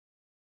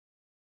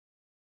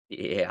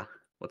Yeah,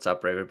 what's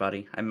up,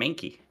 everybody? I'm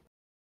Mankey.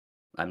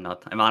 I'm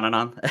not. I'm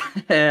Ananan,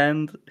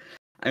 and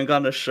I'm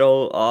gonna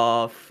show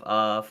off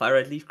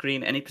FireRed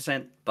LeafGreen any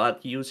percent,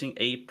 but using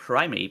a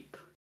Primape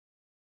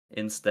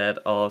instead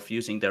of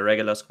using the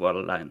regular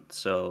Squirtle line.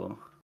 So,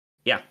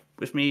 yeah,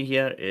 with me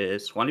here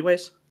is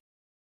Wandyways.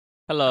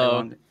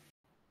 Hello.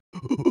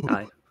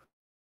 Hi.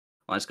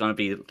 Well, it's gonna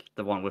be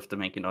the one with the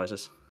Mankey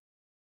noises.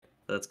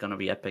 That's gonna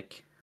be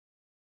epic.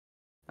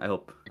 I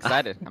hope.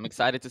 Excited. I'm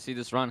excited to see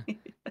this run.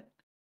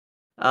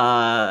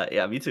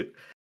 Yeah, me too.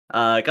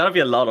 Gonna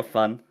be a lot of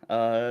fun.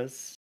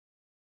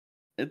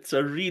 It's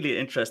a really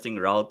interesting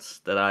route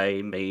that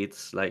I made,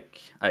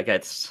 like, I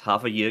guess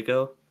half a year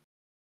ago.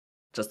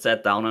 Just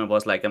sat down and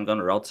was like, I'm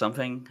gonna route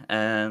something,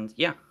 and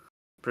yeah,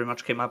 pretty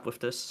much came up with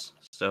this.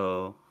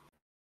 So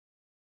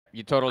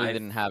You totally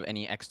didn't have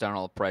any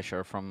external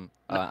pressure from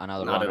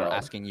another runner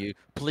asking you,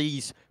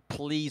 please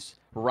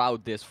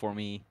route this for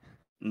me.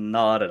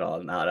 Not at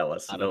all. No, that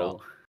was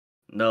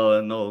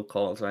no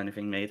calls or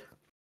anything made.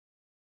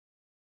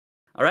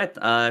 All right,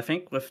 I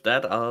think with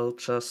that I'll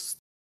just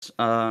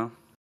do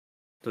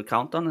a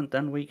countdown and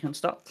then we can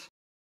start.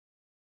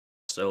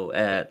 So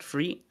at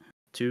 3,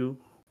 2,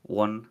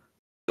 1,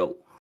 go.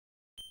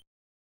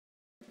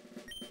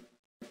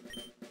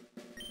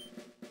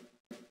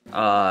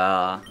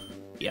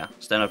 Yeah,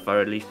 standard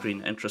FireRed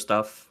LeafGreen intro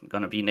stuff. I'm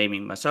gonna be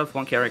naming myself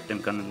one character,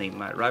 I'm gonna name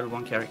my rival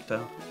one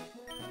character.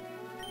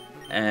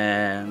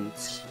 And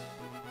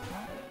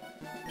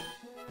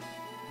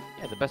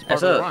yeah, the best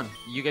part of the run.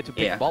 You get to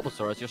pick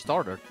Bulbasaur as your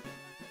starter.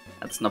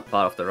 That's not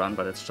part of the run,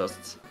 but it's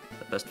just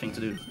the best thing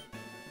to do.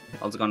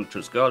 Also gonna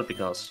choose Girl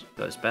because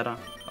Girl is better,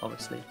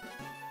 obviously.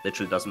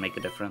 Literally doesn't make a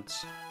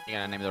difference. You're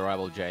gonna name the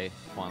rival Jay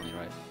Wanley,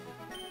 right?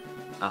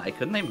 I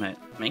could name my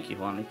Mankey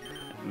Wanley.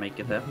 Make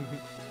it there.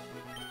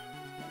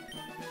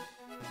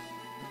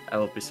 I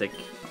will be sick.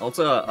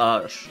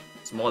 Also,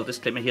 small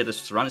disclaimer here,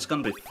 this run is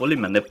gonna be fully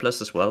manipless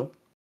as well.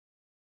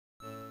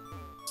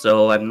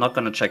 So I'm not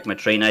gonna check my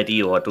train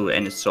ID or do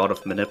any sort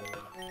of manip.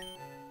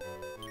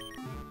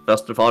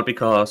 First of all,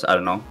 because, I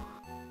don't know,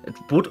 it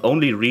would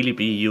only really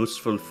be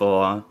useful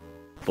for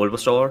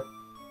Bulbasaur,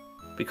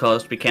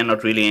 because we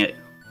cannot really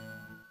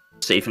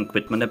save and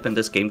quit manip in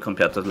this game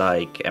compared to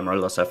like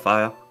Emerald or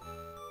Sapphire.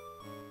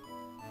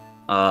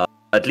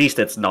 At least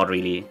it's not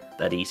really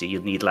that easy.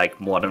 You'd need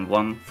like more than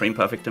one frame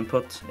perfect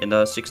input in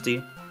a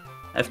 60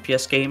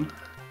 FPS game.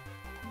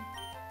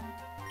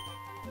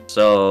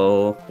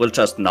 So we'll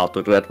just not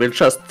do that. We'll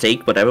just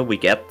take whatever we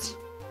get.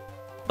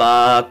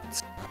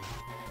 But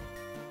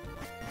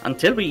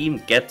until we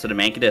even get to the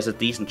Mankey, there's a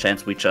decent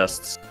chance we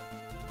just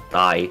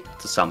die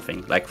to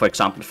something. Like, for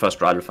example, the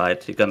first rival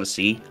fight, you're gonna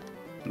see.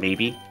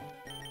 Maybe.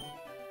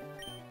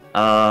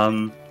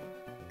 There's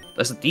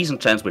a decent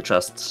chance we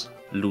just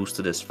lose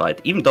to this fight,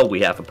 even though we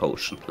have a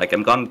potion. Like,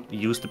 I'm gonna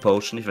use the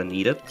potion if I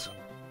need it.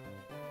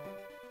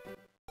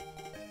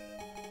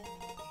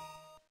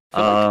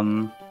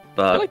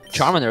 But I feel like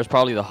Charmander is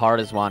probably the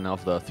hardest one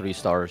of the 3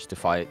 stars to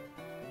fight,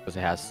 because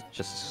it has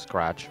just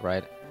Scratch,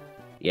 right?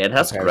 Yeah, it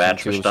has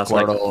Scratch, which does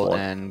like Squirtle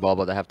and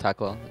Bulba that have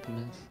Tackle.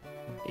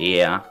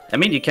 Yeah, I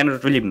mean, you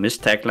cannot really miss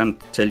Tackle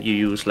until you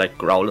use like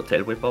Growl or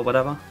Tail Whip or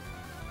whatever.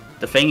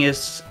 The thing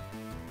is,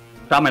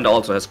 Charmander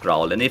also has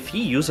Growl, and if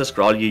he uses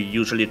Growl, you're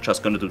usually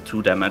just gonna do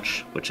 2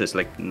 damage, which is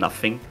like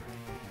nothing.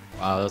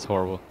 Wow, that's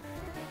horrible.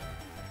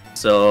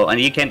 So,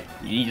 and you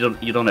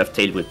don't have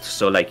Tail Whip,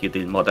 so like you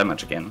deal more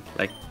damage again.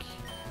 Like,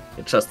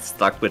 you're just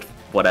stuck with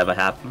whatever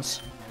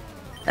happens.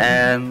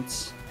 And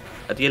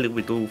ideally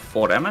we do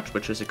 4 damage,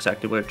 which is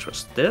exactly what it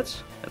just did.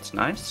 That's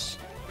nice.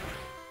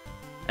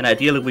 And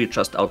ideally we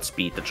just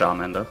outspeed the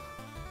Charmander.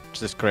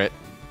 Which is crit.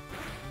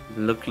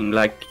 Looking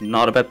like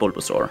not a bad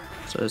Bulbasaur.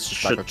 So this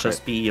should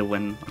just be a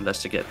win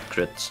unless you get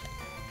crits.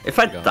 If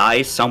I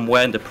die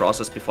somewhere in the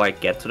process before I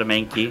get to the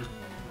Mankey,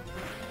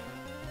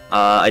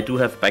 I do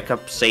have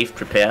backup save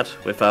prepared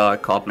with a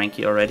caught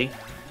Mankey already.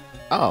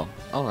 Oh,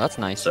 that's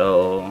nice.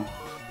 So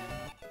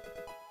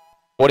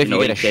what if you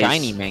get a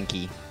shiny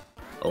Mankey?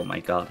 Oh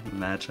my god,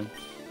 imagine.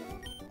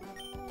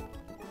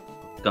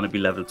 It's gonna be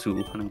level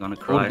 2 and I'm gonna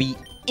cry. It would be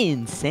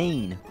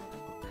insane.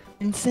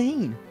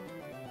 Insane.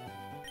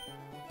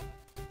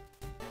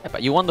 Yeah,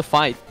 but you won the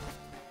fight.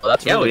 Well,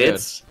 that's really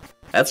good.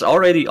 That's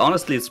already,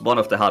 honestly, it's one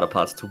of the harder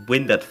parts to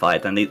win that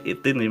fight, and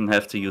it didn't even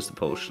have to use the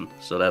potion,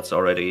 so that's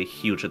already a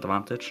huge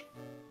advantage.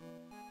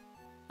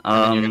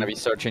 And you're gonna be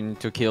searching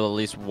to kill at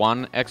least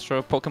one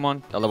extra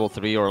Pokemon, a level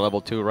 3 or a level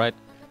 2, right?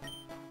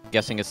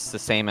 Guessing it's the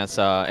same as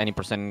any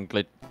percent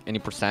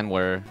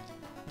where you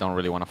don't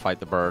really want to fight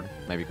the bird.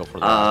 Maybe go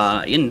for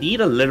the you need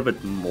a little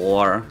bit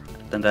more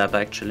than that,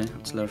 actually.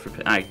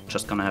 I'm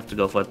just gonna have to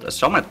go for it. I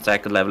saw my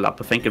attack level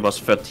up. I think it was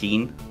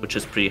 13, which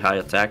is pretty high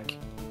attack.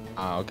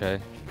 Ah, okay.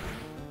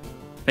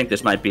 I think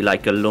this might be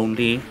like a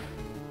lonely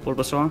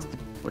Bulbasaur,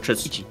 which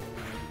is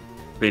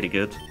really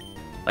good.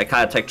 Like,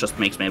 high attack just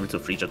makes me able to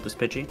free jump this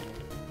Pidgey.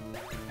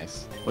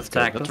 Nice. With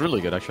tackle. That's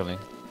really good, actually.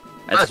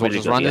 That's really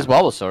just run this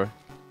Bulbasaur.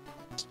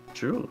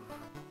 True.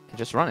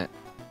 Just run it.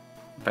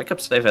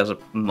 Backup save has a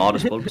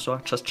modest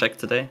Bulbasaur. Just checked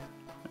today.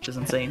 which is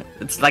insane.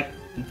 It's like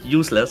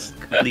useless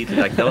completely.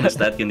 Like the only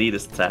stat you need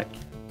is attack.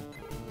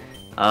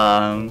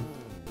 I'll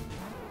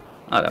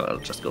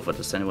just go for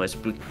this anyways.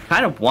 We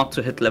kind of want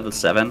to hit level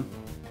 7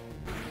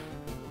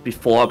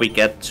 before we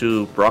get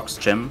to Brock's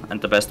gym, and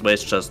the best way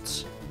is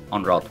just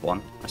on Route 1,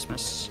 I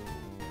suppose.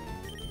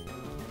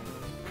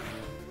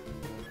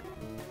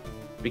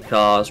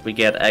 Because we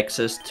get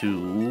access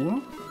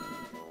to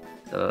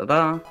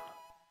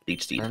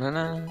Leech Seed.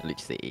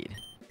 Leech Seed.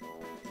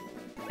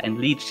 And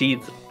Leech Seed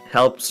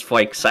helps for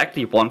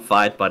exactly one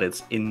fight, but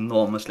it's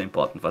enormously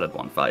important for that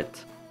one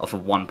fight of a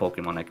one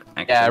Pokemon.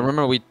 Actually. Yeah, I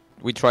remember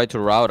we tried to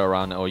route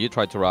around, or you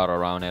tried to route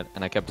around it,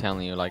 and I kept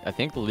telling you, like, I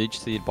think the Leech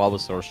Seed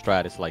Bulbasaur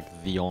strat is like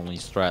the only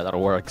strat that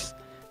works.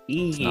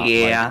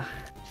 Yeah.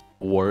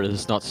 Or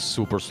it's not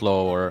super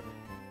slow, or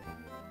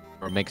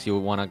makes you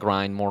wanna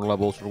grind more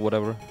levels or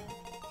whatever.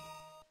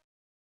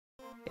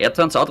 Yeah, it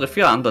turns out if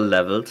you're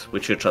under-leveled,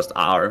 which you just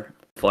are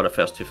for the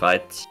first 2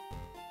 fights,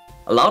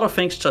 a lot of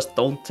things just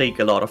don't take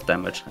a lot of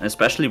damage, and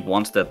especially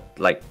ones that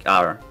like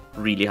are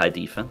really high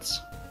defense.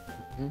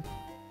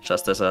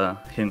 Just as a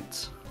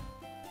hint.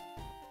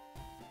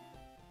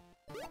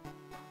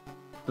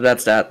 So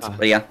that's that.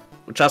 But yeah,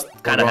 we just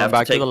kind of have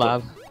back to take the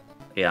lab.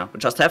 Yeah, we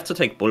just have to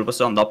take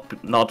Bulbasaur,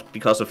 not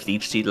because of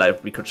Leech Seed.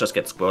 Like we could just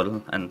get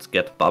Squirtle and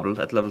get Bubble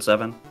at level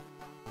 7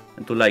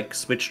 and do like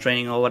switch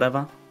training or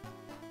whatever.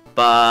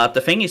 But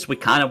the thing is, we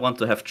kind of want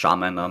to have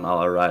Charmander on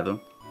our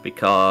arrival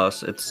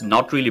because it's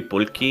not really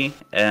bulky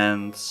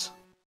and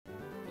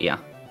yeah.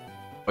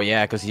 Oh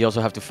yeah, because you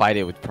also have to fight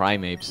it with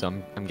Primape, so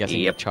I'm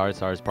guessing Yep. the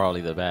Charizard is probably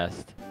the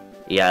best.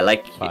 Yeah,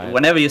 like Fine.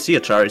 whenever you see a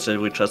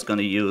Charizard, we're just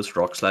gonna use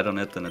Rock Slide on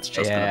it and it's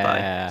just gonna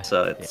die.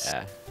 So it's...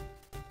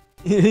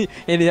 Yeah.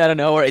 And out of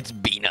nowhere, it's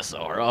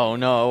Venusaur. Oh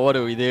no, what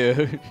do we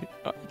do?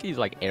 He's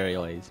like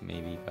Aerial Ace,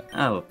 maybe. But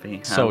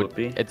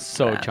it's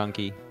so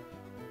chunky.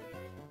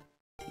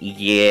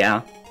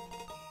 Yeah.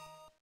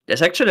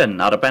 There's actually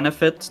another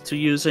benefit to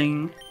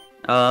using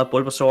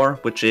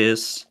Bulbasaur, which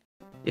is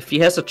if he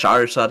has a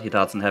Charizard, he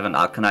doesn't have an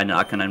Arcanine, and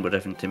Arcanine would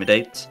have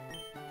Intimidate.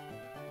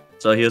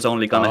 So he was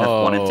only gonna have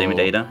one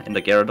Intimidator in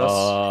the Gyarados.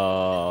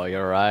 Oh,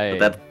 you're right.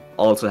 But that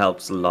also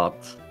helps a lot.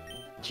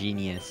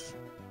 Genius.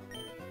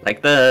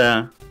 Like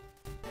the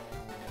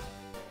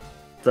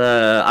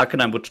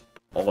Arcanine would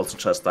also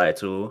just die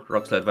to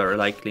Rock Slide very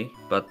likely,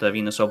 but the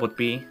Venusaur would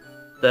be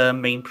the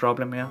main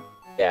problem here.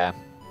 Yeah.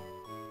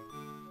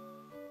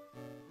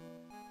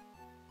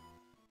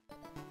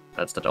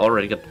 That's that.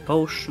 Already got the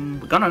potion.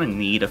 We're gonna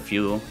need a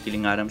few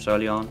healing items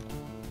early on.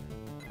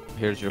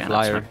 Here's your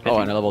flyer. Oh,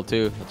 and a level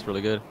 2. That's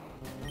really good.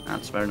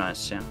 That's very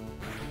nice, yeah.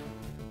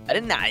 That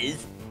is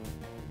nice.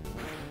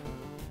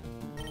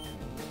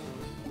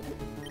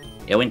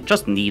 Yeah, we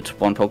just need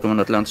one Pokemon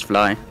that learns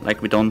Fly.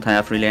 Like, we don't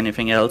have really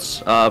anything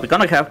else.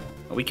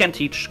 We can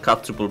teach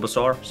Cut to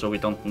Bulbasaur, so we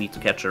don't need to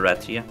catch a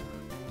rat here.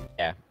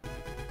 Yeah.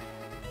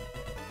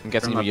 I'm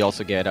guessing we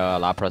also get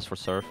Lapras for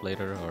Surf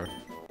later, or...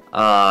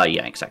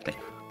 Yeah, exactly.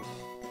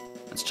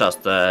 It's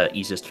just the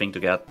easiest thing to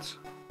get.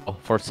 Oh,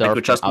 for Surf. Like,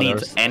 we just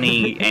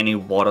need any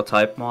water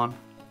type mon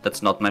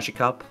that's not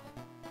Magikarp.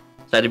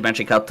 Sadly,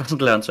 Magikarp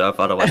doesn't learn Surf,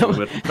 otherwise we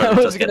would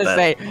probably just get that.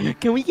 I was gonna say,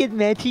 can we get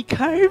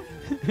Magikarp?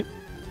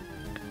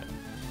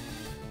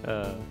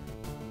 Oh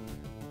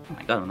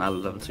my god, another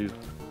level 2.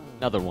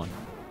 Another one.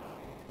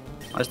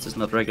 Why is this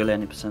not regular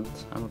any %?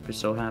 I would be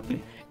so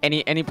happy.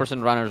 Any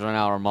percent runners right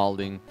now are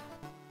molding.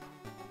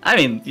 I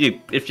mean,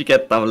 if you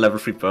get double level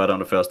 3 bird on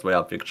the first way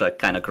up, you're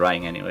kind of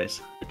crying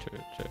anyways. True.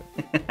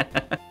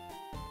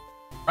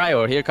 Right,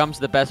 well, here comes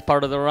the best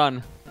part of the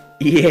run.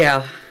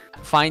 Yeah.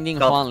 Finding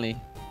Huanli.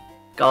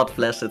 God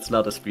bless, it's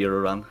not a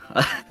Spearow run.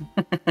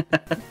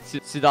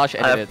 Sidash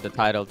edited the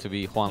title to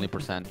be Huanli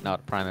 %,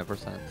 not Primape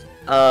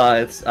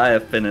 %. I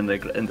have been in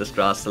this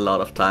grass a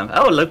lot of time.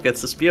 Oh look,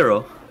 it's a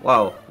Spearow.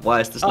 Wow,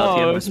 why is this not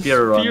here in the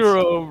Spearow runs?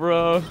 Spearow,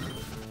 bro.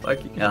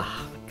 Like,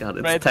 god,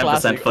 it's Red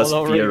 10% for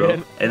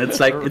Spearow. And it's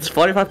like, it's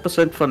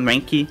 45% for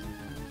Mankey,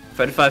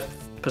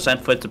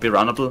 35% for it to be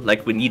runnable.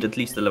 Like, we need at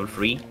least a level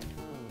 3.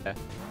 Yeah.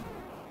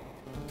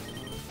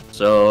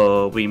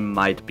 So, we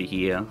might be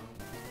here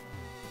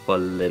for a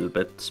little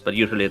bit. But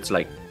usually it's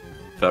like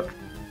 3rd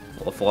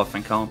or 4th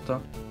encounter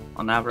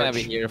on average. I'm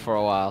gonna be here for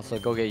a while, so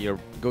go get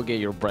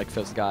your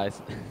breakfast, guys.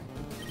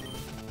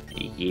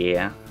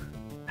 Yeah.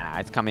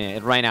 It's coming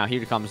in right now.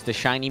 Here comes the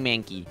shiny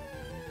Mankey.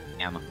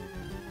 Damn.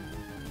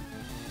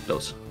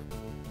 Close.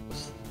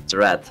 It's a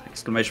rat!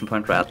 Exclamation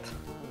point rat.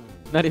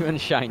 Not even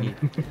shiny.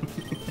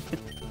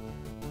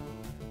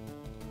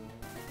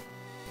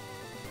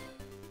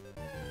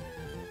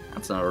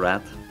 That's not a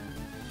rat.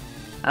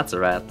 That's a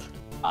rat.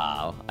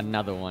 Wow,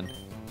 another one.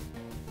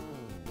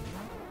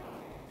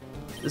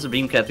 This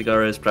meme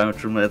category is Primape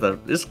True Matter.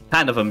 It's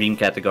kind of a meme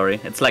category.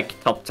 It's like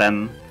top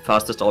 10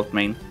 fastest alt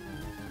main.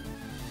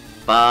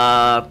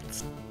 But...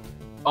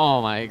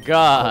 Oh my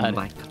god. Oh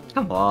my god.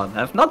 Come on,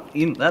 I've not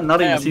even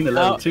seen a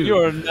level 2. You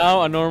are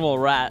now a normal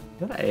rat.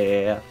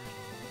 Yeah,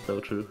 so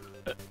true.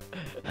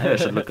 Maybe I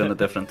should look on a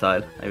different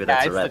tile. Maybe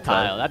that's a red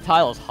tile. That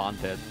tile is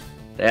haunted.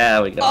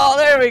 There we go. Oh,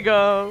 there we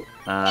go.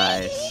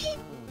 Nice.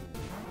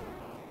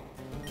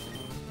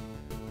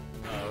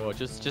 go.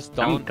 Just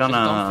I'm don't. gonna...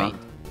 Just don't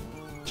faint.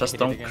 Just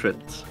Hit it don't again.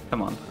 crit.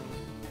 Come on.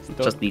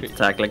 Don't Just need to crit.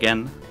 tackle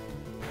again.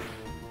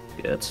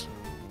 Good.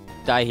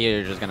 Die here,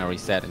 you're just gonna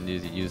reset and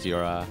use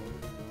your.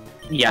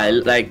 Yeah,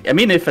 like, I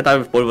mean, if I die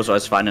with Bulbasaur,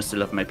 it's fine. I still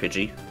have my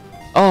PG.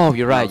 Oh,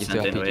 you're right. You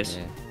Thousand still have anyways.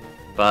 PG, yeah.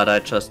 But I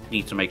just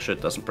need to make sure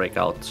it doesn't break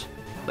out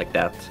like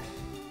that.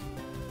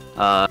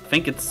 I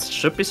think it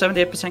should be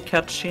 78%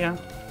 catch here.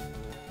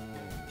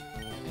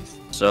 Nice.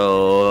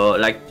 So,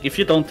 like, if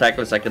you don't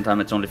tackle a second time,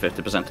 it's only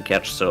 50% to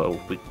catch.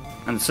 So,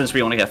 and since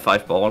we only have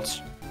 5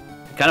 balls,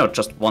 we kind of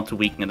just want to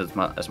weaken it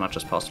as much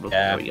as possible.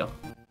 Yeah. There we go.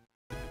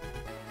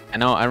 I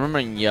know. I remember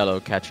in yellow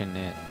catching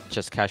it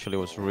just casually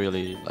was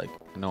really like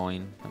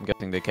annoying. I'm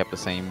guessing they kept the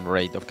same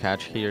rate of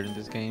catch here in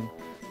this game.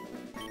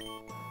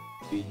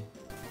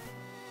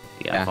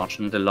 Yeah,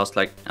 unfortunately, lost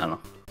like, I don't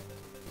know,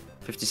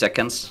 50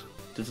 seconds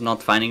due to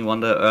not finding one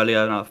there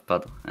earlier enough,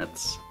 but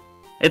it's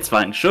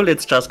fine. Surely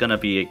it's just gonna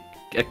be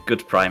a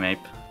good Primape.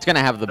 It's gonna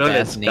have the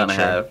best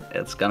nature.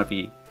 It's gonna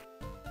be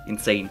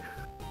insane.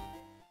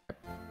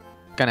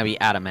 Gonna be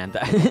adamant.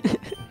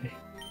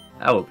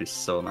 That would be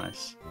so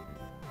nice.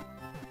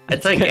 I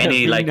think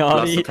any like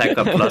naughty. plus attack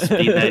or plus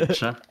speed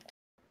nature.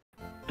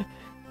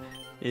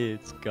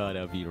 It's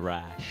gotta be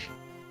rash.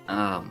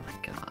 Oh my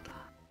god.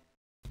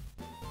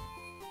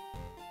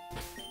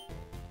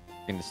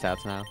 In the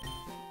stats now.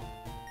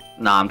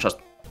 Nah, I'm just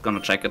gonna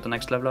check at the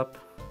next level up.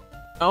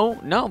 Oh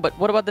no, but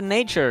what about the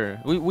nature?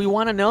 We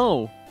want to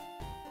know.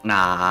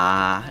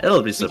 Nah,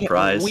 it'll be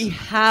surprised. We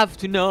have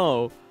to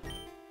know.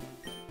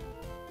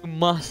 We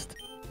must.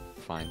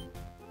 Fine.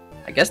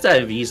 I guess the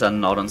IVs are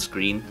not on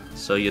screen,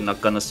 so you're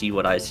not gonna see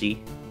what I see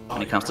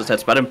when it comes to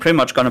stats. But I'm pretty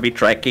much gonna be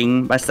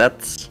tracking my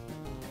stats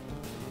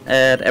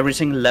at every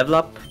single level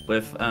up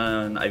with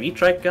an IV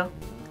tracker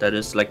that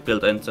is like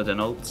built into the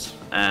notes,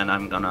 and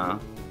I'm gonna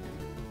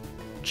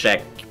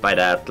check by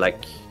that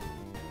like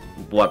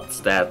what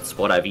stats,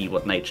 what IV,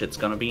 what nature it's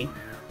gonna be.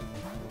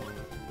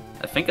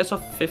 I think I saw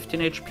 15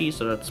 HP,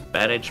 so that's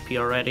bad HP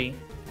already.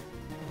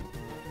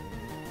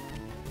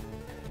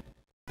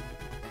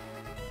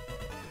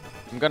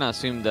 I'm gonna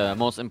assume the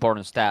most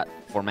important stat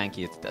for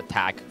Mankey is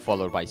attack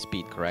followed by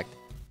speed, correct?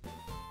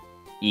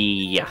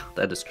 Yeah,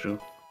 that is true.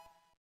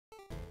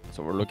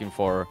 So we're looking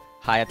for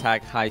high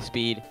attack, high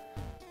speed,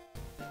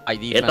 high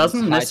defense, It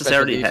doesn't high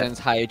necessarily special defense,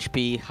 high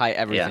HP, high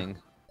everything. Yeah,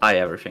 high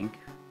everything.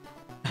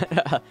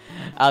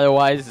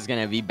 Otherwise, it's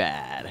gonna be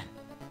bad.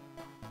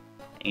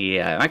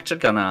 Yeah, I'm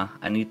actually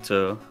I need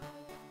to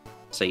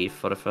save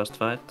for the first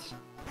fight.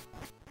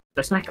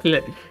 That's not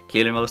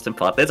clearly most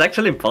important. It's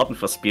actually important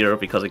for Spearow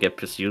because I get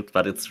pursued,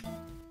 but it's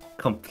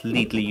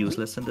completely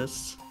useless in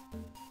this.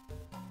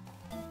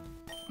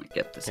 I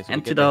get this Okay, so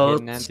antidote.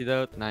 An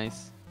antidote,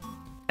 nice.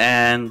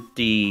 And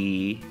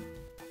the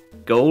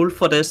goal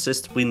for this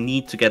is we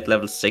need to get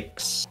level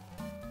 6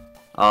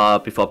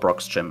 before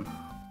Brock's gym.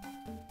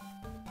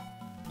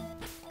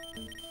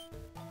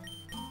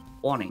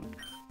 Warning.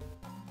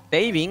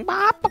 Saving.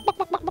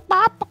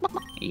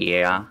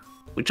 Yeah,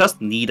 we just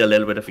need a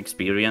little bit of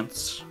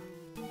experience,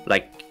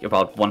 like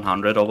about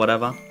 100 or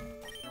whatever.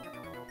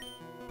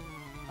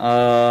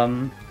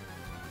 So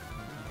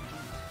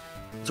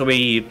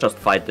we just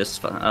fight this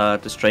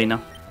this trainer,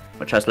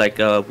 which has like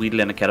a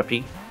Weedle and a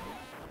Caterpie.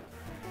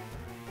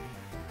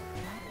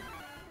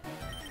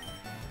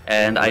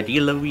 And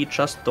ideally we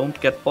just don't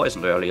get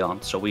poisoned early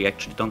on, so we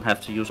actually don't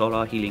have to use all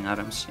our healing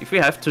items. If we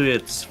have to,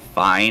 it's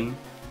fine.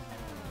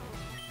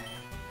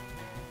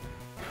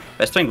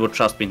 Best thing would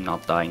just be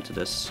not dying to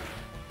this,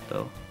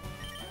 though.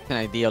 And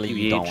ideally,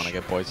 you don't PVH. want to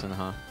get poisoned,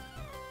 huh?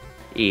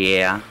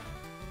 Yeah.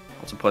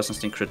 Also, poison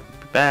sting crit would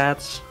be bad.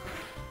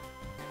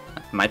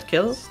 That might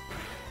kill.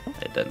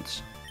 It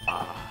didn't.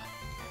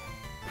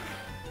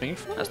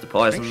 That's the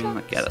poison.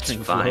 Okay, that's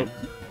String fine.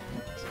 flow.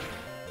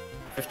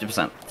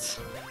 50%.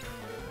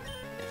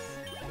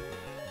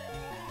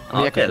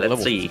 Oh, Okay, let's level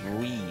see.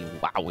 3.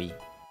 Wowie.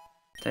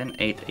 10,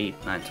 8,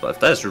 8, 9, 12.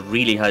 That is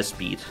really high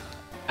speed.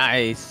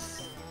 Nice.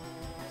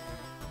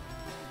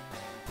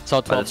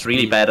 So 12 But it's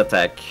really speed. bad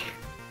attack.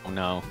 Oh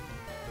no.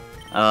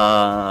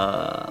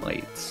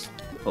 Wait.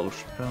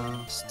 Potion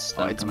burst.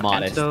 Oh, it's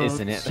modest,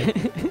 isn't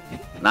it?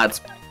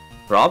 That's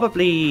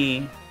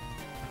probably...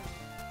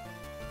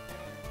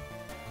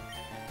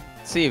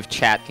 See if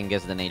chat can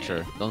guess the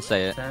nature. Don't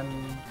say it.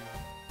 10,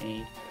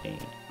 8,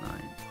 8,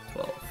 9,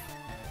 12.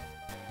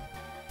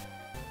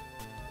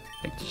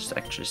 I think this is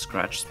actually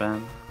scratch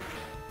spam.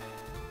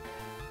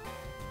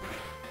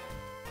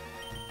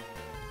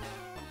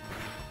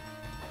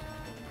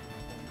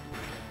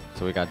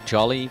 So we got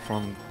Jolly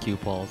from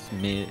Q-Pulse,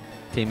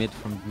 Timid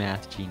from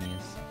Math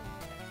Genius.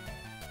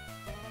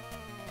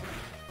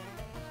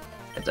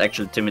 It's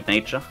actually Timid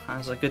Nature,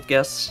 as a good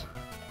guess.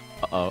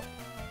 Uh-oh.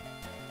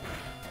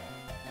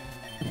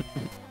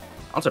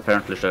 Also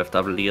apparently should have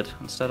double lead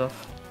instead of...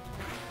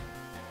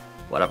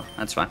 Whatever,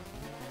 that's fine.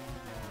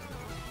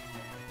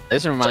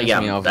 This reminds So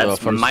me yeah, of the that's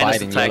first minus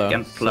fight in attack yellow.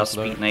 and plus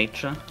So speed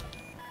nature.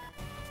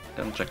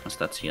 Gonna check my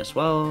stats here as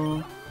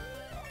well.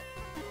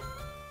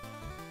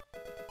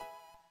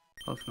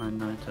 12, 9,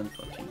 9, 10,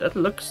 14. That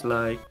looks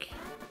like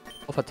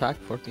 12 attack,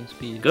 14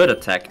 speed. Good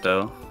attack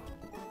though.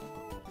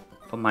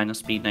 For minus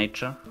speed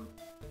nature.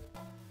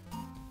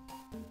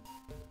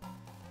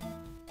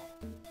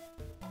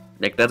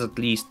 Like that's at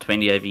least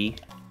 20 IV.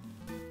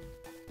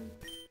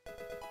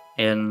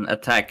 In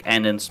attack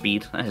and in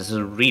speed. That is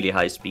a really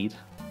high speed.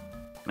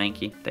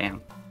 Mankey,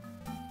 damn.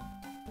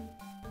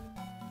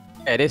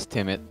 It is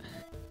timid.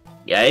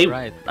 Yeah,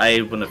 Right.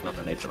 I wouldn't have known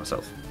the nature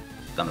myself.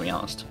 Gonna be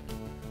honest.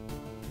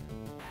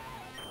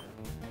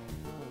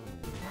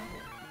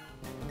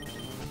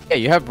 Yeah,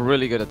 you have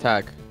really good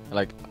attack,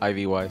 like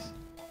IV wise.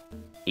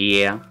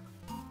 Yeah.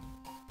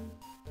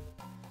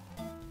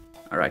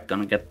 Alright,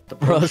 gonna get the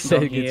Bro potion said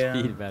down good here.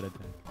 speed, bad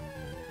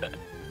attack.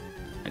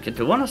 Okay,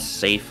 do you wanna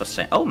save for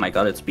Sam? Oh my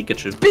god, it's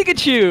Pikachu.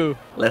 Pikachu!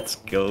 Let's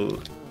go.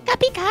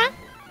 Pika!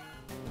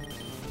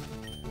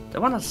 Do I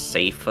wanna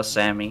save for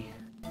Sammy?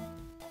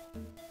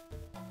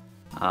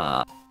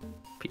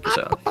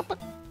 Pikachu.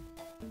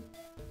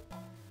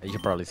 You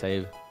should probably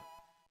save.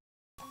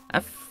 I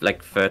have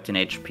like 13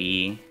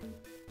 HP.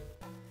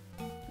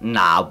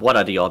 Nah, what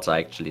are the odds I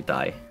actually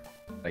die?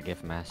 Like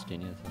if Mass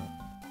Genius.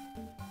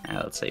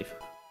 Yeah, I'll save.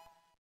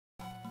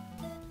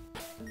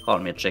 Call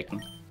me a chicken.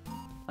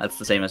 That's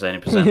the same as any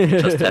percent. You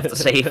just have to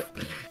save.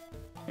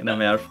 In a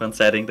marathon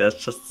setting, there's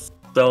just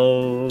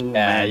so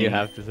many. You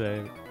have to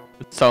save.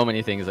 So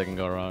many things that can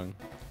go wrong.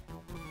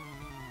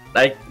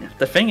 Like,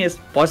 the thing is,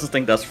 Poison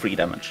Sting does 3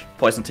 damage.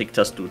 Poison Tick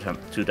does 2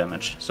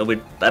 damage. So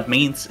that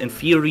means, in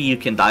theory, you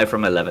can die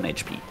from 11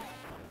 HP.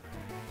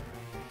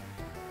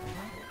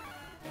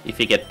 If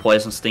you get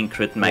Poison Sting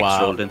crit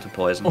max rolled into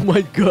poison. Oh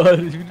my god.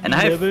 And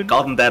I have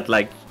gotten that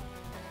like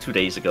 2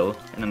 days ago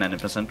in an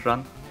 90%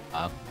 run.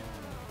 Wow.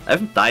 I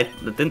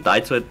didn't die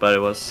to it, but it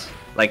was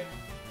like,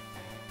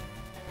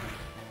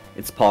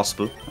 it's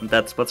possible, and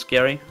that's what's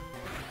scary.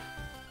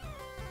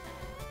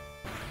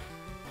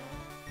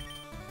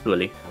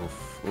 Really.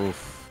 Oof,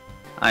 oof.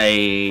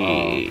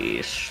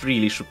 I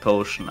really should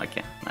potion.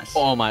 Okay, nice.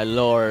 Oh my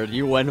lord,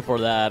 you went for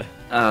that.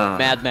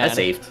 Madman. I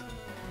saved.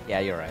 Yeah,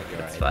 you're right, you're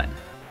That's right. fine.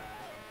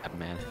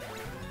 Madman.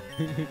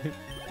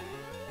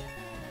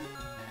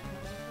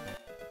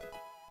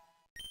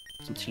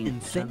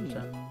 Insane.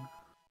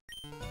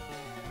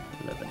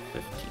 11,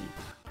 15.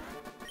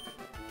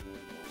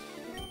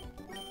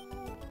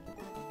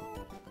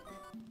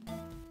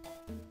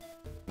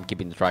 I'm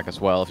keeping the track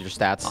as well of your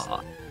stats.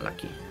 Ah,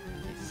 lucky.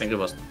 I think it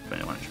was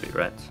 21 HP,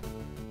 right?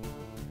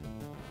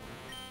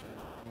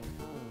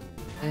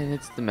 And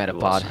it's the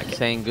Metapod okay.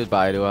 saying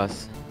goodbye to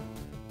us.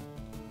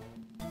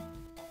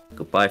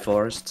 Goodbye,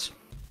 forests.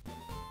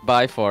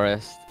 Bye,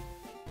 Forest.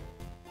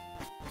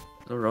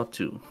 The Road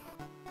 2.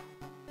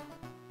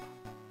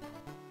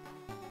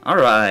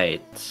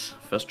 Alright,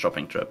 first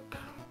shopping trip.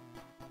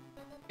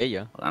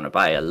 Yeah. I'm gonna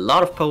buy a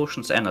lot of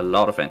potions and a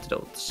lot of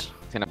antidotes.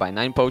 He's gonna buy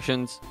 9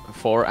 potions,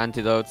 4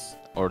 antidotes,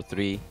 or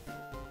 3. He's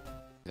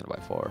gonna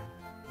buy 4.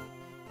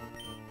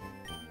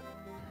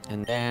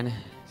 And then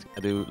he's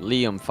gonna do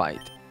Liam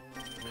fight,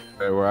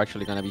 where we're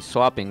actually gonna be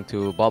swapping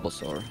to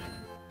Bulbasaur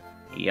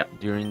Yep.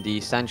 during the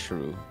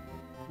Sandshrew.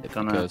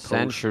 Gonna Because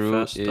potion Sandshrew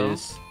first, though.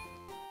 is...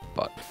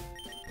 But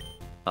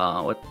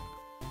What?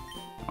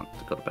 I want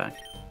to go back.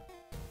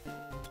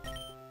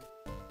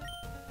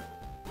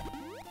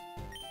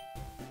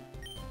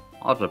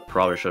 Also,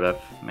 probably should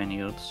have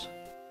menus.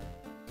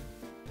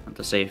 And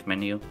the save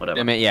menu, whatever.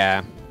 I mean,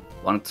 yeah,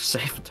 Wanted to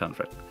save a turn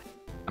for it.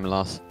 I'm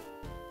lost.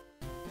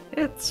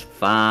 It's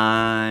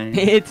fine.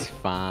 It's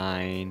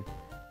fine.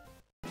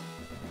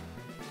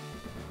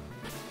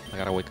 I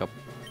gotta wake up.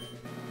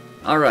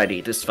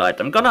 Alrighty, this fight.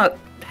 I'm gonna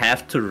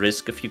have to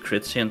risk a few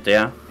crits here and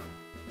there.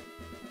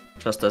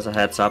 Just as a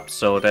heads up,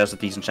 so there's a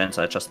decent chance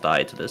I just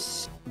die to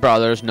this.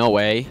 Bro, there's no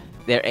way.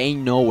 There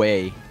ain't no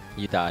way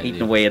you die. Ain't dude.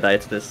 no way I die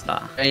to this.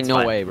 Nah, Ain't it's no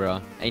fine. way,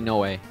 bro. Ain't no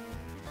way.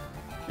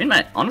 I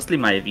mean, honestly,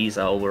 my V's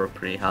are over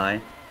pretty high.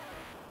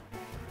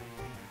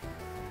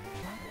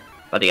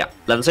 But yeah,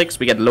 level 6,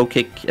 we get low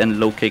kick, and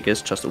low kick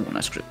is just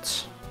nice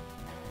crits.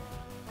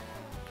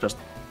 Just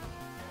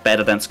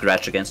better than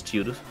scratch against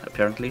you,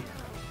 apparently.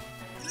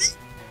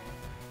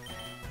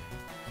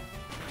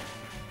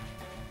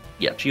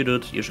 Yeah,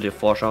 Geodude, usually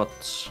 4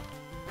 shots.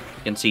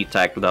 You can see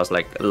Tackle does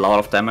like a lot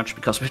of damage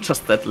because we're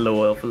just that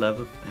low of a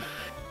level.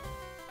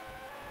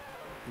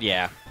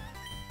 Yeah.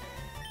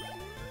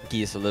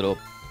 He is a little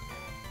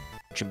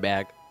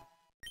bag.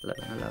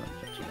 11, 11,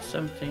 13,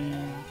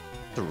 17.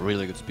 It's a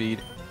really good speed.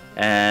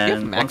 And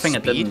one max thing I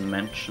speed? didn't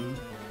mention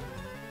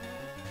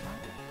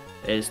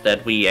is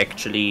that we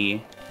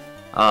actually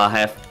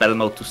have battle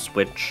mode to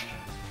switch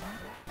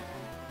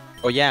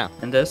Oh yeah.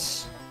 in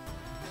this.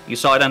 You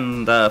saw it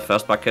in the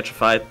first bug catcher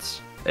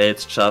fight.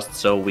 It's just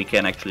so we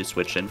can actually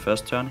switch in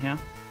first turn here.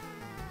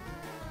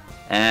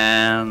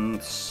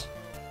 And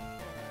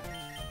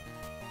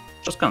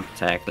just gonna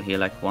tackle here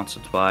like once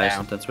or twice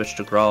and then switch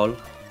to Growl.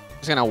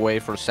 Just gonna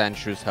wait for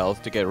Sandshew's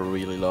health to get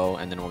really low,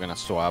 and then we're gonna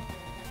swap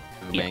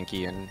to Yeah.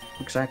 Mankey and...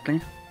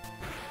 Exactly.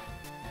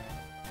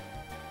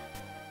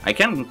 I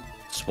can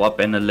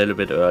swap in a little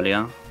bit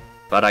earlier,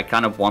 but I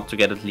kind of want to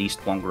get at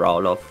least one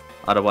Growl off.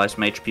 Otherwise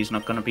my HP is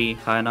not gonna be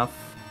high enough.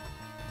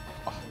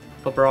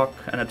 for Brock,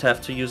 and I'd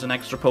have to use an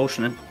extra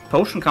potion. And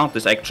potion count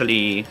is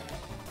actually...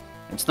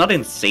 It's not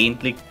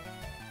insanely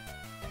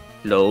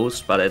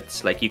close, but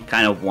it's like you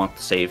kind of want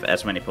to save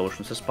as many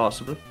potions as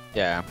possible.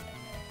 Yeah.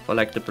 For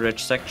like the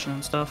bridge section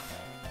and stuff.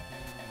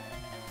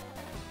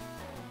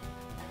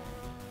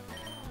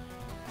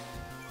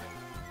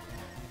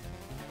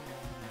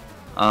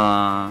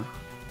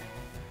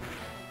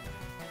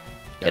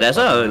 It has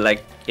a,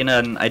 like, in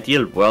an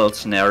ideal world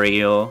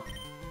scenario,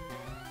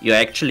 you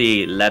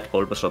actually let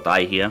Bulbasaur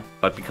die here,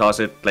 but because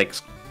it, like,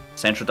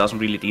 Sentry doesn't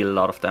really deal a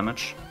lot of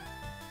damage,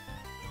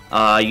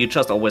 you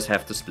just always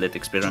have to split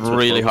experience. It's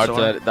really hard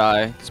to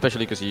die,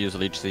 especially because you use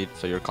Leech Seed,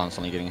 so you're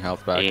constantly getting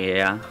health back.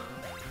 Yeah.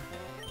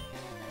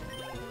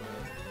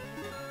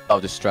 Oh,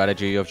 the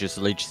strategy of just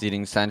Leech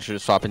Seeding Sentry,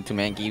 swapping to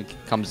Mankey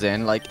comes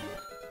in, like,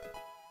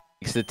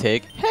 makes the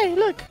take. Hey,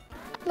 look!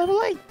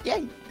 Level 8!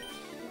 Yay!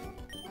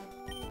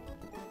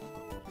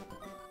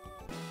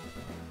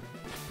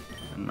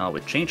 And now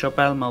we change our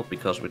battle mode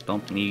because we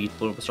don't need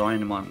Bulbasaur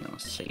anymore. I'm gonna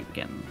save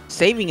again.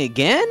 Saving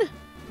again?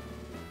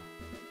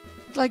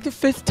 Like the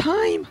 5th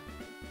time?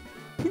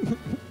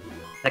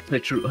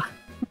 Actually true.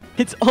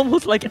 It's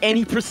almost like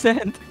any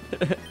percent.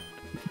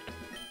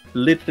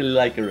 Literally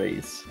like a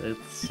race.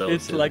 It's so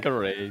It's silly. like a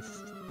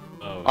race.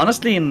 Oh.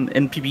 Honestly, in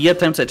PvE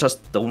attempts, I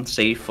just don't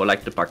save for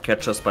like the bug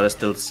catchers, but I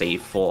still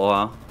save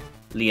for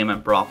Liam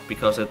and Brock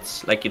because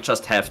it's like you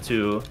just have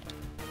to.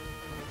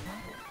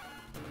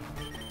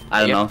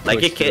 I don't know.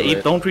 Like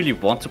you don't really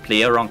want to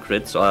play around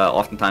crits, or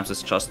oftentimes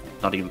it's just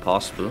not even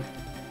possible.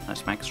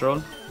 Nice max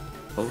roll.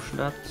 Potion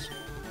that.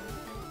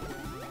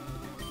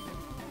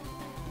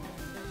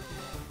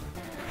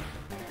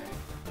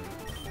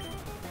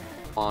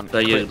 On So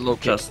you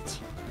look just.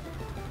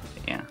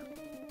 Yeah.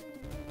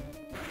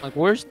 Like,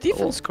 where's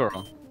defense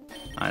girl?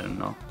 I don't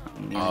know.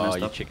 Oh,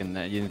 you chicken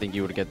that. You didn't think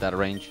you would get that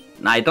range?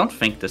 Nah, I don't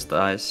think this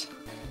dies.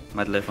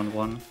 Might live on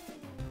 1.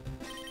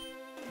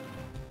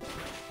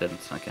 Didn't.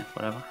 Okay,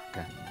 whatever.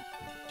 Okay.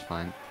 It's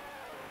fine.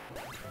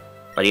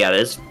 But yeah,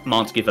 these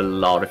mounts give a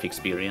lot of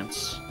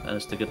experience. That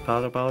is the good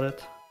part about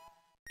it.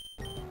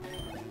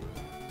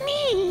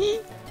 Me.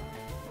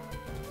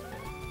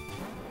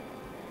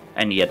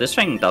 And yeah, this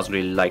thing doesn't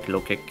really like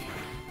low kick,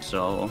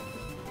 so...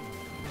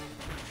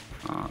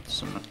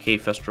 it's an okay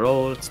first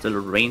roll, it's still a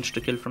range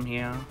to kill from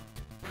here.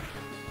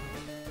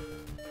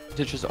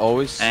 Did just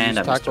always and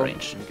use I missed the tackle?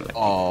 range.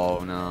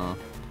 Oh no.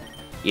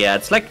 Yeah,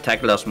 it's like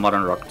Tackler's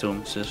Modern Rock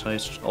Tomb, so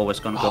he's always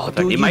gonna go for Dude,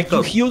 tackle. He might go...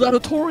 you healed out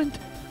of Torrent!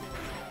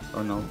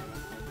 Oh no.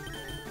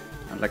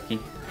 Unlucky.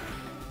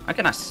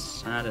 Okay,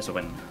 nice. There's a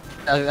win.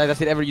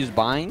 Does it ever use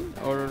Bind,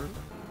 or...?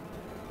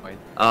 Wait.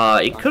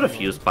 It could have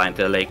used Bind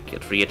there, like,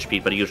 at 3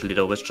 HP, but usually it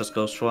always just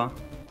goes for...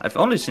 I've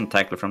only seen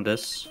Tackle from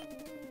this.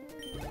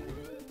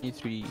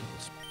 E3...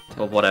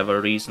 For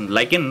whatever reason.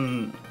 Like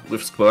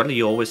with Squirtle,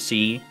 you always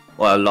see...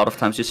 Well, a lot of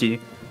times you see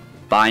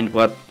Bind,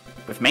 but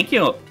with Mankey,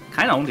 you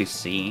kind of only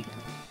see...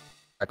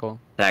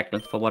 Tackle,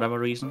 for whatever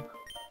reason.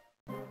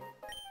 I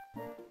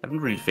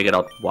haven't really figured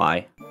out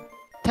why.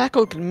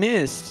 Tackle can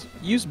miss.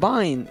 Use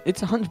Bind.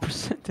 It's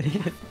 100% a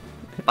hit.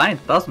 Bind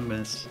doesn't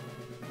miss.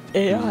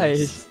 AI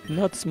is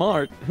not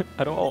smart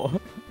at all.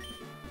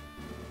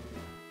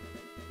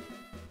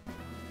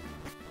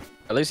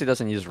 At least he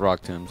doesn't use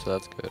Rock Tomb, so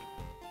that's good.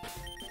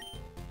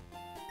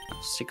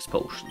 6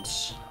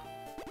 potions.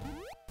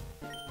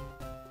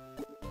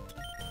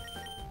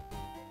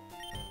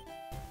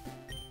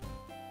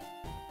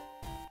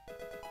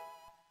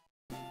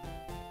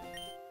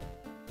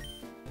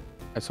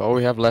 That's all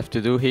we have left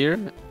to do here.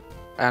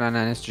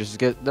 Ananan is just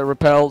get the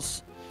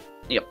repels.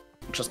 Yep,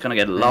 just gonna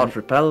get a lot of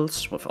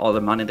repels with all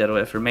the money that we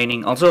have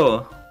remaining.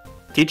 Also,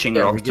 teaching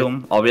Rock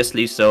Tomb,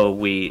 obviously, so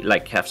we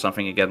like have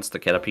something against the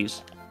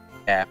Caterpies.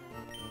 Yeah.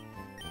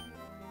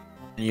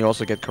 And you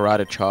also get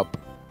Karate Chop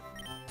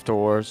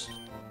afterwards.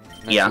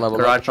 Yeah,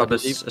 Karate Chop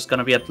is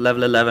gonna be at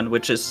level 11,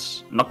 which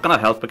is not gonna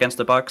help against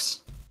the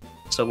bugs.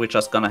 So we're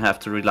just gonna have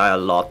to rely a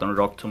lot on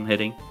Rock Tomb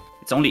hitting.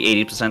 It's only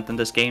 80% in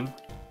this game.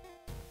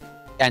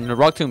 And the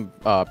Rock Tomb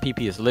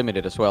PP is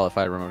limited as well, if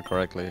I remember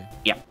correctly.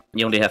 Yeah,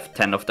 you only have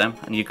 10 of them,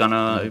 and you're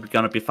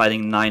gonna be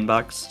fighting 9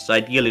 bugs. So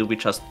ideally, we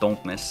just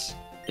don't miss.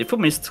 If we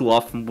miss too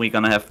often, we're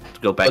gonna have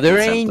to go back. But there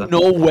ain't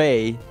no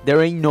way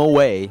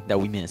that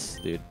we miss,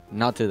 dude.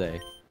 Not today.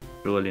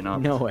 Surely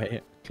not. No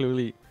way.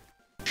 Clearly,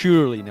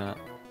 surely not.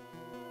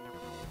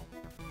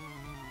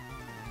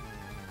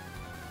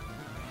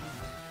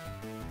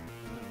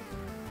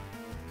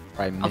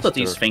 Right, I thought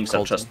these things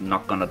are just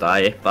not gonna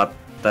die, but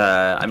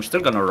I'm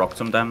still gonna Rock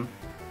Tomb them.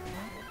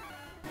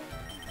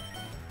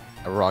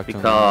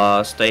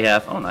 Because they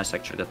have... Oh, nice,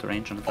 actually got the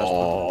range on the first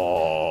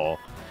one.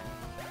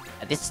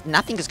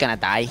 Nothing is gonna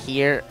die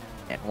here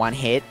at 1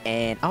 hit,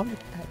 and... Oh,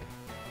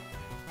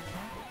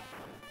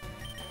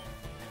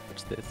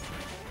 what's this?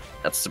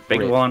 That's the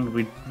big one.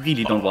 We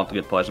really don't want to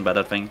get poisoned by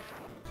that thing.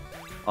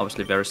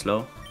 Obviously very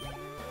slow.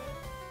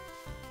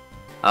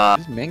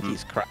 This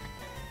Mankey's crap.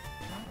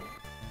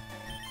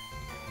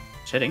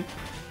 Shitting.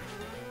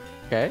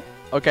 Okay.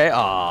 Okay.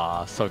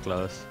 Ah, so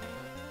close.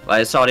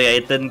 I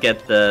didn't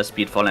get the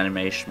speedfall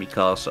animation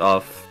because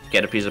of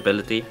Caterpie's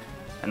ability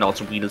and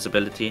also Weedle's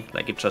ability.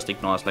 Like it just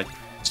ignores like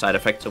side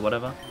effects or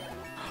whatever.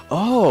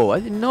 Oh, I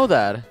didn't know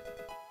that.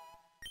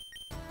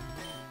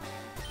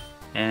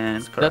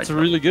 And that's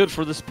really good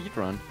for the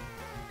speedrun.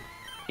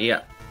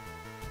 Yeah.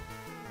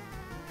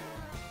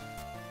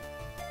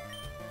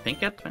 I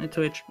think at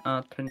 22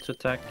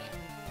 attack.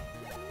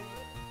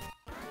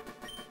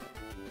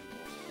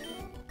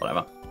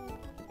 Whatever.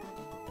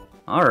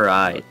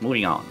 Alright,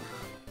 moving on.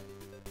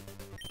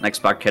 Next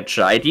bug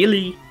catcher.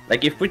 Ideally,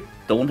 like if we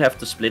don't have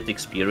to split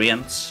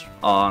experience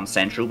on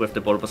Sandshrew with the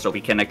Bulbasaur, we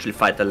can actually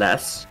fight the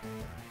less.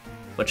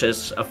 Which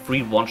is a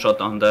free one-shot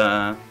on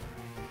the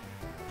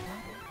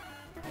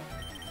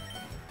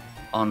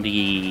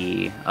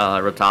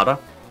Rattata.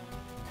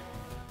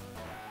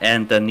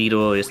 And the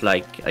Nido is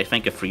like, I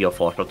think a 3 or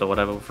 4 shot or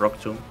whatever with Rock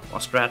Tomb or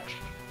Scratch.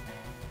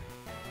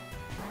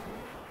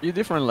 You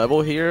different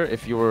level here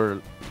if you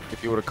would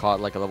have caught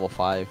like a level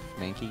 5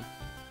 Mankey?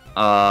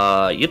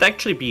 You'd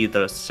actually be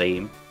the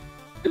same.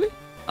 Really?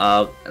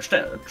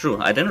 True.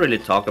 I didn't really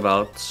talk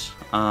about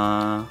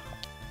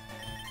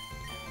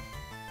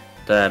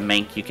the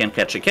Mank you can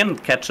catch. You can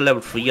catch a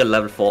level 3, a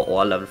level 4,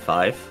 or a level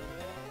 5.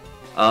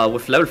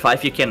 With level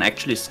 5 you can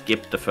actually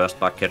skip the first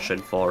bug catcher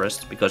in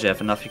Forest because you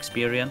have enough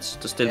experience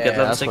to still get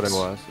level 6. That's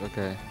what it was.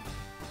 Okay.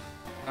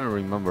 I don't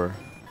remember.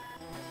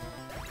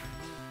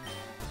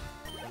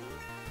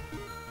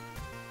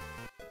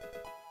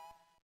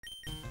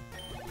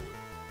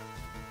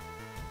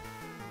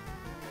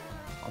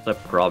 I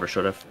probably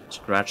should have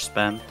Scratch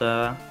spammed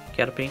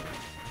Caterpie.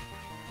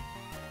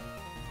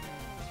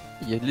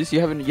 Yeah, at least you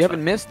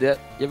haven't missed it.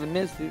 You haven't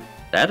missed it.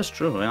 That is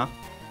true, yeah.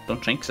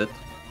 Don't jinx it.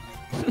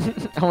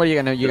 What are you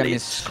gonna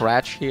miss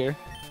Scratch here?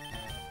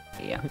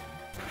 Yeah.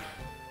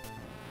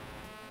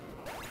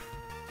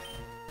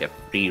 Get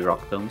 3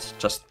 Rock Tombs.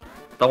 Just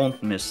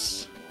don't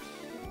miss.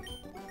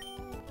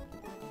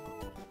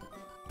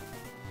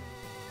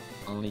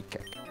 Only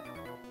kick.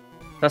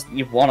 Just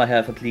you wanna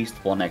have at least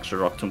 1 extra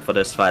Rock Tomb for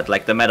this fight.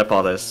 Like the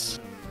Metapod is.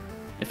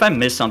 If I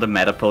miss on the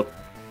Metapod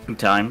 2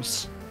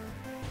 times,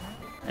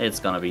 it's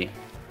gonna be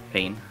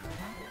pain.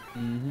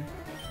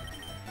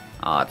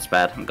 Ah, it's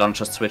bad. I'm gonna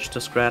just switch to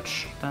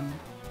Scratch then.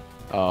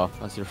 Oh,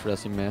 that's your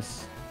first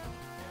miss.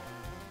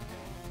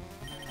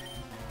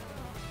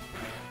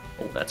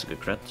 Oh, that's a good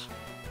crit.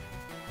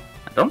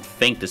 I don't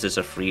think this is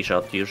a free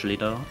shot usually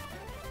though.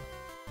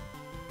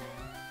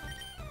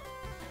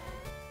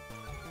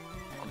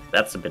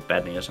 That's a bit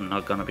bad news. I'm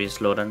not gonna be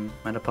slower than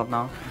Metapod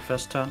now in the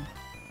first turn.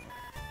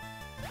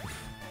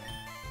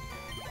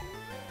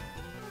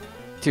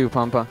 2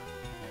 Pampa.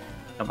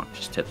 Come on,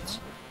 just hit.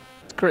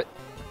 Crit.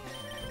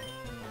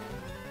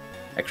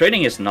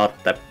 Critting is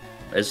not that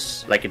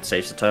is like it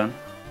saves a turn,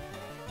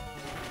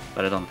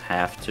 but I don't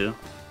have to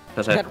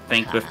because I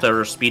think with the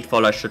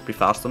speedfall I should be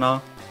faster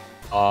now.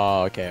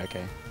 Oh, okay,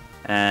 okay.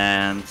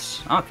 And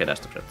okay,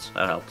 that's the crit.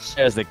 That helps.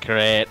 There's the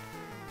crit.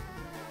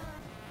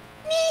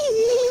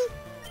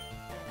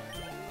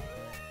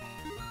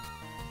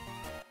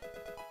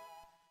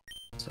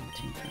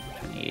 17,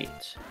 20, 28.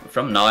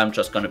 From now I'm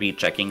just gonna be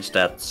checking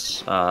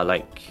stats,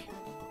 like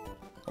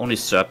only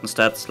certain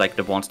stats, like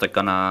the ones that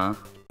gonna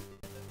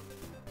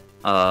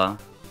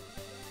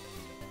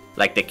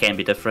like they can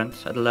be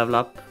different at a level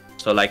up.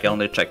 So like I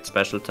only checked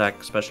special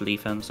attack, special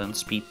defense and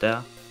speed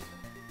there.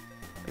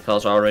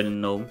 Because I already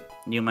knew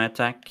my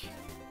attack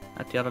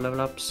at the other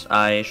level ups.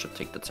 I should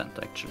take the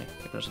center actually,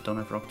 because I don't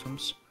have Rock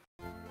Tombs.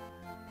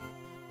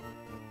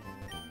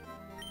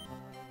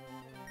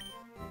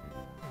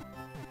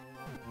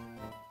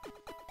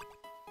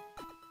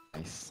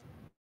 Nice.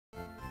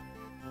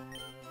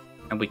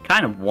 And we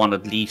kind of want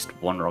at least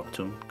 1 Rock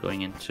Tomb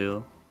going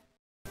into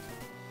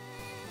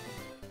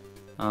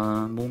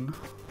Moon.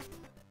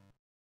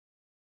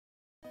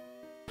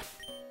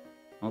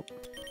 Oh.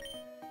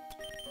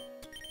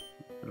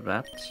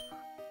 That.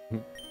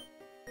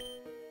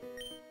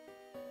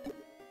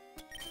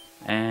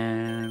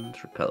 And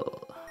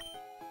repel.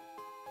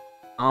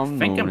 I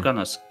think I'm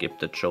gonna skip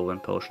the Joven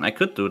potion. I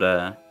could do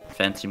the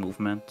fancy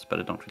movement, but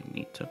I don't really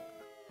need to.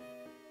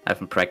 I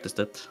haven't practiced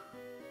it.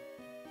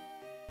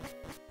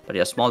 But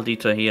yeah, small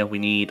detour here. We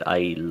need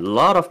a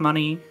lot of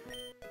money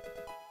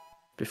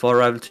before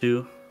Rival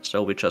 2.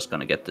 So we're just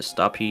gonna get the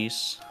star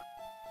piece.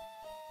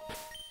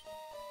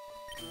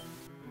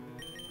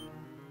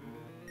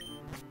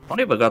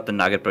 Only if I got the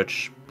Nugget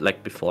Bridge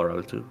like before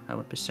Rival 2, that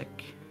would be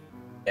sick.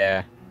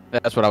 Yeah,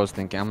 that's what I was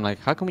thinking. I'm like,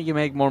 how can you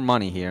make more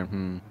money here?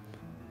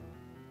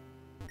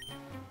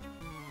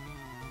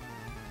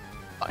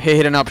 He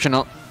hit an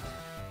optional.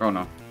 Oh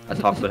no, I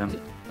talked to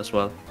him as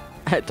well.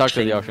 I talked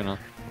to the optional.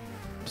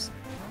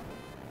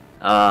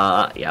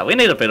 Yeah, we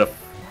need a bit of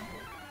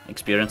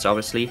experience,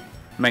 obviously.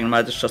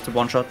 Magnemite is just a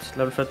one-shot,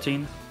 level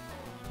 13.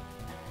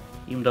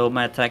 Even though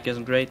my attack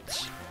isn't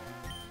great.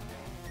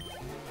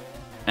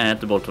 And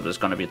the Boltwood is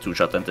gonna be a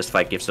 2-shot, and this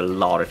fight gives a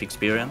lot of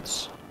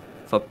experience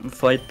for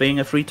it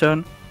being a free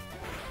turn.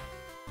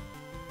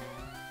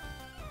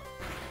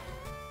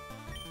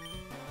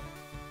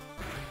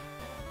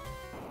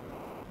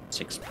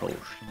 6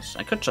 potions.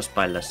 I could just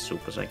buy less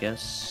supers, I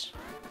guess.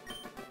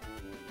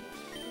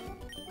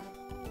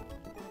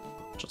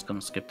 Just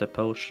gonna skip the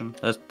potion.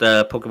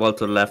 The Pokeball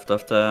to the left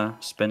of the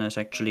spinner is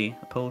actually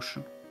a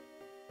potion.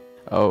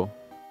 Oh.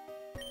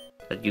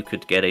 That you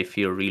could get if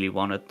you really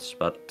want it,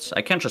 but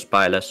I can just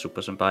buy less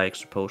supers and buy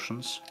extra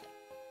potions.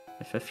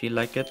 If I feel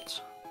like it.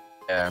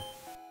 Yeah.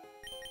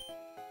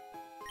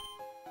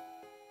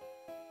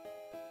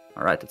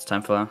 Alright, it's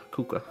time for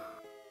Kuka.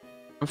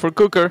 For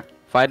Cooker,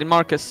 fighting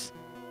Marcus.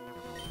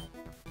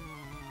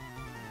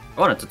 I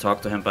wanted to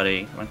talk to him, but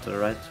he went to the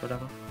right,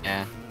 whatever.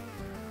 Yeah.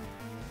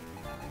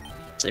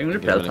 Saving It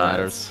repel really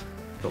tiles.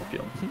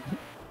 Copium.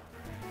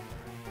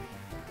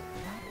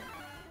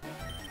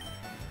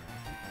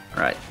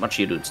 Alright, what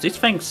you dudes? These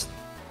things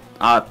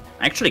are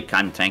actually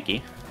kind of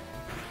tanky.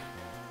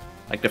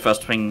 Like the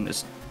first thing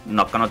is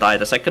not gonna die,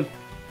 the second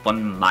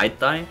one might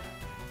die.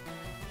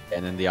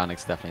 And then the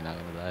Onyx definitely not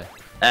gonna die.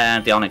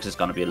 And the Onyx is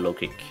gonna be a low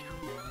kick.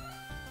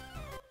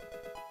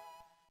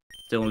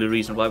 The only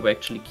reason why we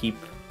actually keep.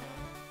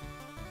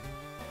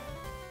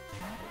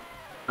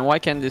 And why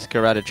can't this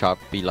Karate Chop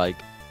be like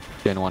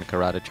Gen 1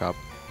 Karate Chop?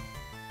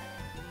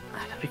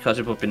 Because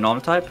it would be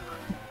normal type.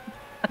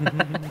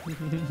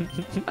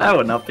 That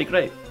would not be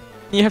great.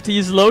 You have to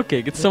use low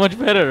kick, it's so much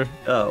better.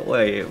 Oh,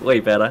 way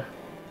better.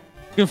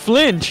 You can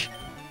flinch.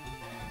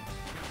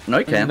 No,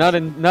 you can't.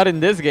 Not in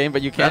this game,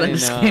 but you can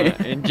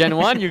in Gen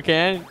 1 you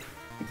can.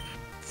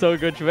 So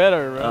much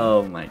better, bro.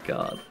 Oh my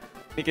god.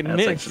 You can That's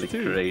miss actually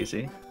too.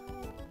 crazy.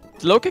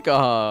 Low kick,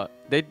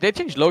 they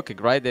changed low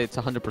kick, right? It's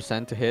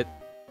 100% to hit.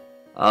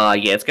 Yeah,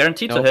 it's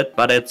guaranteed to hit,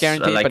 but it's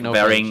Guaranteed, like but no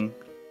varying.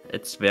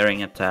 It's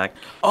varying attack.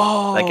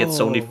 Oh, Like it's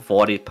only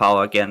 40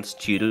 power against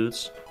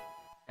Geodudes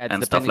It's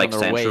and stuff depending like on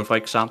their Sandshrew, weight. for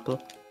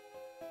example.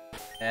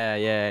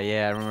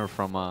 Yeah. I remember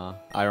from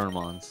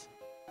Ironmons.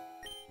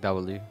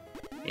 W.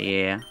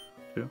 Yeah,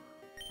 true.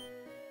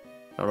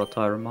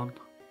 Tyramon.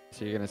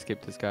 So you're gonna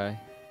skip this guy.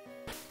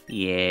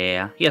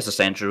 Yeah, he has a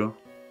Sandshrew.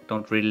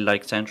 Don't really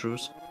like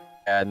Sandshrews.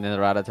 Yeah, and then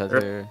Rattata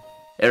too.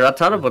 A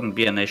Rattata wouldn't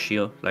be an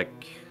issue.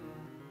 Like,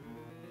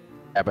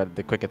 Yeah, but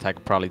the quick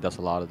attack probably does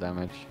a lot of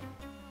damage.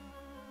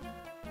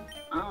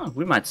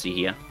 we might see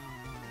here.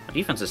 Our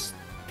defense is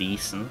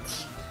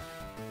decent.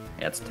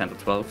 Yeah, it's 10 to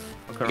 12.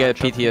 You get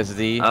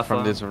PTSD Alpha.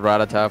 from this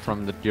Rattata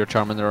from your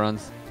Charmander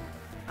runs.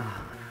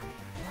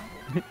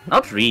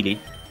 Not really.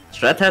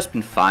 Strat has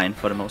been fine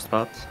for the most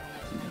part.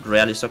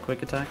 Rarely saw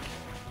quick attack.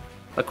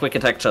 But quick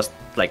attack just,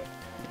 like,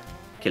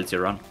 kills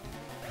your run.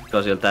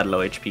 Because you're that low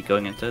HP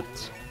going into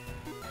it.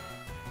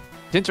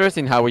 It's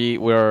interesting how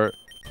we're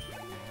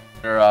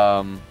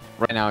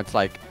right now it's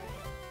like,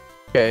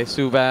 okay,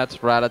 Zubat,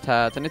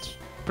 Rattata, and it's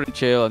pretty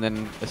chill, and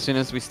then as soon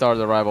as we start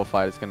the rival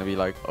fight, it's gonna be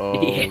like,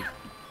 oh, Yeah.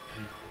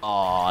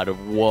 God,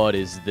 what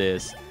is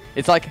this?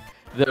 It's like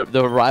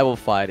the rival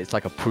fight. It's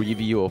like a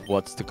preview of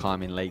what's to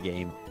come in late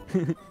game.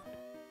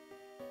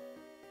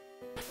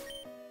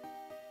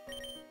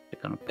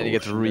 Then Then it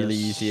gets really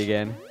easy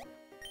again.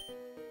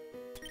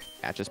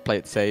 Yeah, just play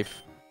it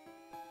safe.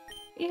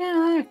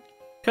 Yeah, I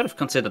could have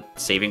considered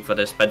saving for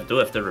this, but I do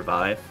have to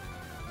revive.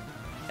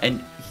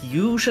 And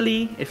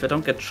usually, if I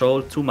don't get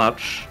trolled too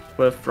much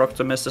with Rock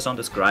to Misses on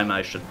this Grimer,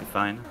 I should be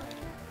fine.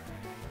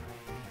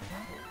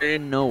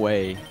 In no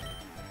way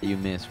you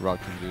miss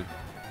Rockton, dude.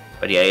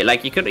 But yeah,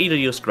 like, you could either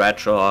use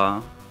Scratch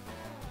or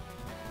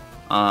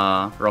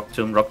Rock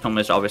Tomb. Rock Tomb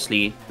is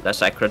obviously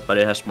less accurate, but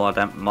it has more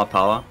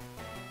power.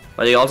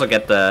 But you also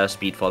get the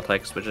Speedfall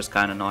text, which is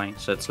kind of annoying,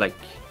 so it's like...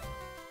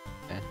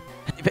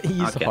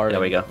 He's Okay, hard. there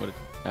we go.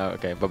 Oh,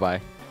 okay,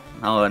 bye-bye.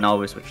 Oh, and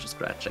always switch to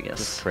Scratch, I guess.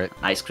 Just crit.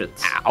 Nice crit.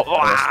 Ow,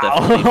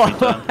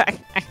 wow.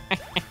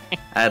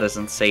 That is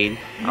insane.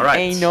 Alright.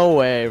 Ain't no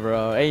way,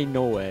 bro. Ain't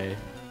no way.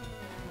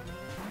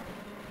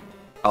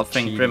 I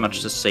think pretty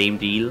much the same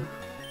deal.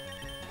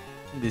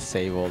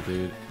 Disable,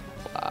 dude.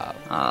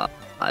 Wow.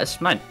 It's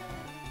mine.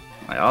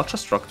 I'll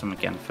just rock them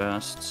again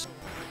first.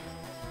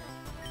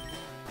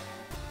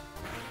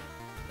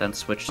 Then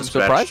switch to I'm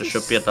Scratch. surprised There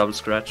should be a double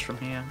Scratch from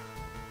here.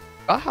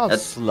 How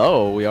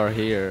slow we are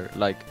here.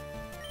 Like,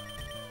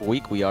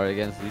 weak we are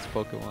against these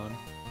Pokemon.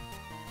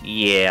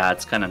 Yeah,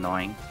 it's kind of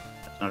annoying.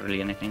 There's not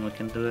really anything we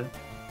can do.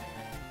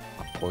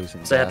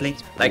 Poison. Sadly.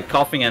 Blast. Like,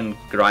 Coughing and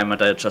Grimer,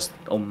 they're just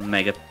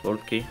omega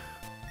bulky.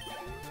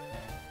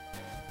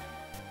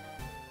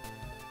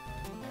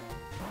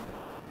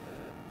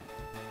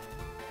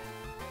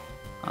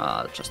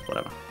 Just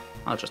whatever.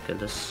 I'll just kill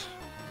this.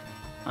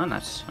 Oh,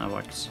 nice. That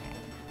works.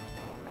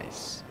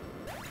 Nice.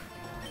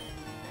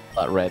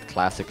 That red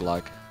classic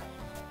luck.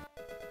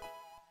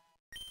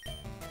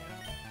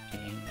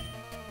 Okay.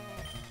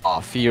 Oh,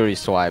 Fury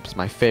Swipes,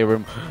 my favorite.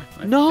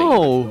 My No!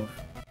 favorite move.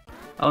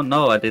 Oh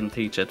no, I didn't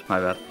teach it.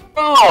 My bad.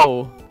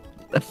 No!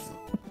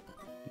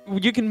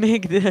 You can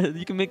make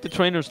the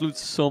trainers lose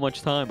so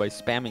much time by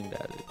spamming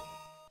that.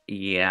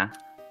 Yeah,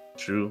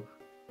 true.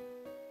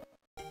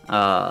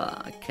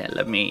 Okay,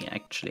 let me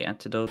actually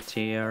antidote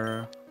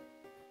here.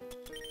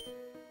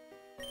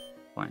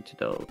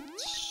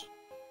 Antidotes.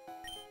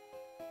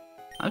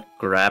 I'll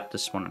grab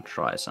this one and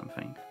try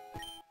something.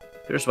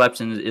 Fierce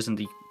Vibes isn't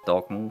the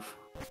dog move.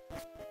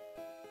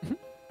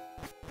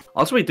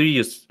 Also, we do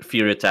use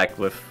Fury Attack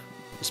with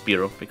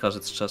Spearow because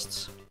it's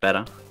just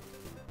better.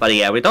 But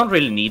yeah, we don't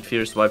really need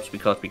Fierce Vibes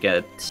because we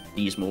get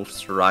these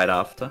moves right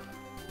after.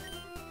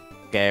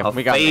 Okay, Our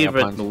we got Mega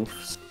favorite Punch.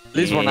 moves.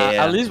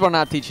 At least we're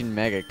not teaching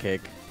Mega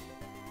Kick.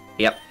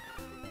 Yep.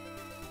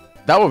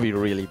 That would be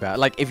really bad.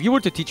 Like, if you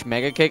were to teach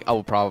Mega Kick, I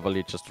would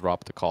probably just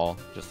drop the call.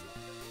 Just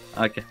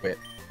Okay. quit.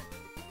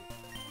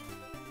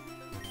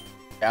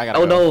 Yeah, I gotta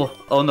Oh go. no!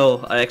 Oh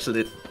no! I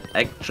actually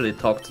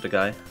talked to the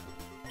guy.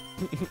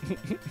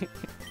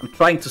 I'm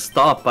trying to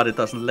stop, but it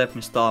doesn't let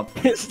me stop.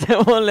 It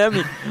still won't let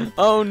me.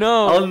 Oh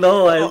no! Oh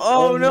no!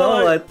 Oh,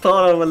 no, I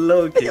thought I was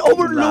low kick.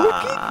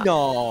 Overlooking?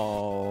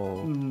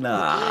 No!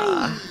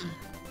 Nah.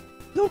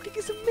 Low kick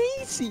is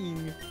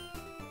amazing!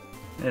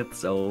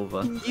 It's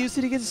over. You can use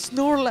it against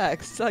Snorlax.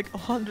 It's like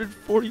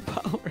 140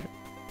 power.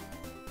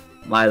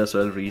 Might as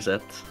well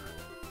reset.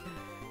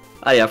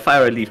 Ah yeah,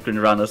 FireRed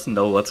LeafGreen runners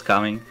know what's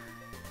coming.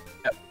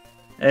 Yep.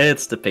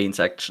 It's the pain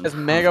section. He has of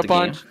Mega the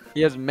Punch, game.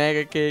 he has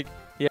Mega Kick,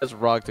 he has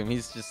Rock Tomb.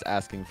 He's just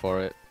asking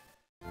for it.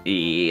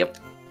 Yep.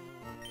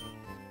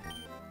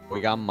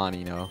 We got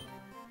money now.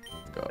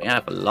 Let's go. We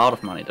have a lot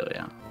of money though,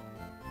 yeah.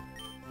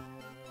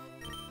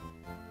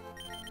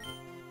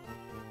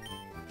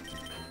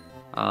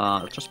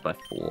 Just by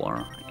 4,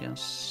 I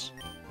guess.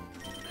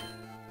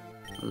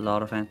 A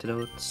lot of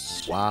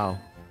antidotes. Wow.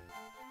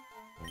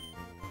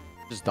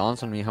 Just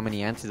dawns on me how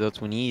many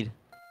antidotes we need.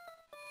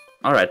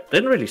 Alright,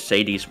 didn't really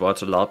say these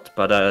words a lot,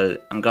 but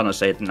I'm gonna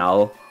say it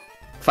now.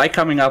 Fight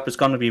coming up is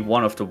gonna be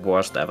one of the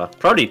worst ever.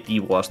 Probably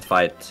the worst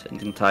fight in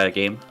the entire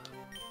game.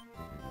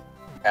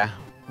 Yeah.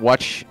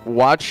 Watch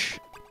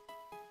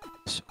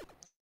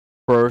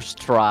first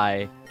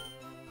try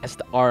as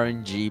the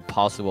RNG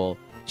possible.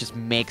 Just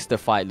makes the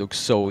fight look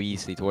so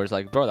easy to where it's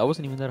like, bro, that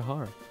wasn't even that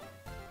hard.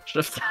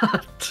 Should've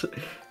thought.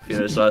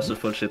 Furious also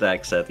bullshit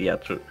accent, yeah,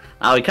 true.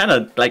 Now we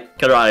kinda like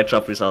karate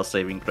chop with our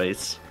saving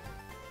grace.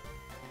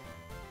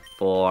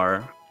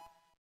 For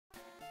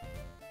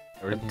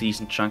a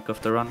decent chunk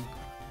of the run.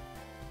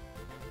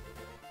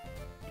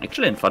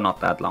 Actually, for not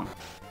that long.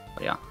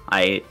 But yeah,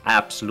 I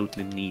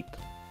absolutely need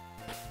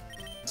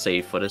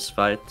save for this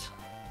fight.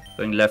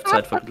 Going left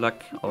side for good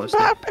luck, obviously.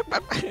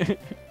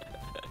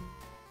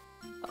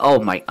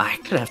 Oh my, I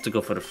actually have to go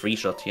for the free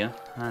shot here.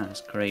 Ah,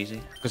 that's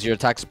crazy. Because your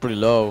attack's pretty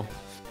low.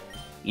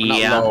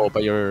 Yeah. Not low,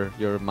 but you're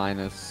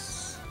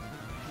minus.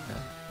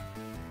 Yeah.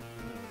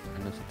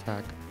 Minus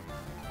attack.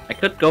 I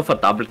could go for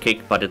double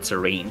kick, but it's a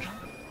range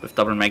with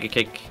double mega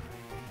kick.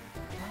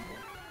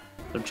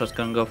 So I'm just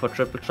gonna go for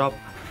triple chop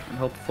and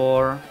hope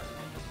for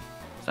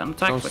sand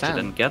attack, which I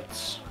didn't get.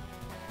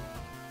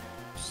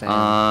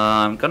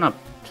 I'm gonna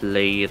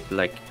play it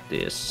like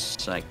this,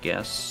 I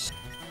guess.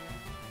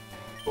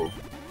 Oh.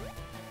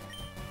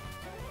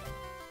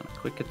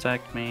 Quick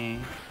attack me.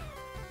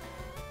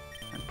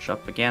 And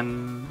chop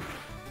again.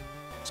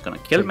 It's gonna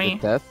kill me.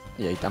 Death?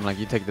 Yeah, I'm like,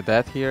 you take the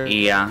death here.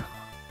 Yeah.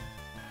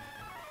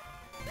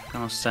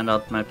 Gonna send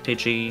out my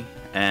Pidgey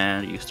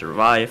and use the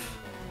revive.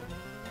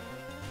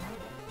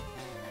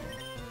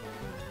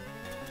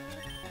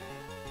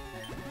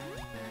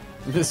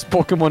 This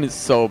Pokemon is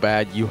so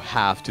bad, you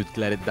have to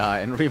let it die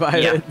and revive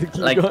it to keep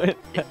like, going.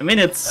 I mean,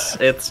 it's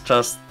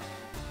just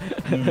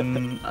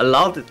a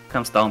lot. It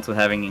comes down to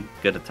having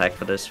good attack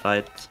for this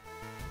fight.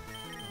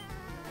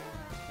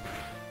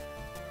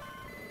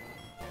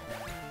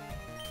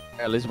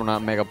 At least we're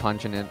not mega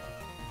punching it.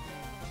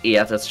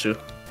 Yeah, that's true.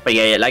 But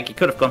yeah, like you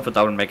could have gone for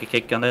double mega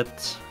kick on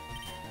it,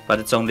 but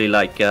it's only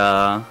like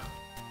 88%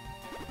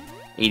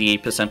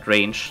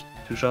 range,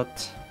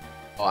 2-shot.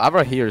 Oh,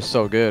 Abra here is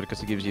so good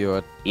because it gives you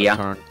a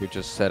turn to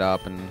just set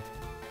up and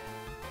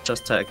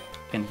just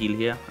can heal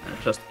here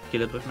and just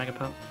kill it with mega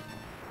power.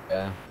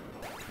 Yeah.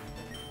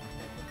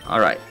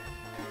 All right.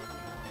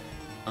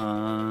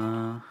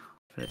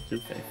 52,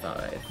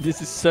 55.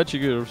 This is such a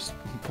good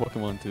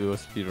Pokemon to do a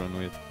speedrun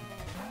with.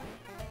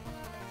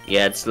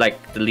 Yeah, it's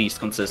like the least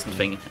consistent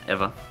thing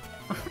ever.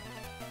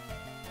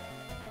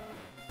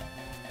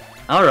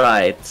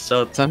 Alright,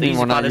 so something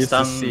we're not used to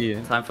done.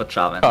 seeing. Time for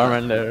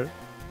Charmander.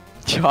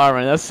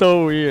 Charmander, that's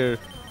so weird.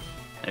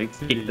 And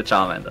we kick the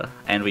Charmander.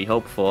 And we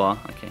hope for,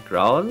 okay,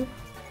 Growl.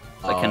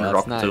 So I can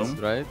Rock Tomb.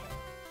 Right?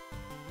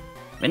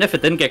 I mean, if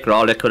it didn't get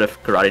Growl, it could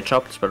have Karate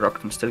Chopped, but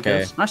Rock Tomb still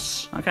kills.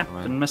 Nice, okay,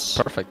 right. Didn't miss.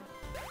 Perfect.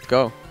 Let's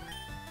go.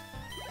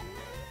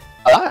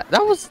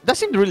 That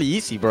seemed really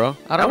easy, bro.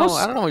 I don't know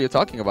what you're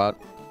talking about.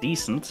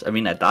 Decent. I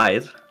mean, I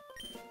died.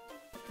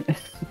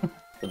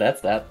 So that's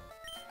that.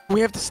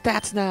 We have the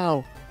stats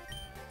now.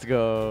 Let's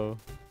go.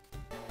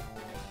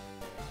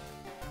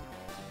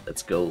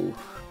 Let's go.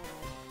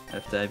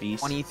 After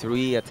IVs.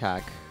 23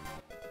 attack.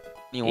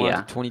 21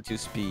 Yeah. to 22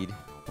 speed.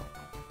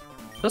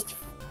 Just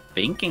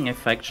thinking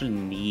if I actually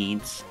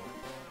need.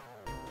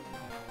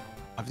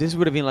 If this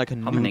would have been like a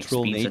How many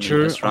neutral XPs in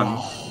nature, this run?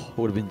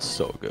 would have been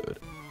so good.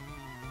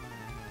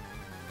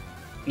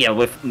 Yeah,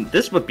 with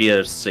this would be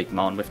a sick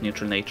mount with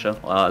neutral nature,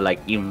 like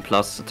even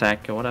plus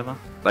attack or whatever.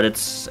 But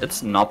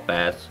it's not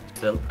bad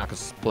still.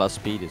 Because plus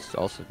speed is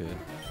also good.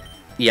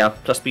 Yeah,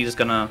 plus speed is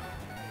gonna.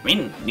 I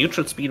mean,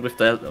 neutral speed with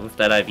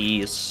that IV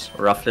is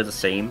roughly the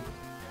same,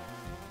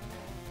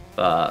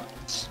 but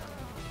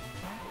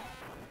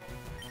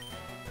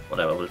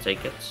whatever, we'll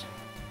take it.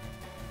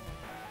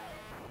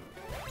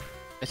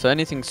 So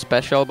anything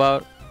special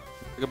about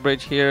Mega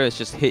Bridge here? It's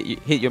just hit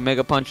your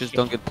Mega Punches,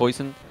 don't get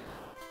poisoned.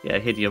 Yeah,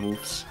 hit your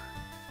moves.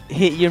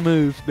 Hit your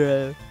moves,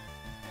 bro.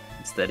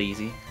 It's that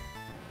easy.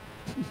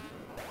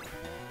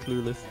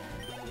 Clueless.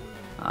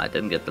 I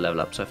didn't get the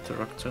level up, so I have to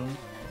Rock Tomb.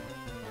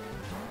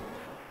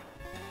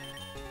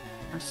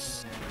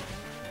 Nice.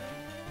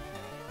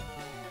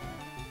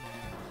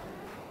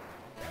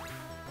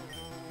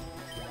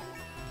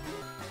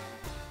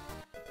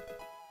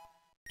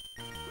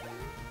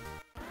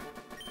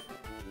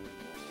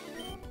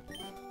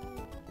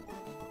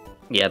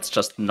 Yeah, it's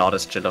just not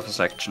as chill of a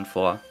section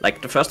 4.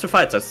 Like, the first two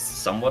fights are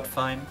somewhat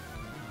fine.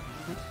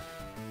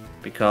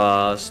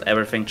 Because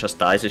everything just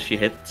dies if you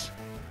hit.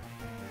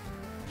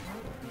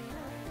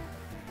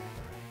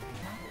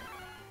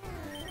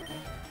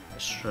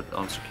 Should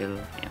also kill.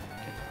 Yeah,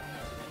 okay.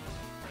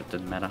 It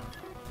didn't matter.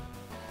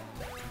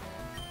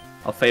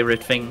 Our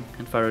favorite thing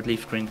in FireRed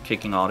LeafGreen,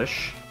 kicking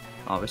Oddish,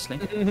 obviously.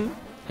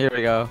 Here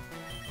we go.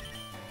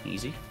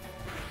 Easy.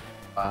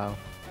 Wow.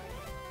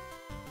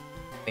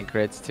 I think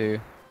crits too.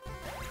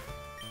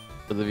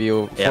 For the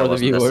view, Yeah, for it the wasn't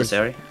viewers.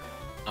 necessary.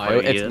 No, For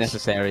it's years.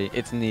 necessary.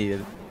 It's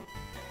needed.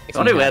 If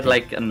only we had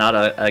like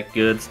a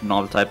good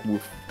normal type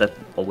move that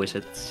always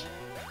hits.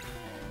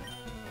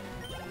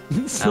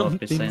 Some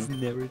be things saying.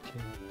 never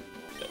change.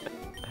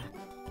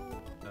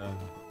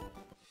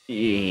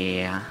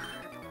 Yeah.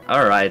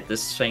 Alright,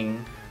 this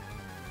thing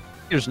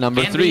Here's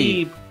number can 3.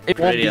 be It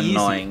won't pretty be easy.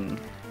 annoying.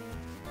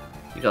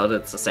 Because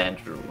it's a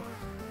Sandrew.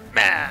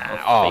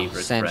 Oh,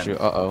 favorite Sandshrew. friend.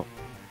 Uh-oh.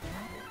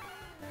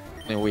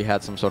 And we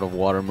had some sort of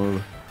water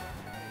move.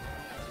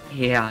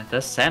 Yeah,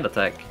 that's Sand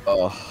Attack.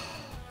 Oh.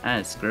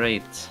 That's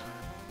great.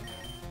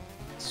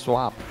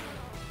 Swap.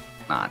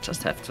 Nah, I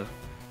just have to.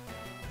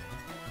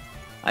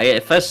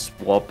 If I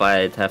swap,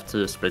 I'd have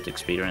to split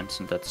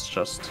experience, and that's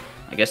just...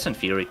 I guess in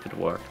theory it could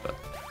work, but...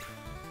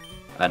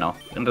 I know.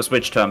 In the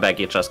switch turn back,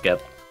 you just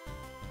get...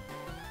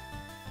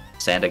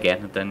 Sand again,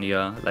 and then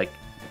you're like...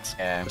 It's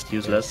just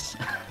useless.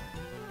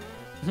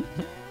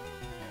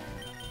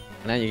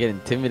 Now you get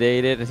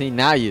intimidated. And see,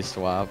 now you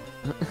swap.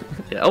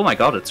 Yeah, oh my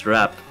god, it's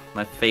Rap.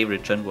 My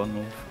favorite Gen 1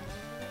 move.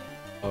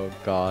 Oh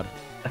god.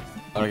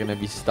 Are gonna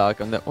be stuck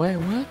on that. Wait,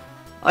 what?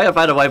 Oh yeah,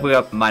 by the way, we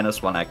have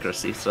 -1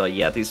 accuracy, so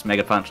yeah, these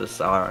Mega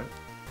Punches are...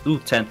 do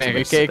tend to Mega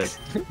miss kicks.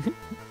 a bit.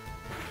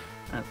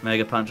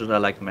 Mega Punches are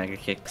like Mega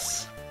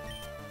Kicks.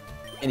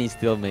 And he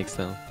still makes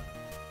them.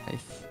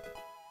 Nice.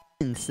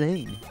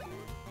 Insane.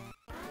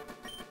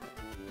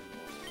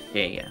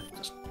 Yeah,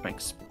 just make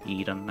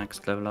speed and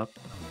next level up.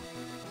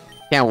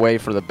 Can't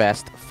wait for the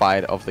best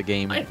fight of the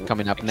game I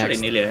coming up actually next.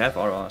 nearly have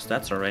all our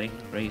stats already.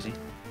 Crazy.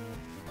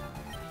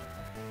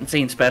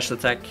 Insane special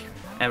attack.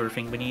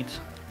 Everything we need.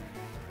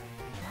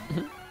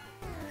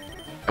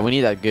 And we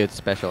need that good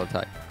special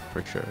attack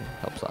for sure.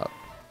 Helps out.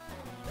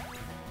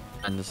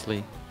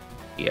 Tremendously.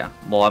 Yeah,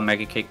 more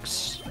Mega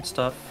Kicks and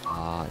stuff.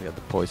 Ah, you got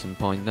the poison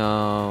point.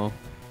 No.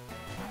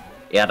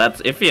 Yeah,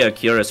 that's if you're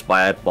curious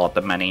why I bought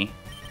the many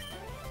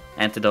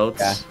antidotes.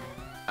 Yeah.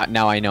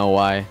 Now I know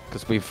why.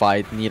 Because we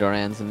fight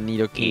Nidorans and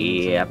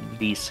Nidokings. Yeah, and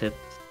please hit.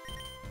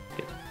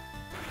 Good.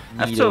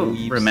 I have to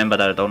Nidoweebs. remember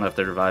that I don't have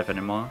the revive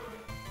anymore.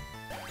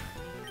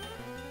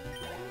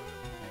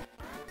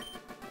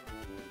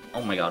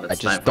 Oh my god, it's I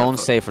time just for don't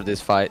save for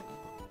this fight.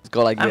 Let's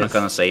go like I'm this. not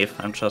gonna save,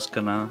 I'm just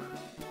gonna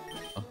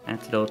Oh.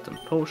 antidote and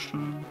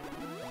potion.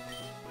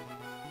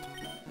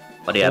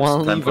 But yeah, it's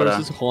Huanli time for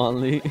versus the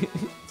Huanli.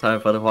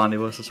 Huanli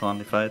versus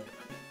Huanli fight.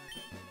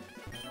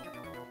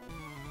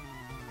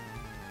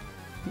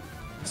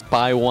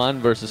 Spy 1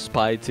 versus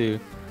Spy 2.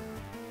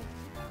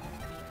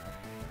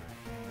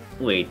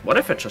 Wait, what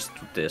if I just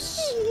do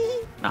this?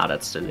 Nah,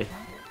 that's silly.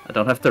 I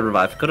don't have the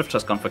revive, could have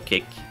just gone for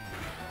kick.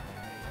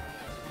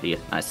 Yeah,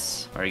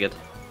 nice, very good.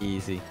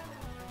 Easy.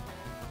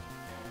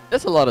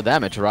 That's a lot of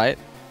damage, right?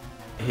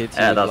 It hits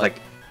you Yeah, with, that's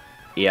like,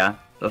 yeah,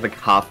 that's like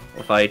half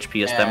of our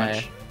HP as Yeah,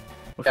 damage.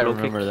 With I low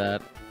remember kick.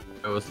 that.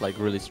 It was like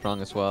really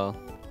strong as well.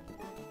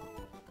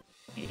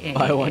 Yeah.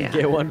 Buy one,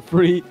 get one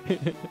free.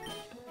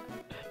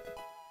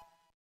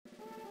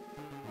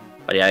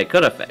 But yeah, it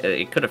could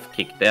have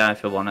kicked there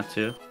if I wanted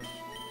to.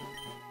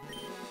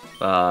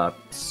 But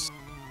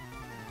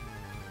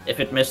if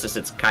it misses,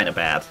 it's kind of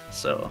bad.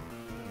 So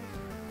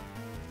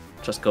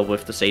just go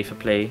with the safer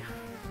play.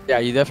 Yeah,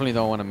 you definitely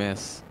don't want to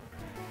miss.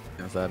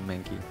 Against that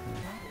Mankey.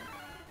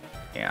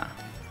 Yeah.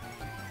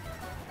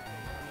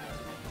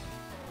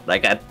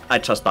 Like I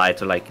just died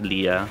to like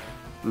Leah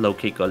low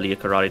kick or Leah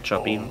karate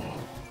chop even.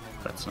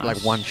 That's nice. Like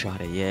one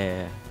shot it,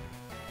 yeah.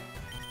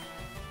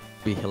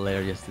 Be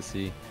hilarious to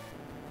see.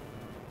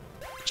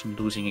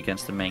 Losing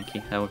against the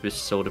Mankey, that would be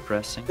so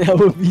depressing. That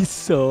would be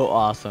so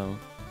awesome.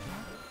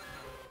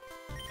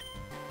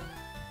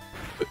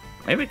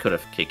 Maybe we could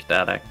have kicked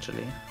that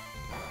actually.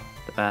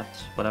 The bat,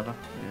 whatever.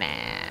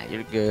 Nah,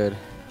 you're good.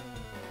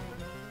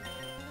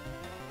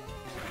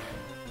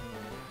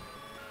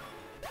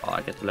 Oh,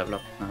 I get to level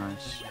up.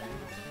 Nice.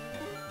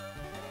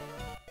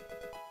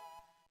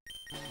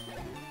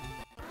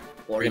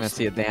 We're gonna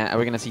see a Dan. Are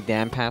we gonna see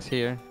Dan pass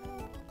here?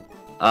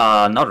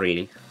 Not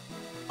really.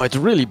 Oh, it's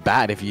really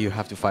bad if you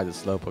have to fight the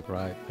Slowpoke,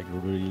 right? Like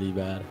really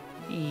bad.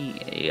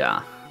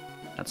 Yeah,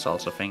 that's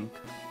also a thing.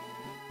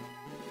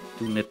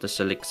 Do need the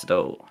Silix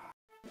though.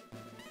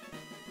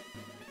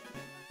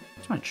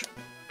 It's much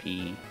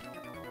P.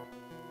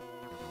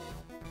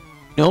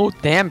 No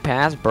Dan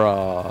pass,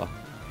 bro.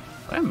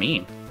 What do I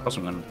mean? Of course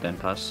I'm gonna then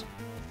pass.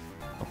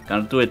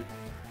 Gonna do it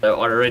the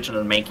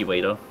original Mankey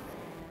way though.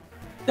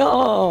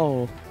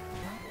 No.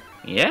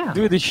 Yeah.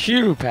 Do the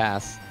Shiru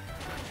pass.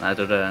 I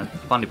do the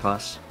funny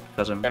pass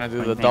because I'm Gonna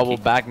do playing the double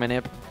Mankey. back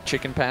manip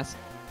chicken pass.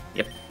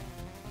 Yep.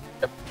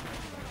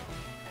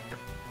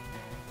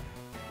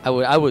 I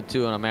would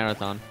too on a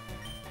marathon.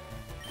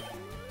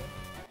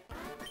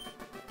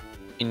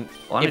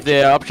 If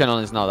the optional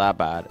is not that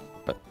bad,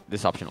 but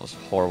this optional is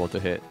horrible to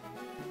hit.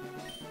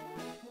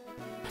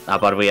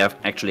 But we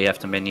actually have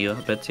to menu a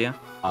bit here.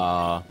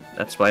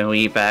 That's why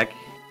we back.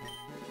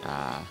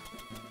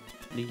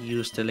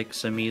 Use the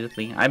Elixir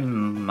immediately. I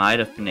might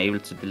have been able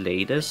to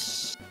delay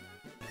this.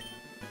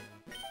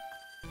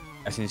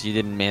 Since you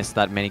didn't miss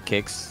that many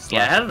kicks.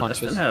 Yeah, I punches.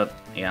 still had,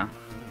 yeah.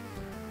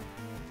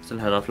 Still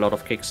had a lot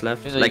of kicks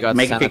left. Usually Like, you got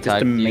Mega Sand Kick is Attack,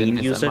 the you didn't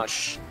main miss that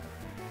usage.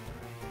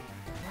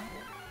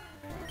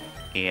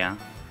 Yeah.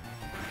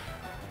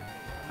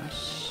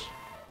 Nice.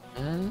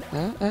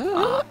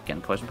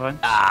 Again, poison point.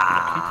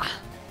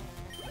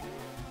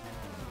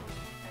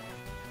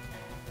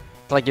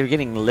 It's like you're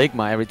getting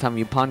Ligma every time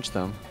you punch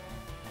them.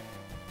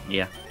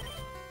 Yeah.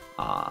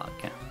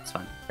 Okay, it's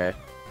fine. Okay.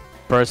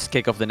 First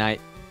kick of the night.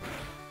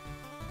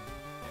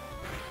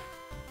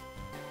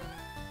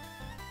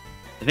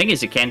 The thing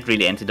is, you can't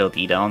really antidote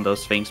either on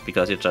those things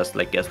because you just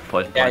like get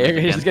poison Yeah, point.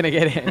 you're just gonna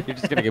get it. You're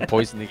just gonna get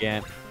poisoned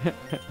again.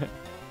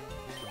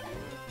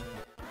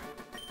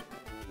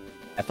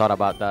 I thought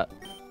about that.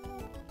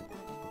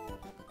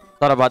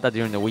 Thought about that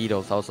during the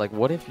Weedles. I was like,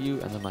 what if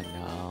you? And I'm like,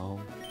 no.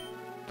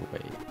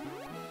 Wait.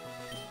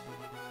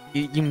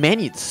 You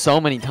manued so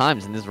many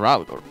times in this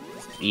route. Or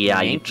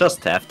Yeah, you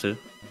just have to.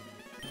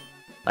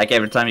 Like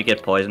every time you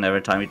get poisoned,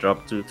 every time you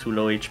drop to too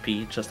low HP,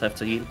 you just have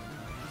to heal.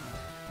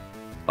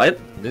 But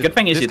good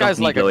thing is this you don't guy's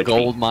need like low a HP.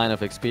 gold mine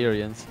of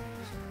experience.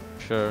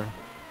 Sure.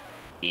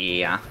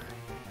 Yeah,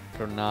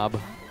 For knob.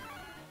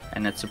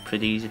 and it's a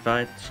pretty easy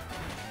fight.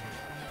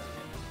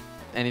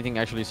 Anything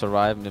actually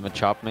survived the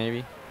Machop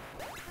maybe?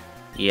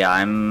 Yeah,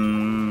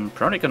 I'm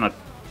probably gonna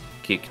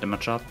kick the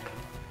Machop.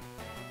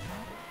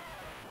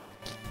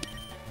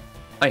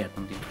 Oh yeah,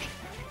 don't need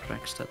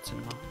track stats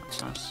anymore.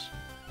 That's nice.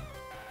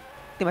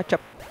 The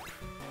Machop.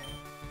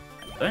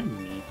 Do I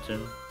need to?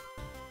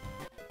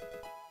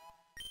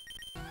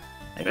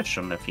 Maybe I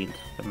shouldn't have healed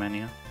the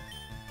menu.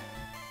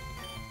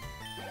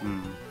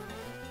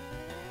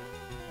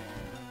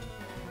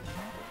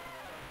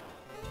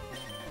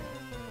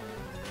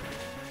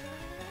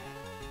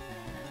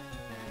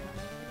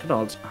 Could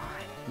also.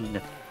 I need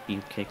a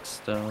few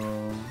kicks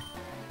though.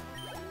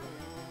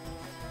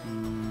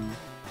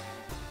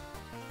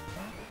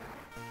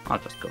 I'll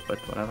just go for it,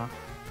 whatever.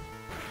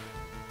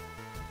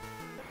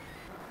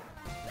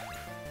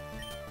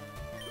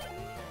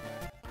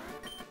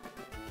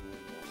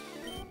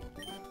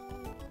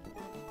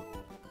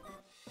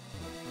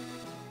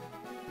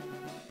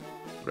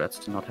 Congrats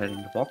to not hitting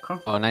the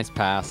walker. Oh, nice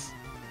pass.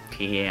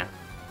 Yeah.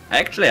 I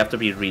actually have to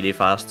be really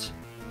fast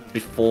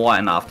before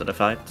and after the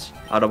fight.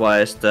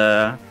 Otherwise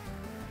the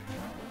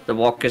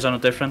walk is on a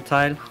different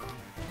tile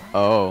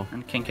Oh.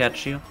 and can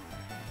catch you.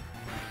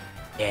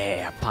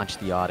 Yeah, punch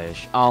the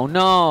Oddish. Oh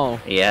no!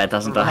 Yeah, it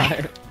doesn't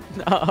die.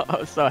 No,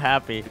 I'm so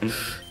happy.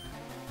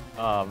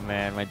 Oh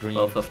man, my dream.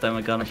 Both of them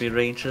are gonna be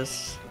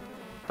ranges.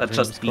 That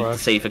Dreams just beat the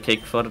crushed. safer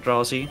kick for the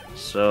Drowsy,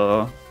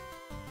 so...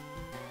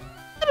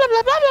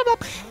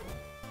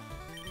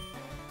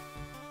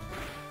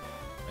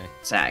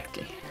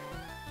 Exactly.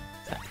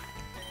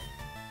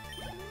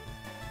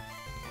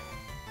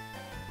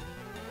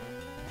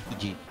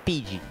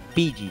 PG.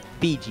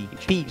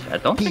 I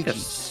don't think I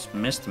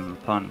missed him a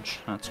punch.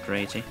 That's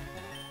crazy.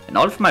 In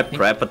all of my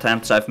prep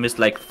attempts, I've missed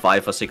like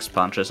 5 or 6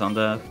 punches on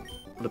the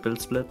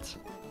build split.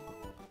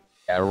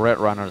 Yeah, Red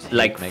Runners hate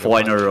Like Mega 4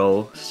 in a Punch.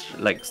 row,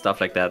 like stuff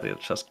like that.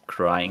 It's just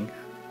crying.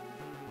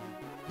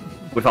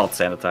 Without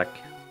Sand Attack.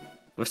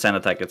 With Sand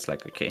Attack, it's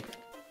like okay.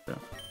 So.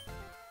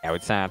 Yeah,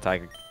 with Sand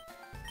Attack, you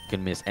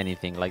can miss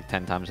anything like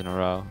 10 times in a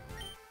row.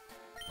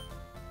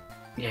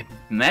 Yeah,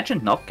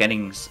 imagine not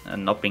getting,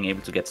 not being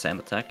able to get Sand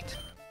Attacked.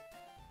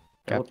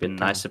 That would be a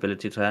nice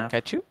ability to have.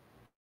 Catch you?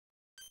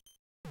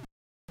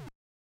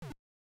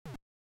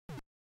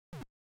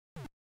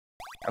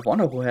 I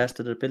wonder who has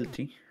that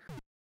ability.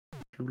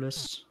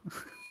 Clueless.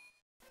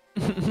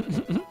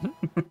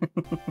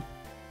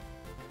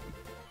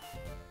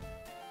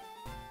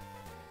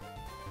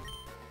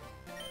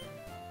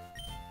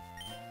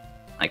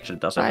 Actually,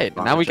 does have Right,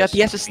 now we got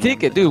the SS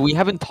advantages. ticket, dude. We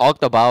haven't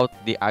talked about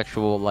the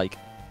actual, like,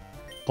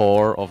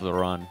 core of the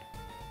run.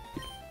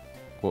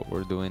 What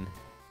we're doing.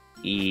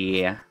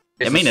 Yeah.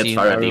 I mean, it's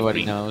FireRed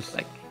everybody LeafGreen. knows.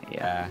 Like,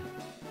 yeah.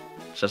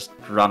 Just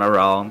run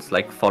around,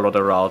 like follow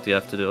the route you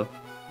have to do.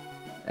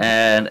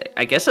 And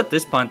I guess at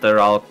this point the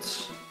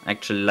route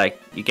actually,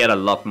 like, you get a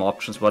lot more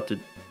options what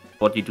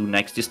you do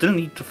next. You still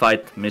need to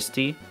fight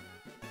Misty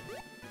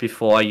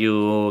before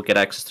you get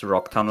access to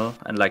Rock Tunnel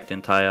and like the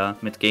entire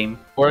mid game.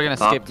 We're gonna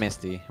skip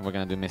Misty. We're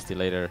gonna do Misty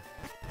later.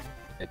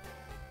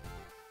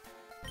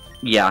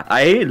 Yeah,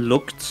 I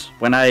looked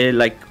when I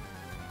like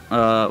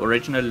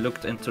originally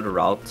looked into the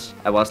route.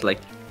 I was like,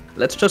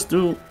 let's just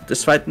do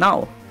this fight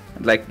now,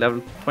 and like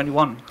level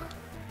 21.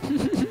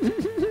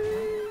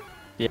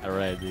 Yeah,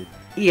 right, dude.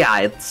 Yeah,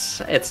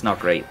 it's not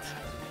great.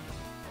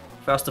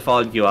 First of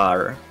all, you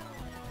are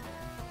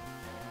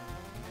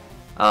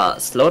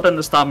slower than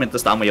the Starmie. The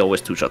Starmie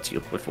always two-shots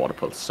you with Water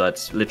Pulse, so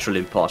it's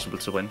literally impossible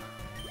to win.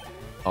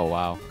 Oh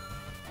wow.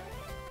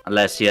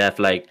 Unless you have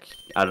like,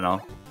 I don't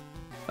know,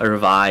 a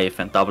revive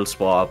and double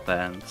swap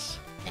and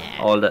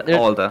all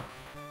the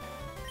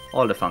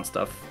fun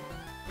stuff.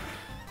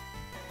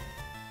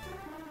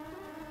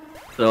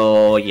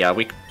 So yeah,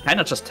 we kind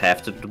of just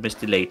have to do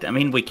Misty late. I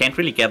mean, we can't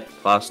really get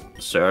fast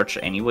Surge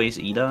anyways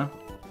either.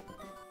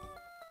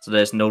 So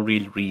there's no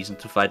real reason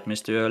to fight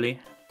Misty early.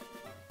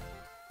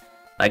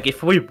 Like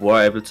if we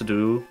were able to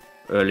do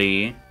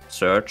early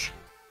Surge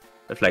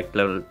with like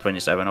level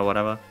 27 or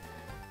whatever,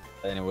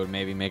 then it would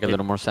maybe make a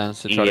little more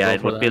sense to try to go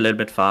it would be a little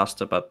bit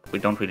faster, but we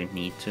don't really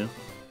need to.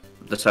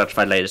 The Surge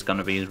fight late is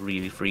gonna be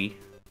really free,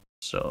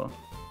 so.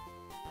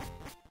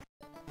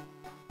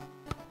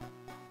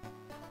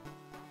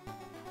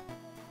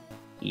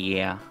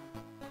 Yeah.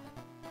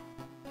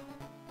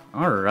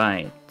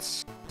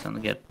 Alright. Gonna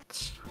get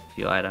a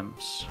few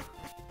items.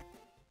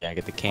 Yeah,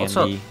 get the candy,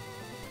 Also,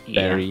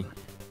 berry. Yeah.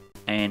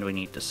 And we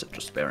need the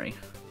citrus berry.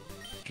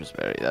 Citrus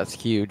berry, that's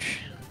huge.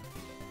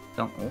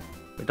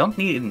 We don't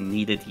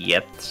need it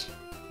yet.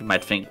 You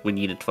might think we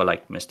need it for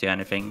like Misty or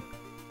anything.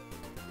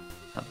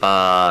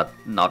 But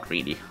not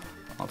really.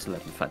 Also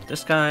let me fight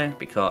this guy,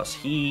 because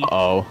he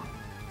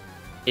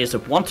is a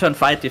one-turn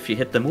fight if you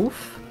hit the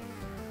move.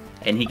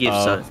 And he gives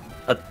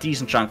a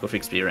decent chunk of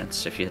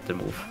experience if you hit the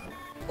move.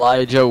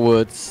 Elijah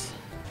Woods.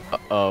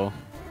 Uh-oh.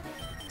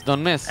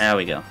 Don't miss. There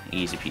we go.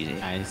 Easy peasy.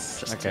 Nice.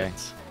 Just okay.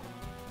 hit.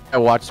 I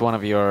watched one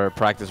of your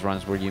practice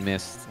runs where you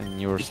missed and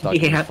you were stuck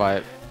in the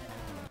fight.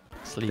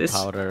 Sleep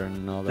powder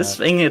and all that. This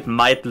thing, it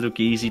might look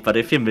easy, but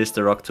if you miss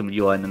the Rock Tomb,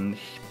 you are in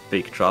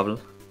big trouble.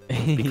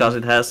 Because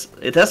it has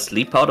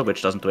sleep powder,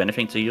 which doesn't do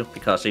anything to you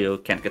because you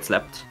can't get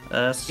slapped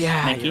as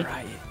Mankey. You're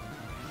right.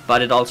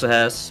 But it also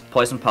has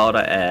poison powder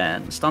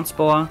and stun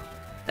spore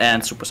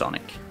and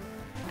supersonic,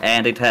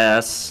 and it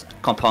has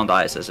compound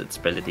ice as its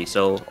ability,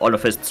 so all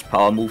of its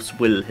power moves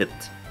will hit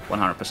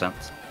 100%.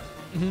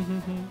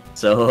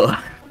 So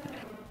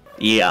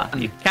yeah,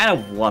 you kind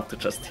of want to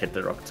just hit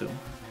the Rock Tomb.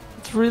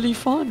 It's really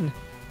fun.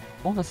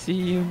 I wanna see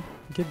you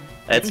get.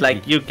 It's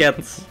like you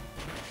get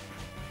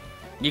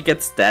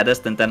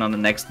status, and then on the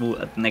next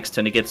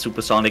turn you get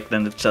supersonic.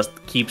 Then it just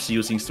keeps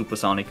using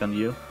supersonic on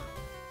you.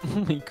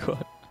 Oh my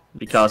god.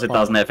 Because it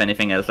doesn't have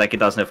anything else. Like it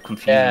doesn't have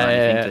confusion or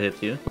anything to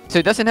hit you. So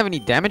it doesn't have any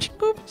damage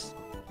moves?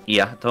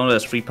 Yeah, it only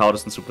has 3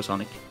 powders and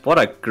supersonic. What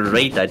a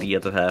great idea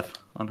to have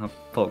on a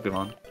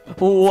Pokemon.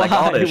 Why It's like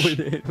Oddish. would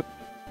it?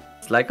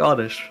 It's like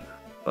Oddish,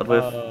 but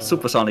with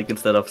supersonic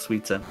instead of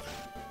Sweet Scent.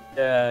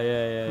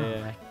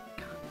 Yeah.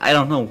 I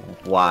don't know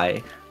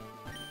why.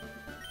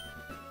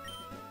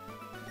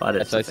 But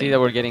it's So I see that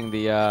we're getting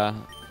the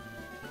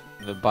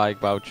bike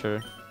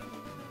voucher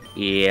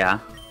yeah.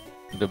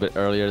 a little bit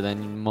earlier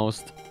than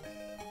most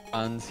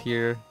fans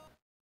here.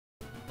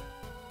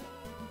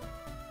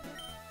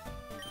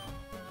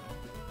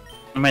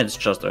 I mean, it's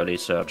just early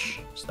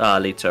search,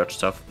 late search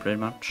stuff, pretty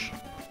much.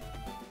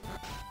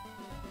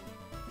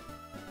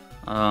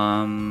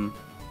 I'm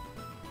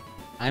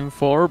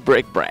for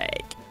break.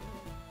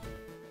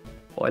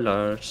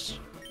 Spoilers.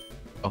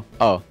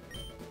 Oh.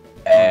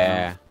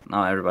 Yeah.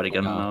 Now everybody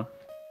gonna know.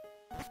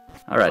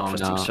 Alright,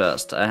 first things no.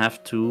 first. I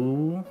have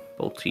to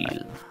bolt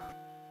heal.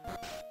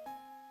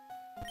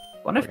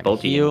 Wonder if We're gonna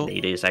bolt heal heal.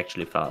 later is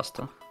actually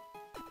faster.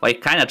 Well, I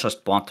kinda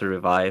just want to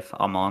revive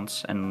our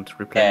mons and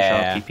replenish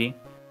our TP.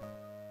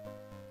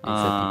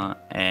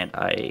 And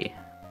I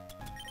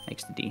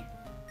XD.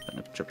 I'm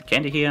gonna triple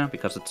candy here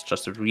because it's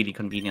just a really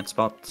convenient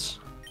spot.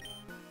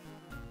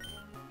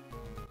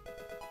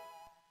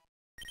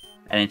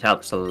 And it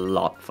helps a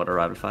lot for the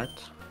rival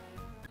fight.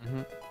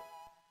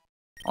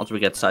 Also, we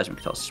get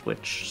Seismic Toss,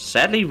 which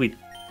sadly we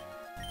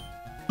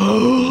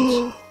don't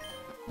need.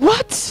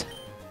 What?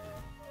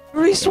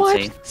 Reswipe?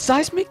 Insane.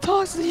 Seismic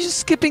Toss? You're just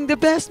skipping the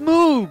best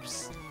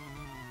moves!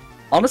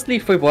 Honestly,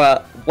 if we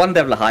were one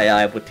level higher,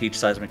 I would teach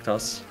Seismic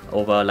Toss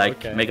over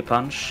like Mega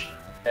Punch.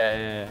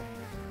 Yeah.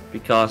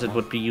 Because it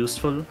would be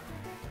useful.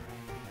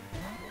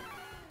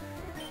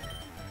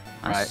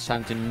 Alright,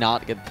 time to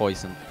not get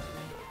poisoned.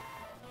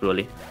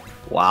 Really.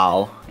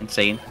 Wow,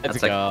 insane. Let's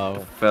That's like go.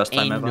 the first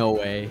time Ain't ever. no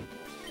way.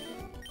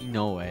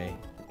 No way.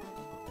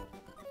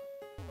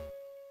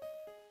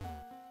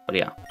 But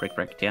yeah, break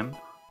TM.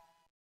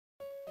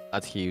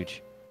 That's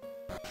huge.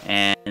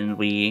 And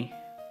we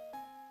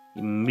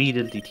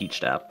Immediately teach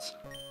that.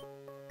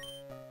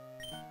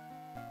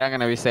 I'm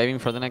gonna be saving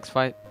for the next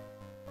fight.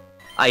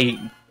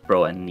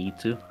 Bro, I need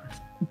to.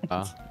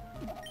 I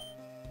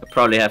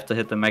probably have to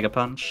hit the Mega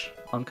Punch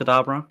on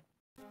Kadabra.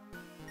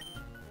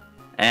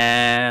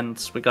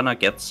 And we're gonna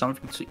get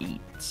something to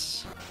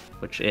eat.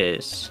 Which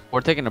is...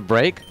 We're taking a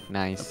break?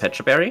 Nice. A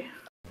Petra Berry.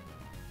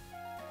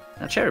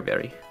 A Cherry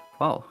Berry.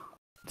 Wow.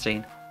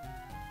 Insane.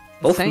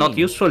 Both not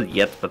useful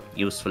yet, but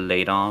useful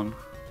later on.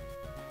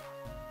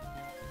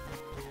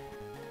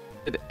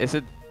 Is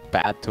it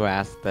bad to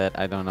ask that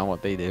I don't know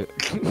what they do?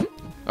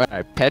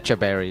 Alright, Petra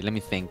Berry, let me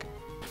think.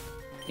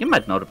 You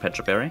might know the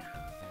Petra Berry.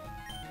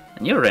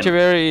 And you're in. Petra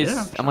Berry is...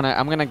 Yeah.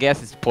 I'm gonna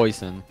guess it's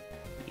poison.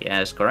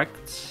 Yes,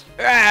 correct.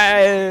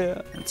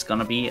 It's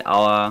gonna be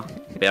our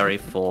berry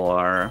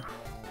for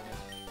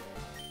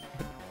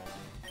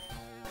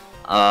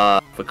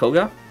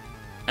Koga.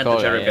 And the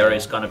Cherry Berry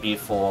is gonna be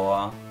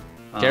for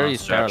Cherry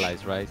is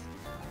paralyzed, right?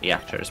 Yeah,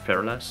 Cherry is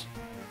paralyzed.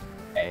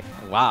 Okay.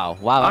 Wow,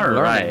 wow.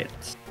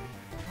 Alright.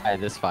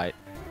 This fight.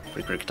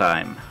 Free quick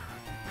time.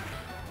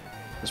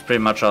 It's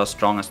pretty much our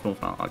strongest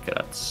move now. Okay,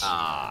 that's...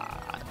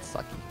 that's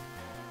sucky.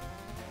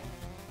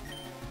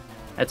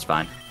 It's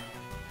fine.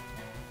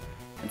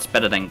 It's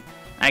better than...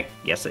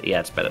 Yes, yeah,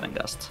 it's better than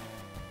Gust.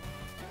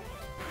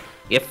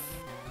 If...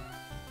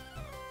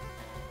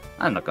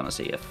 I'm not gonna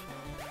say if.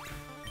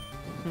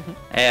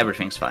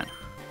 Everything's fine.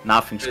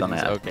 Nothing's gonna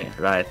happen. Okay.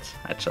 Right,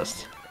 I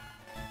just...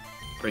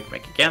 Break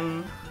back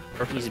again.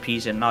 Easy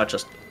peasy, and now I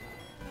just...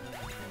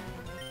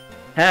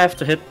 have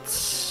to hit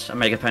a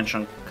Mega Punch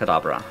on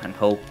Kadabra and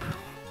hope...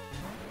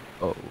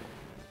 Oh,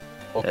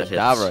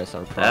 Kadabra is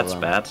our problem. That's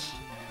bad.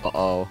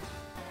 Uh-oh.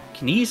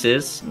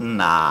 Kinesis?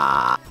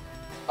 Nah.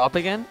 Up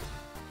again?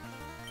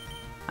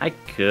 I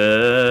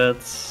could...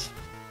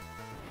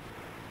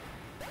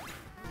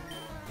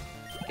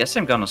 Guess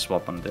I'm gonna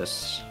swap on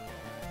this.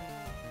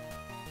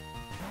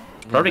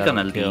 Probably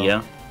gonna Leah,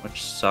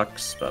 which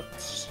sucks,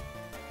 but...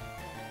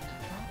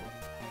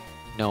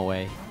 No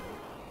way.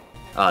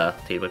 Tail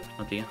Whip,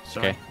 not Leah,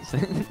 sorry.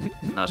 Okay.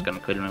 Now it's gonna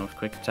kill me with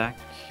Quick Attack.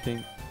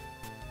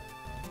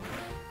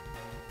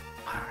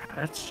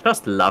 It's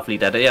just lovely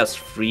that it has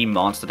 3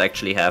 monsters that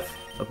actually have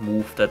a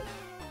move that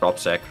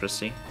drops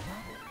accuracy.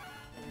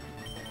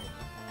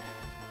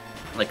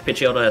 Like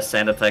Pidgeotto has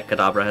Sand Attack,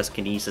 Kadabra has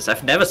Kinesis.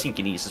 I've never seen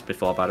Kinesis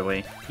before, by the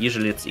way.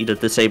 Usually it's either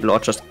Disable or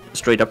just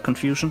straight up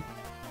Confusion.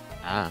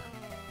 Ah.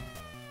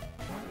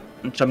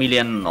 And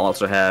Charmeleon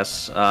also has...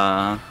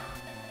 Sand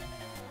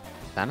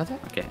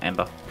Attack? Okay,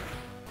 Ember.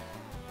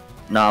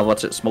 Nah,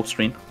 what's it? Smoke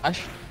Screen?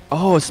 Ash?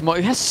 Oh,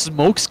 it has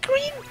Smoke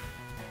Screen?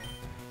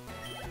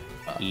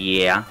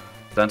 Yeah.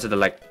 Turns into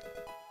like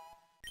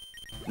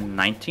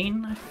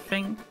 19, I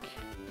think.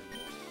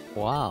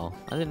 Wow,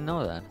 I didn't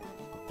know that.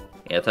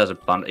 Yeah, it has a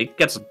bunch. It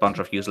gets a bunch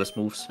of useless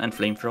moves and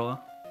Flamethrower.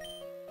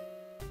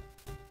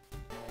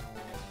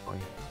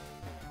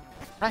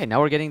 Right, now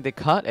we're getting the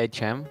cut,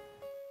 HM.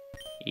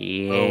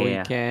 Yeah. So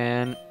we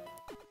can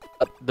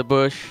cut the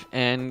bush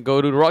and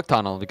go to the rock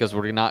tunnel because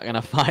we're not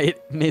gonna fight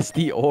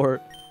Misty or...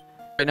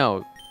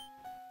 No.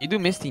 You do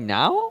Misty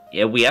now?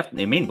 Yeah, we have.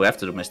 I mean, we have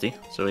to do Misty,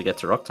 so we get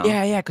to Rock Tunnel.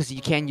 Yeah, because you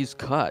can't use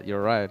cut.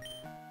 You're right.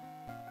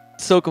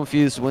 So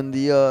confused when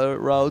the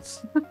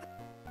routes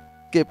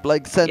skip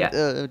like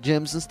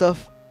gems and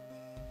stuff.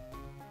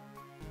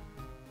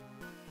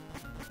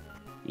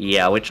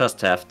 Yeah, we just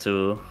have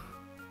to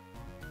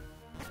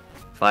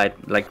fight.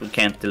 Like, we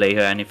can't delay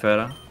her any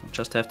further. We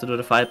just have to do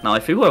the fight now.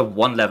 If we were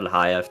 1 level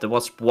higher, if there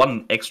was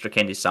 1 extra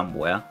candy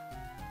somewhere,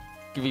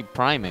 you'd be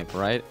Primape,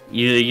 right?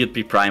 You'd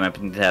be Primape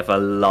and have a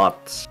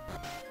lot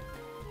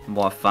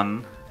more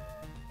fun.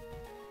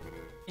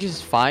 You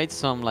just fight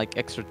some like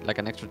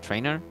an extra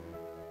trainer.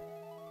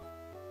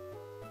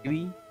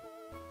 Maybe.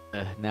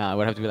 No, I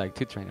would have to be like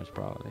 2 trainers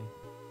probably.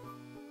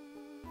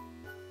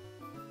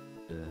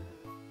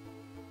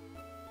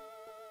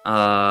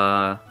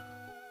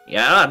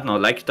 Yeah, I don't know.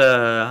 Like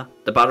the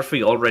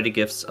Butterfree already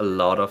gives a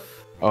lot of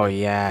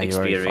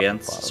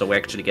experience, so we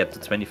actually get to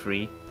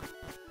 23.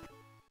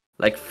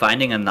 Like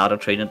finding another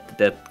trainer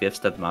that gives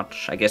that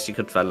much. I guess you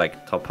could find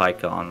like Top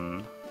Hiker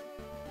on.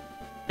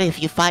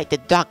 If you fight the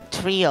Duck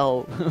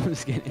Trio. I'm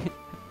just kidding.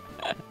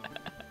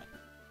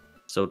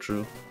 So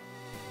true.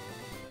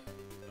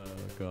 Oh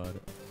god.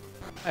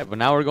 Alright, but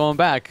now we're going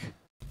back.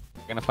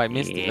 We're gonna fight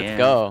Misty. Yeah. Let's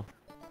go.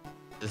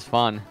 This is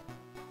fun.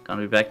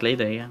 Gonna be back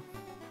later, yeah.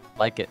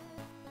 Like it.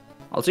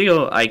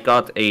 Also, I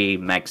got a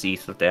max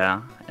ether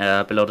there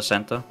below the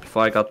center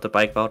before I got the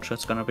bike voucher.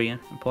 It's gonna be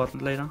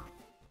important later.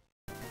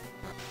 I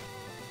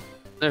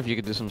wonder if you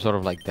could do some sort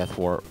of like death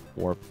warp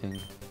thing.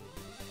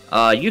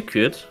 You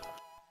could.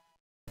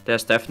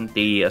 There's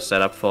definitely a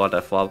setup for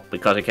death warp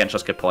because you can't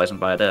just get poisoned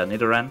by the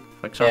Nidoran,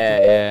 for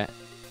example. Yeah.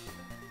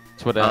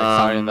 That's what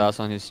Xarian does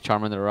on his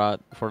Charmander Rod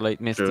for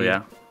late Misty. True,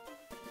 yeah.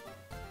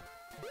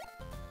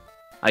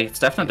 It's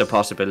definitely a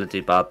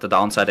possibility, but the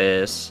downside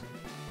is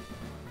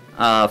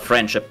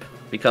friendship,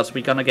 because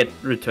we're gonna get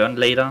returned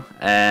later,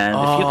 and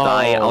if you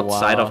die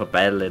outside of a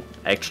battle, it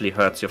actually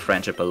hurts your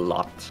friendship a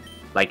lot.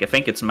 Like, I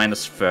think it's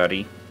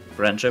 -30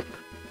 friendship.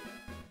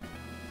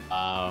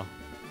 Wow.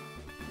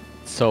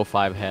 So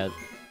 5 head.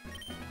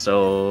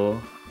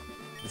 So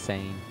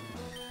Insane.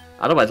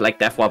 otherwise, like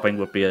Death Warping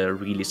would be a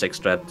really sick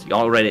strat. You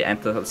already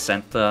enter the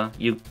center,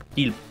 you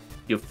heal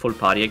your full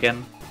party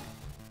again.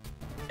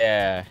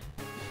 Yeah.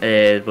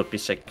 It would be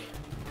sick.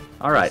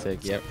 Alright.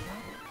 Sick, yep.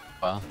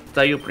 Well.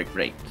 Dio Brick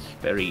Break.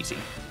 Very easy.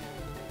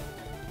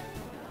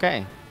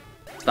 Okay.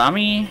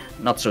 Starmie,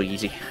 not so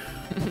easy.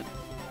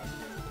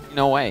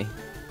 No way.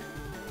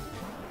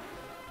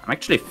 I'm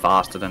actually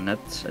faster than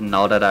it, and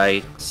now that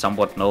I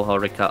somewhat know how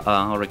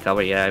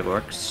recovery AI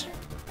works.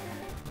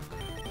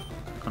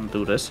 Gonna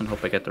do this and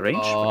hope I get the range.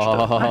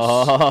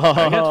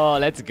 Oh,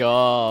 nice. Let's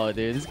go,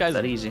 dude. This guy's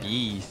that a easy.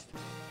 beast.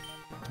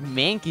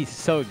 Mankey's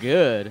so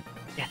good.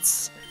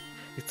 It's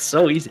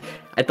so easy.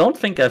 I don't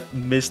think I've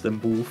missed a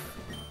move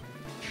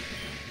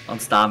on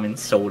Starmie in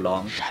so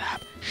long. Shut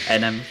up.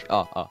 And I'm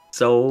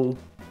so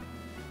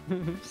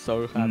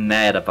so happy.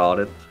 mad about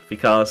it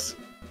because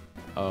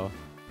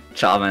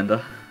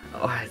Charmander.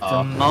 The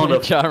amount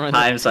of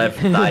times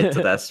I've died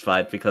to that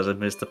fight because I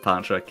missed a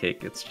punch or a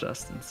kick, it's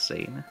just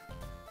insane.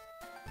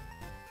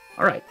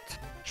 Alright,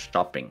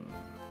 shopping.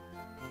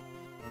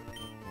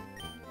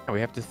 We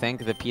have to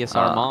thank the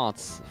PSR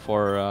mods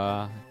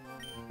for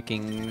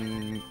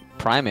picking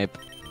Primape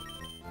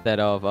instead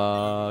of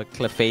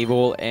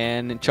Clefable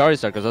and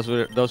Charizard, because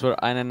those were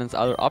Ananan's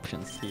other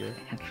options here.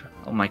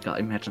 Oh my god,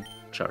 imagine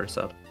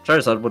Charizard.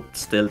 Charizard would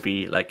still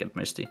be like at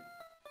Misty.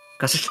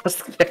 Because it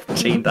just kept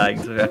chain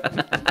dying to her.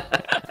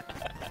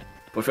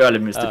 With early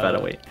Misty, by the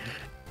way.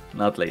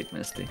 Not late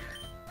Misty.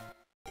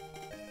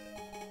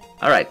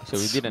 Alright. So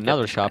we did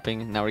another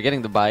shopping. Now we're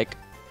getting the bike.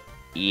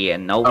 Yeah,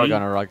 no. We're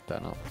gonna rock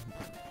that up.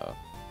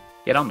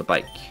 Get on the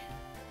bike.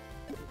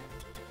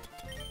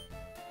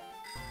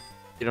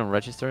 You don't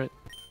register it?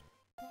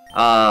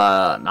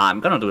 Nah,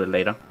 I'm gonna do it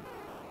later.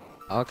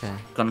 Okay.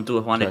 Gonna do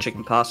a one-day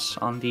chicken pass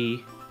on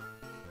the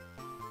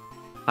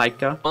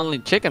biker. Only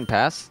chicken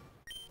pass?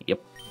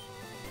 Yep.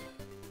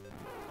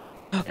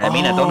 I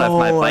mean, I don't have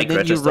my bike and then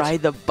registered. You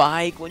ride the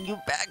bike when you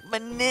back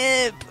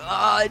manip.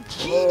 Oh,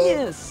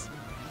 genius!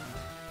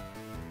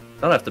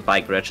 I don't have the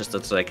bike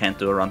registered, so I can't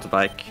do a run to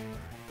bike.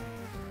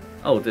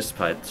 Oh, this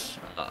fight.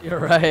 You're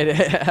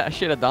right. I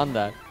should have done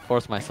that.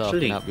 Force myself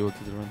to not be able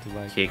to do run to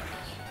bike. Kick.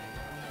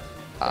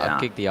 I'll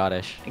kick the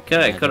Oddish. I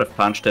could have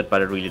punched it,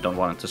 but I really don't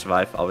want it to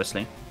survive,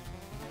 obviously.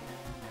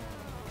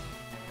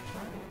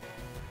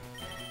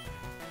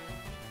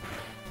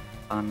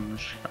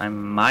 Punch. I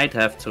might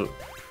have to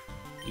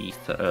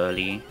ether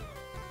early.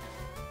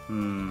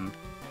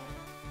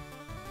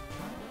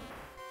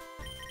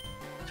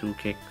 Two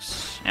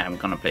kicks. Yeah, I'm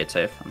gonna play it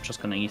safe. I'm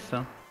just gonna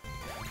ether.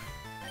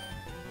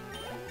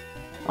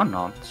 Or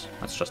not.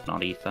 Let's just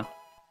not ether.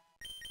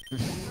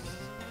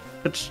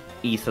 Could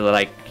ether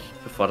like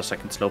before the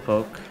second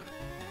slowpoke.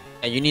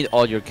 And you need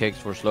all your kicks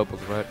for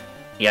slowpoke, right?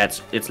 Yeah,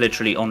 it's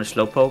literally only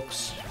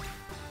slowpokes.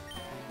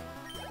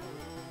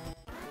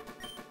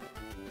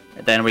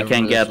 And then we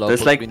can get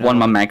there's like one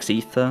more max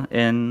ether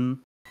in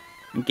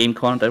game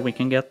corner that we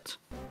can get.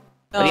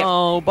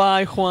 No,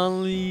 bye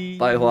Huanli.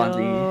 Bye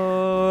Huanli.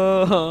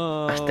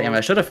 Damn,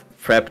 I should have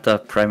prepped a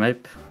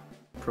Primape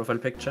profile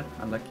picture.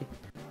 Unlucky.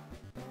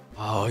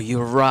 Oh,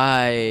 you're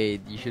right.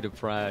 You should have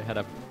had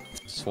a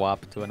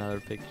swap to another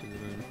picture.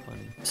 Really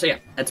funny. So yeah,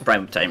 it's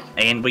Primape time,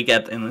 and we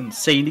get an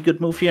insanely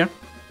good move here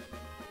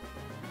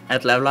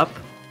at level up.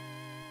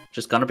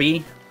 Just gonna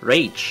be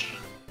Rage.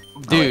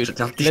 Dude,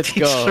 let's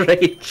go.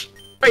 Rage.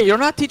 Wait, you're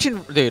not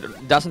teaching...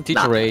 Dude, doesn't teach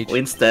Rage. We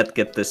instead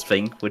get this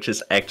thing, which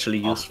is actually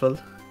useful.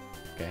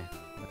 Okay,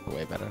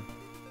 way better.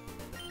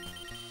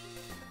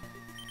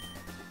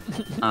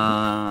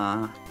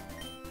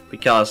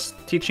 Because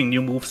teaching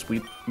new moves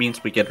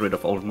means we get rid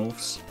of old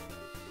moves.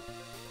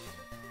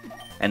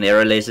 And Air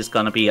Relays is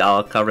gonna be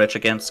our coverage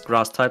against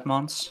Grass-type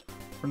mons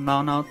from now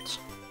on out.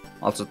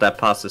 Also, that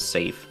pass is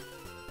safe,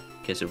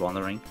 in case you're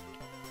wondering.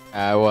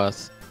 I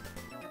was.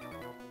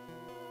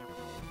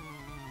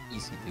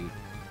 Easy, dude.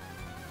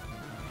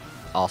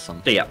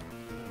 Awesome. So yeah.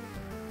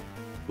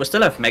 We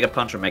still have Mega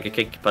Punch or Mega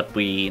Kick, but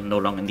we no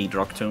longer need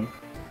Rock Tomb.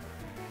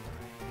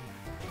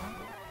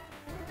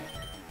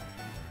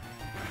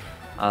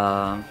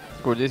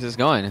 Where this is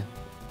going?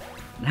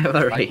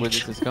 Never Where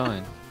this is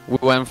going? We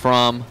went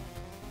from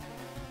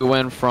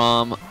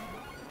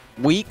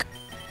weak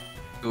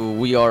to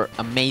we are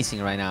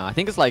amazing right now. I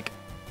think it's like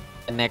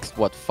the next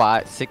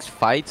 6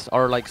 fights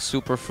are like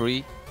super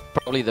free.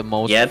 Probably the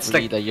most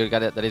free like,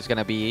 that is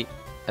gonna be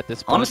at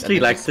this point. Honestly,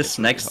 like this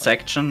next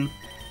section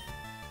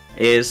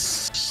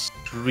is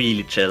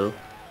really chill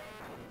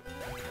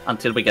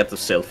until we get to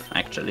Sylph.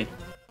 Actually,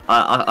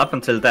 up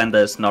until then,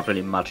 there's not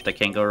really much that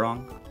can go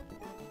wrong.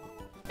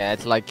 Yeah,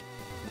 it's like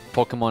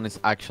Pokemon is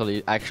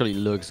actually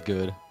looks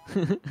good.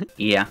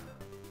 Yeah,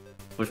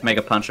 with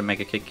Mega Punch and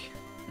Mega Kick.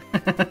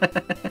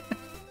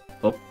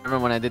 Oh. I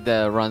remember when I did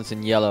the runs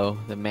in yellow,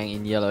 the Mang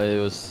in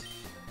yellow.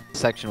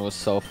 Section was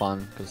so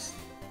fun because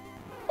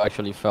I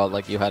actually felt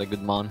like you had a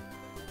good mon.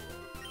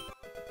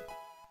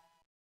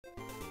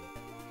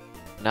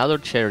 Another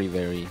Cherry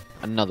Berry,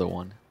 another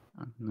one.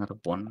 Another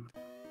one.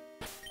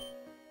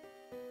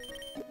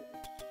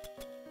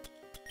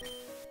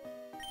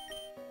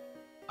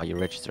 Oh, you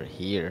register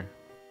here.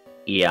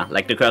 Yeah,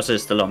 like the cursor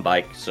is still on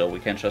bike, so we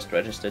can just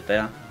register it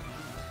there.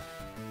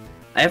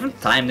 I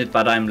haven't timed it,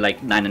 but I'm like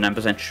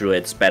 99% sure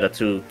it's better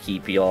to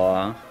keep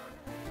your...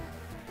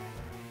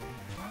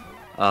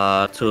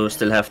 to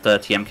still have the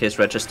TM case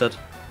registered,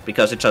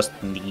 because it just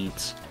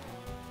needs...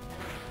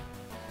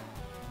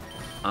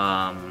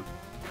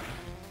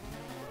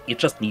 you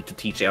just need to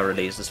teach air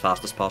relays as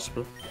fast as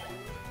possible.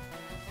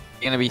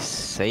 You gonna be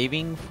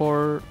saving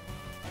for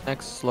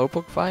next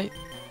Slowpoke fight?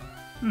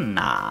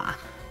 Nah.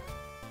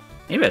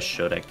 Maybe I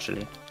should,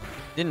 actually.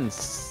 You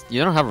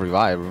don't have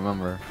revive,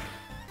 remember?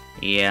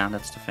 Yeah,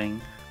 that's the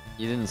thing.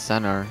 You didn't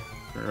center.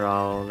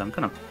 Growl, I'm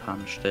gonna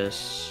punch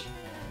this.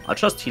 I'll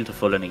just heal to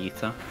full in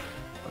ether.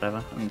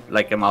 Whatever.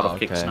 I'm out of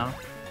kicks now.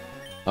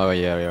 Oh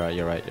yeah,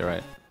 you're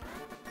right.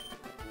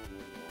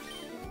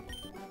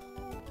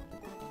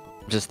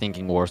 Just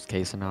thinking worst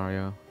case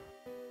scenario.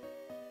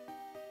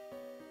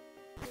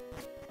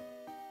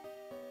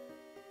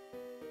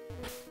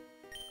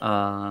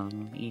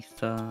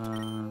 Ether,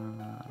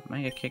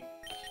 Mega Kick.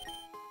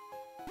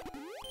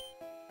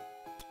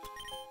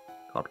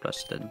 God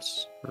bless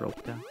Dens,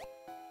 Roka.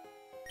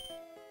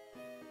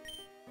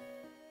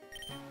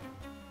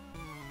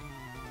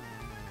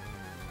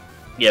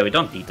 Yeah, we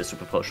don't need the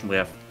super potion, we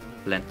have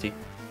plenty.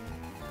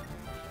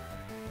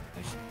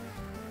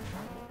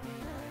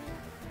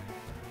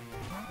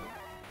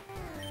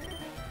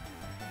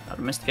 Got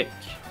a missed kick.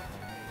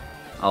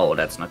 Oh,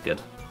 that's not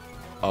good.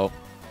 Oh.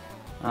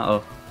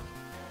 Uh-oh.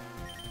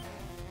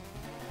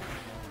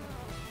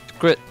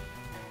 Crit.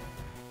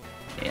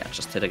 Yeah,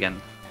 just hit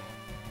again.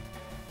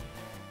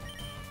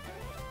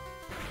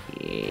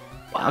 Yeah.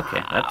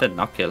 Okay, that did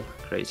not kill.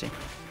 Crazy.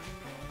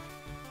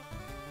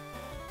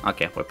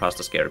 Okay, we're past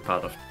the scary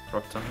part of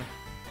Rock Tunnel.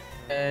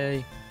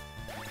 Hey.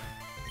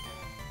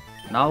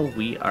 Now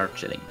we are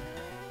chilling.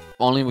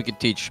 Only we could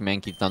teach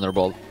Mankey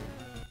Thunderbolt.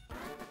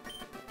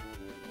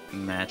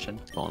 Imagine.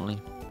 Only.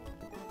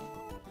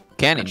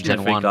 Can in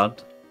Gen 1.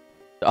 God.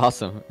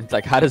 Awesome. It's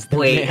like, how does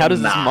Wait, this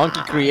nah. monkey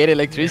create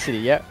electricity?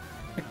 Yeah.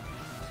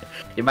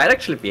 You might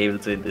actually be able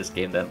to in this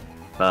game then,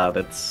 but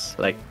it's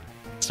like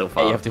so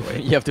far Yeah,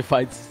 away. you have to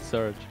fight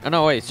Surge. Oh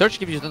no, wait. Surge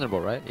gives you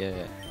Thunderbolt, right?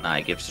 Yeah. Nah,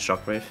 it gives you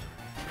Shockwave.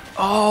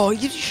 Oh,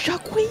 it gives you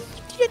Shockwave.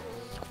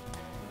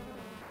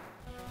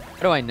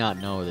 How do I not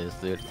know this,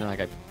 dude? It's not like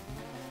I did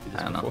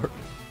this I don't know. before.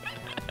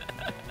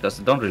 Because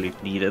you don't really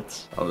need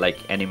it, or like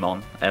any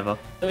mon ever.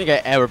 I don't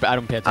think I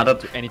don't pay attention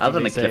to anything other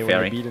they than say when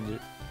I Clefairy. beat them, dude.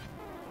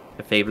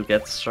 The Fable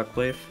gets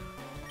Shockwave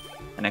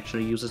and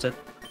actually uses it.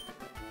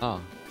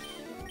 Oh.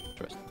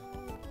 Interesting.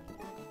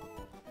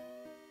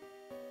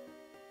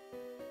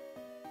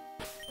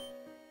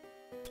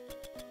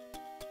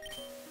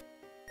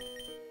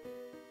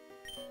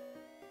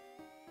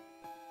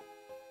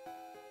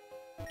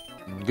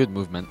 Good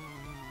movement.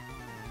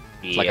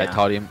 It's like I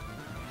taught him.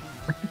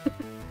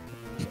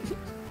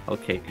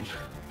 Okay, good.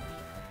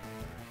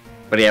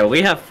 But yeah,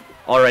 we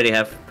already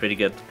have pretty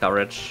good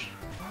coverage.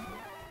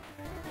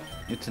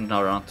 You turn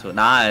around to...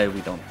 Nah, we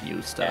don't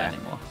use that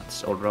anymore.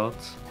 It's old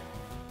roads.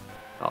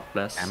 God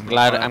bless. I'm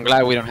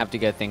glad we don't have to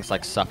get things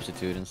like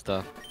substitute and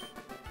stuff.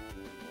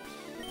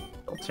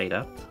 Don't say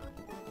that.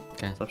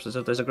 Okay.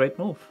 Substitute is a great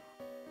move.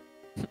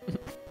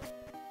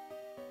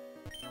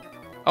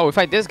 Oh, we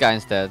fight this guy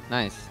instead.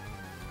 Nice.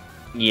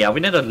 Yeah, we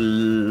need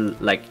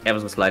like ever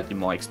so slightly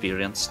more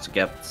experience to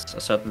get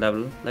a certain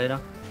level later.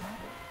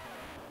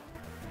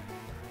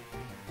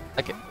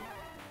 Okay.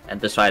 And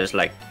this fight is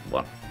like,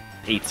 what,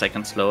 8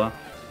 seconds slower?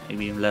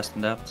 Maybe even less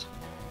than that.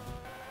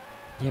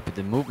 Yeah, but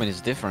the movement is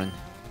different.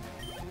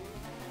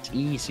 It's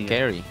easier.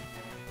 Scary.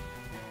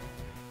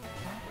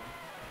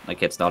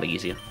 Like, it's not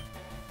easier.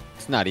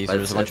 It's not easy. But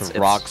There's a bunch of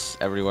rocks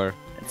everywhere.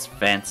 It's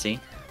fancy.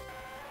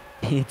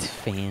 It's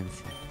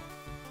fancy.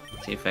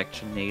 See if I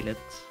actually nail it.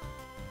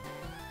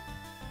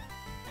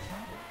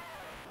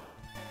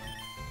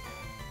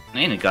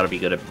 And it gotta be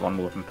good at one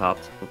movement part.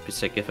 Would be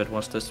sick if it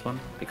was this one.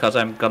 Because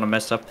I'm gonna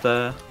mess up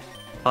the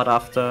part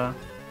after,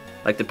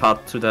 like the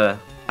part to the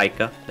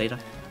hiker later.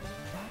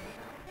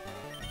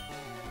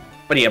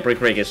 But yeah,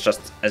 Brick Rig is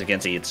just, as you can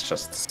see, it's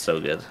just so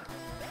good.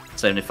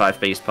 75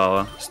 base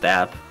power,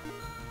 stab,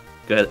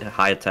 good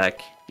high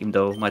attack, even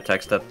though my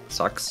attack stat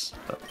sucks,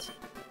 but...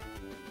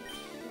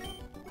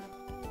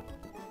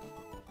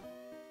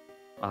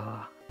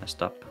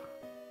 messed up.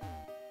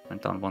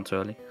 Went down one too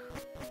early.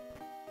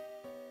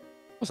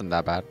 Wasn't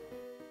that bad.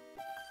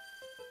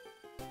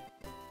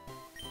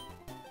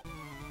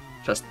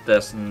 Just,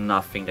 there's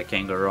nothing that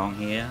can go wrong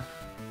here.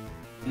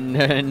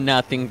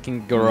 Nothing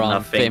can go wrong.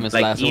 Nothing. Famous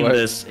Like, last even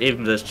words.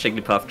 this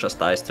Jigglypuff just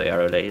dies to air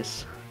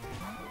relays.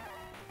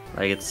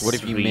 Like, it's What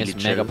if you really miss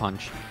chill. Mega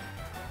Punch?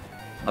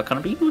 Not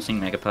gonna be using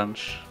Mega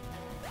Punch.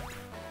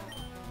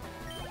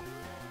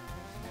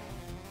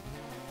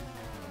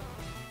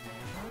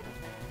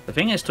 The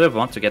thing is, do I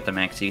want to get the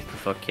max ETH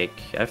before kick?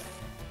 I have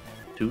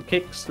 2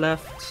 kicks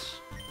left.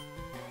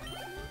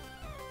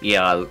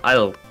 Yeah,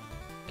 I'll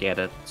get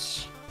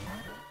it,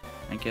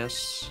 I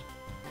guess.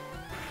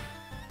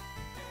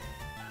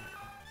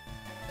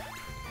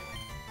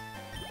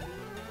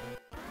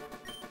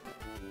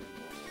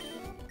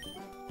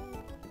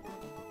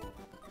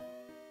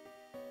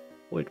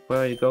 Wait, where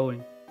are you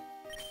going?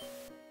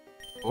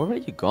 Where are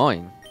you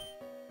going?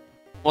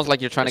 Almost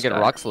like you're trying to get a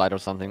rock slide or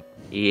something.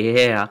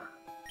 Yeah.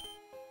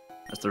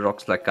 That's the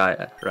rock slide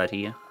guy right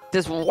here.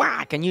 Just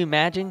wah! Can you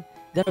imagine?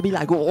 That'll be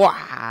like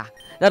wah!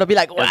 That'll be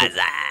like what's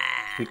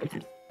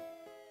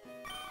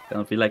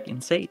Gonna be like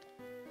insane.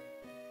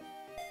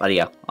 But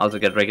yeah, also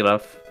get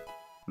regular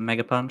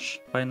Mega Punch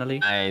finally.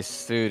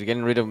 Nice, dude.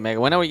 Getting rid of Mega.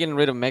 When are we getting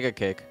rid of Mega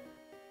Kick?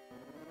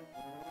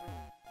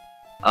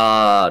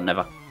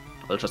 Never.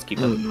 I'll just keep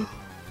it.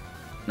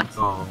 Nice.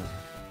 Oh.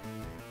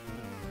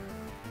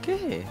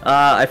 Okay.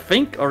 I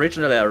think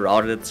originally I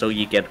routed it so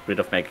you get rid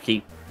of Mega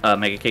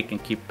Kick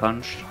and keep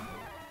Punch,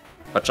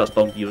 but just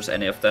don't use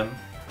any of them.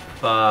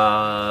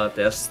 But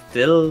there's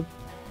still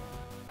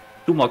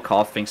 2 more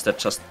Coughings that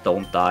just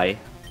don't die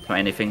to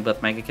anything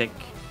but Mega Kick.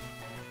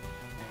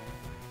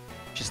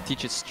 Just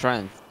teach it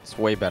strength. It's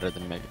way better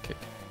than Mega Kick.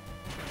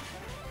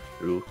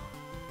 True.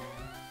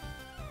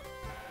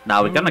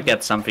 Now we're gonna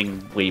get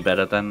something way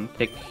better than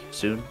Kick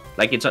soon.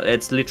 Like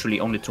it's literally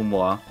only 2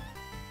 more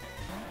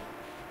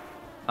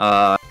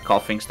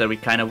Coughings that we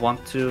kind of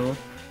want to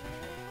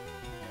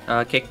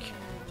kick,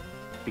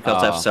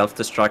 because they have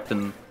self-destruct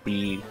and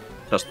we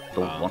just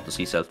don't want to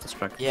see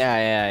self-destruct.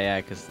 Yeah,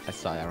 because I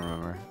saw it, I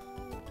remember.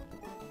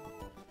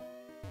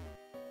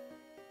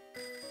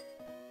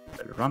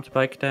 Run to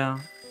bike there.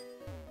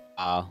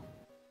 Oh,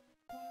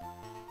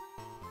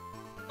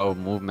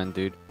 movement,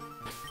 dude.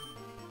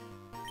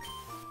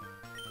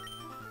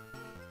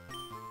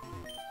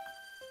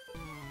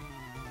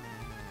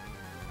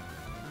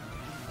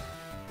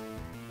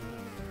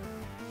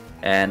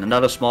 And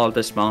another small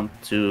dismount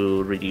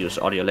to reduce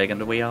audio lag on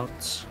the way out.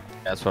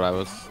 That's what I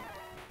was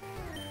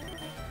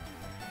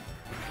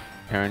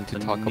preparing to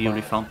talk Newly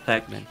about. found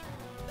tech.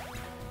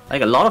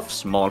 Like a lot of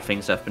small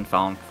things have been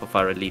found for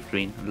FireRed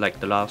LeafGreen in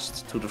like the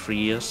last 2 to 3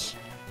 years.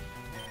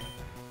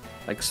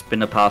 Like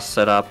spinner pass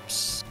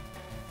setups,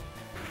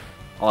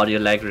 audio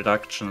lag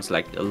reductions,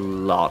 like a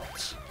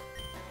lot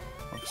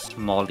of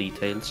small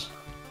details.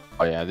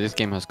 Oh yeah, this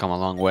game has come a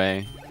long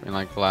way in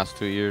like the last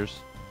 2 years.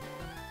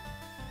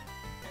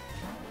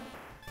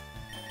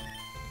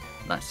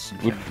 Nice.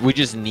 We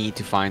just need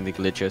to find the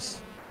glitches.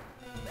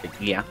 Like,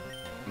 yeah,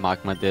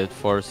 Magma did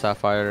for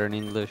Sapphire in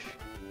English.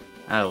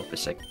 that would be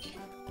sick.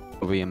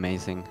 It would be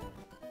amazing.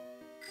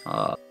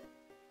 I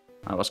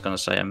was gonna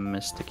say I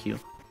missed the queue.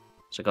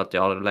 So I got the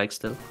audio lag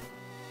still.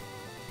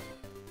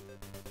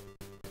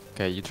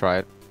 Okay, you try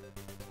it.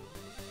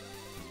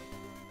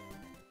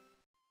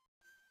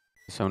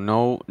 So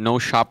no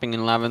shopping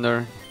in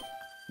Lavender.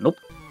 Nope.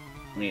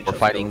 We're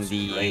fighting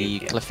the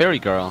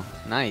Clefairy girl.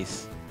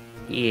 Nice.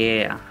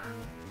 Yeah.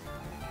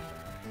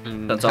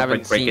 Turns out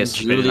Haven't Break seen is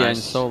Julia really in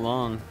nice. so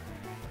long.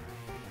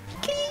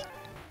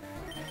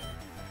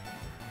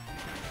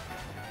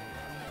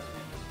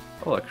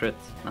 Oh, a crit.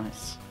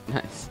 Nice.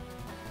 Nice.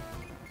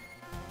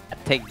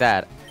 Take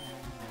that.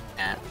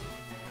 Yeah.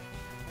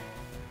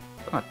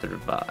 Don't have to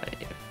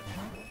revive.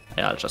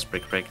 Yeah, I'll just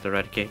break the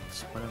eradicate.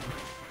 Whatever.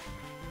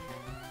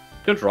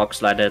 Good rock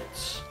slide it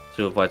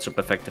to avoid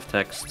super effective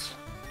text.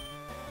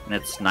 And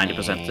it's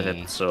 90% to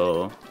hit,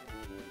 so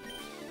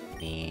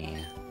Yeah.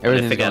 if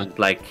Everything's you going get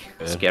like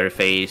good. Scary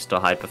Faced or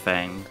Hyper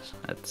Fanged,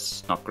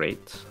 it's not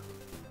great.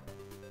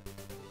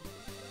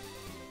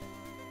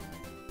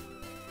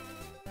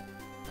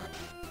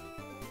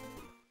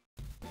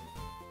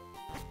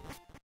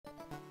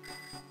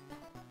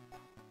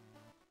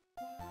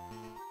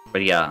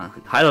 But yeah,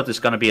 Hideout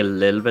is gonna be a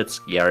little bit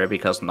scary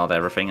because not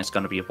everything is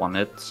gonna be one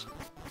hit.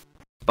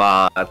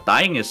 But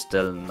dying is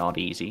still not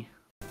easy.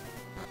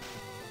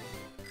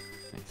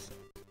 Nice.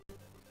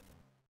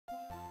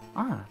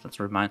 Ah, that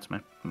reminds me.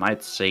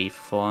 Might save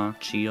for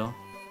Geo.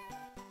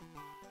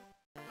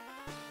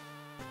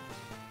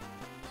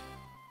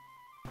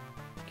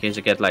 In case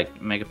you get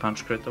like Mega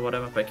Punch crit or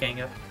whatever by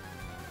Kanga.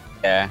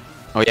 Yeah.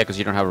 Oh yeah, because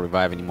you don't have a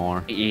revive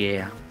anymore.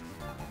 Yeah.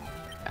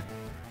 Not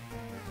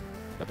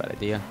a bad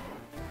idea.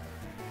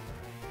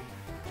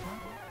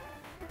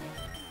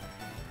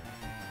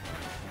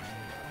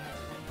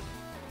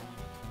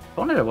 If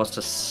only there was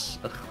just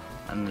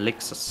an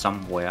elixir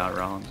somewhere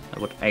around, that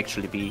would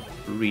actually be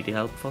really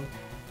helpful.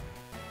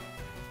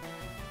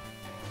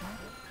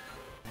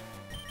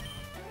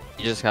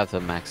 You just have to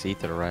max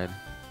ether, right?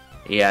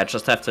 Yeah, I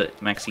just have to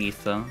max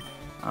ether,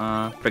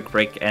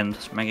 break and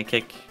mega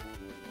kick.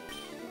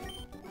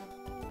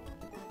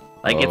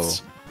 Like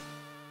it's,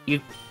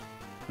 you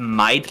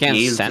might Can't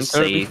be able to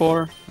center save.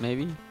 before,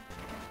 maybe.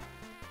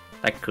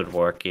 That could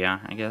work, yeah,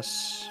 I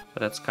guess,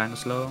 but that's kind of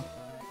slow.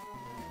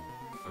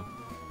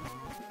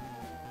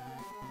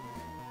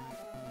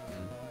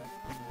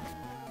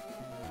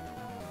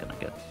 Gonna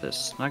get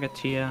this nugget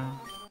here.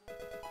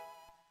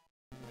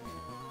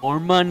 More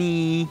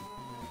money.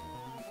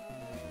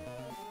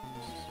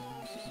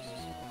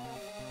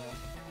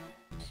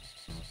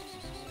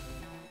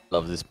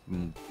 Love this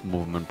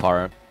movement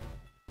part.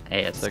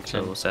 Hey, it's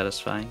Section. so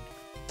satisfying.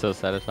 So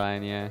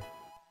satisfying, yeah.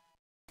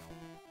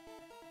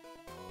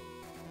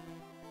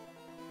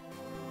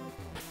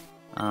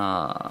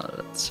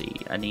 Let's see.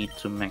 I need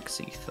to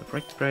max ether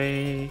brick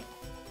spray.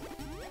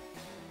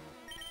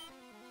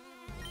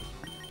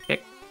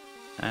 Kick.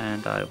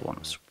 And I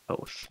want a super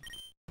potion.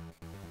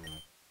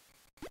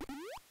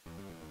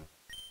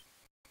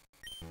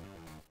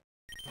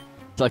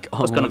 It's like,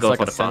 I was gonna go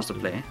for the faster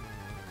play.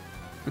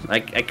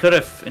 Like, I could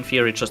have, in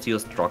theory, just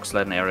used Rock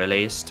Slide and Aerial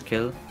Ace to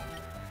kill.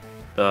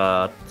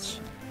 But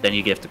then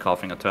you give the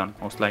coughing a turn,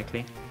 most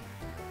likely.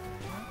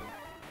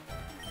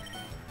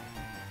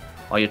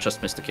 Or you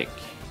just missed the kick.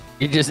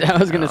 You just, I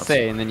was gonna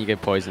say, and then you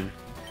get poisoned.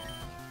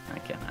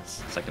 Okay,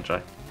 nice. Second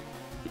try.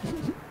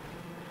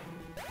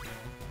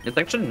 It's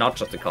actually not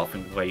just the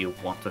coughing where you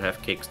want to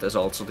have kicks, there's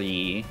also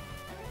the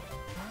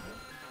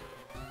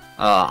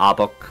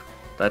Arbok.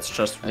 That's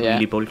just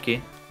really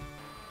bulky.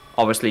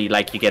 Obviously,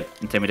 like, you get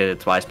intimidated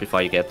twice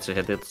before you get to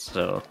hit it,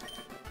 so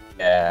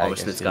yeah,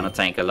 obviously it's gonna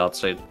tank a lot,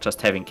 so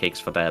just having kicks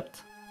for that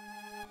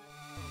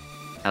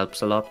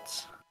helps a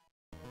lot.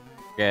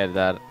 Yeah,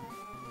 that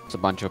it's a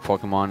bunch of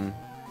Pokemon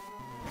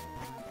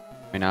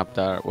coming up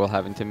that will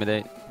have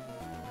Intimidate.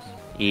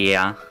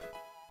 Yeah.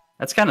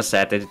 That's kind of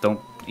sad that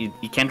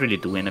you can't really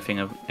do anything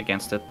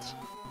against it.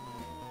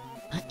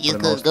 You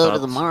could go to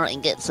the mall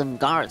and get some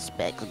guard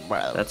specs,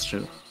 bro. That's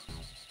true.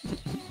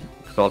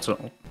 Could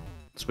also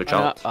switch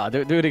out.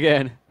 Do it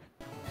again.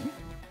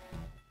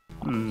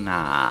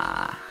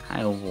 Nah, I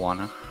don't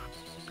wanna.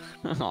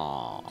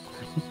 Aww.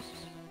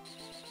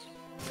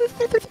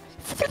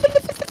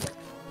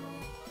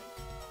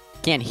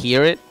 Can't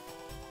hear it.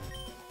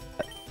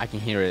 I can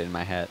hear it in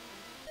my head.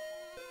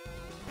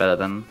 Better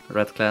than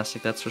Red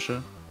Classic, that's for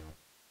sure.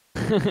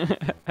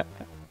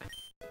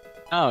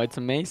 Oh, it's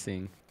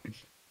amazing.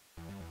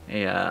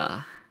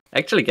 Yeah. I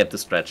actually get the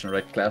stretch in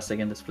Red Classic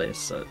in this place,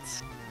 so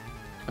it's...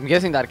 I'm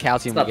guessing that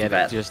calcium we not get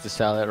bad. just to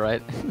sell it,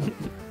 right?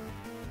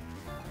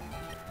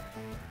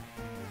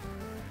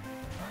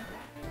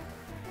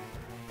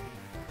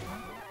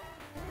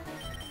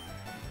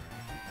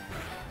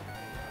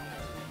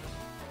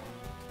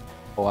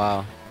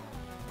 Wow.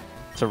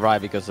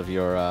 Survive because of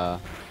your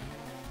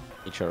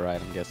nature,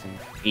 right? I'm guessing.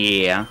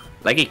 Yeah.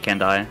 Like, it can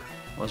die.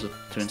 Was it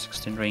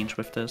 216 range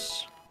with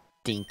this?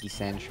 Dinky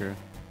Censure.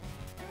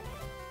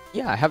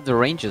 Yeah, I have the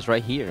ranges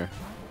right here.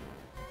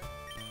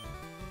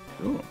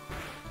 Ooh.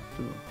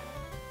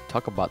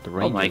 Talk about the Oh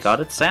ranges. my god,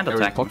 it's Sand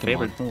Every Attack, my Pokemon.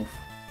 favorite move.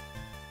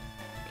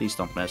 Please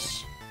don't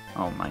miss.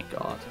 Oh my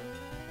god.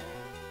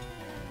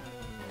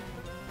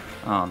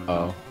 Oh no.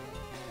 Oh.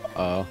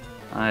 Oh.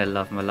 I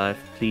love my life.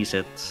 Please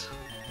hit.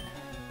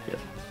 Yes.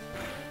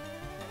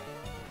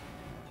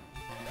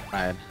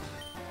 Right.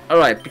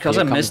 Alright, because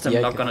Here I comes missed, I'm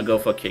the not icon. gonna go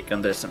for a kick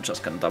on this, I'm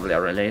just gonna double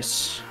air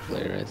release.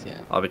 There is, yeah.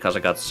 Or because I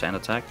got Sand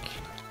Attack.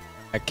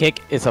 A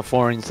kick is a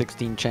 4 in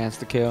 16 chance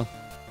to kill.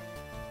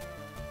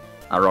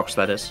 A Rock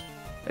Slide is.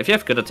 If you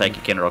have good attack,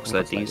 you can Rock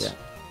Slide these. Yeah.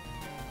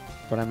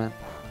 What I meant.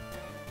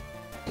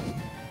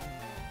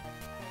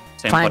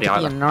 Same Trying for the to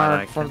be a other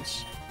nerd for-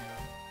 icons.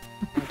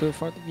 Do it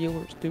for the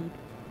viewers, dude.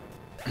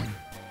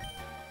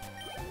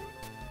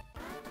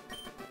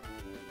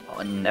 Oh,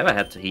 I never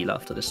had to heal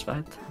after this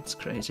fight. That's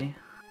crazy.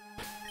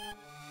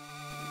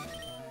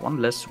 One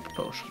less super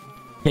potion.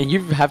 Yeah,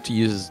 you have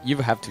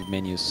to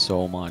menu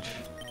so much.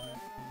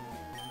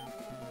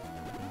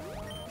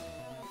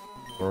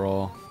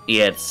 Bro.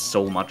 Yeah, it's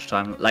so much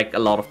time. Like, a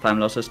lot of time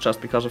losses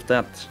just because of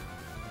that.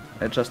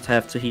 I just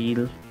have to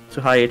heal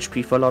to high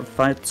HP for a lot of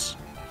fights.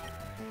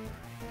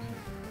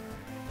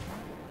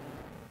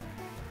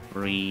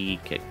 3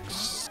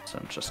 kicks. So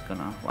I'm just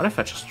gonna... What if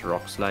I just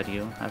Rock Slide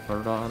you? I have a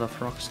lot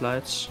of Rock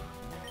Slides.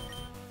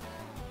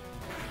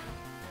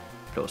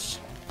 Close.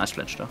 Nice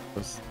flinch though.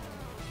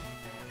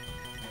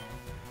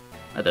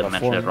 I didn't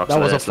mention that Rock That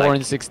Slide was a is 4 like...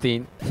 in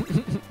 16.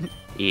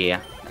 Yeah.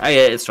 Oh,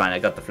 yeah, it's fine. I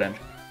got the flinch.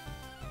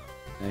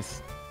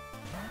 Nice.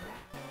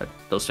 But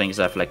those things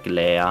have like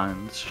glare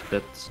and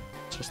shit. It's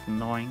just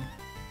annoying.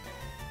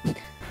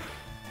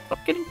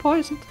 Stop getting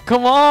poisoned.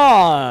 Come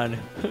on!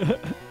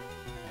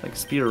 Like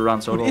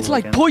Speedruns all over It's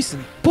like again.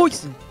 poison,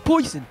 poison,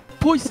 poison,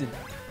 poison.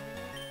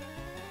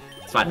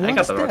 It's fine. I One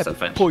got the Rock step, Slide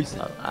flinch.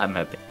 poison. I'm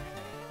happy.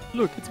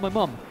 Look, it's my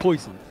mom.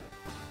 Poison.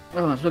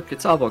 Oh, look,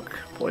 it's Arbok.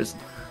 Poison.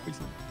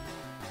 Poison.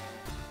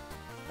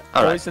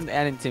 Alright, Poison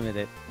and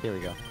intimidate. Here we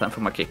go. time for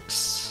my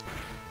kicks.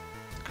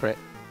 Crit.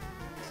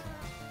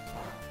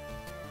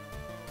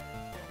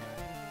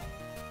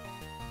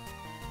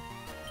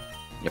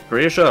 You're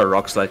pretty sure a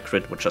Rock Slide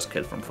crit would just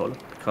kill from full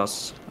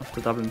because of the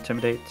double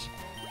intimidate.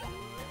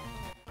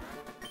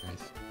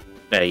 Nice.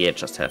 Yeah, you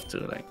just have to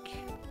like.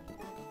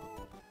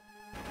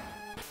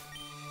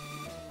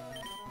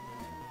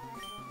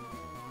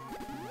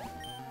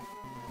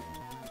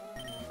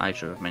 I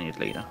should have menued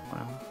later.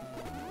 Whatever.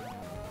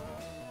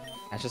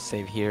 I just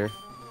save here.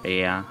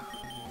 Yeah.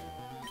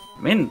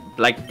 I mean,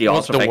 like, the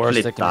What's odds of the worst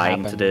actually that can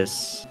dying to happen?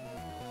 this...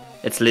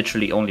 It's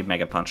literally only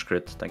Mega Punch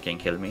crit that can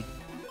kill me.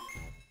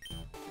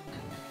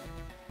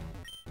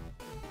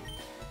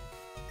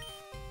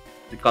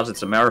 Because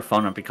it's a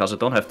marathon and because I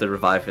don't have to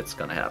revive, it's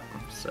gonna happen.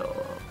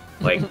 So,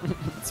 like,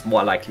 it's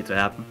more likely to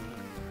happen.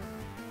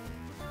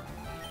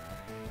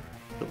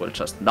 So, will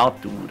just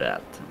not do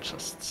that. And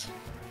just...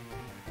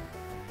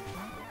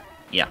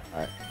 Yeah.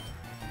 Alright.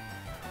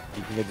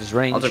 You can get this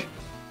range. Also...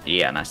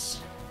 Yeah, nice.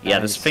 Yeah,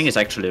 Nice. this thing is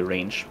actually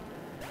range.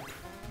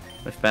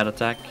 With bad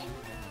attack.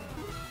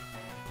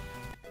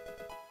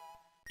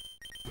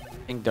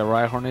 I think the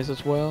Rhyhorn is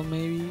as well,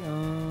 maybe?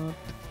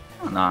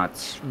 No,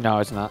 it's... No,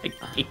 it's not.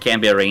 It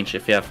can be a range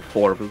if you have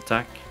horrible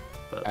attack.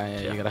 But, Yeah,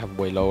 yeah. you gotta have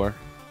way lower.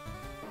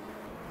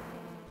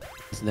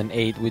 So then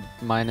 8 with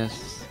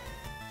minus...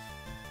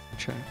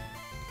 Sure.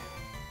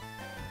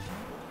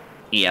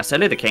 Yeah,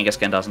 sadly the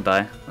Kangaskhan doesn't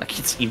die. Like,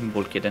 it's even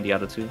bulkier than the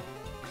other two.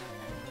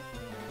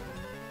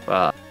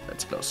 But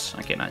that's close.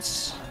 Okay,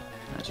 nice.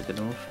 That's a good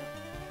move.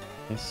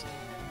 Yes.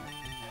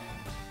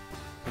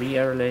 3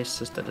 air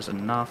laces, that is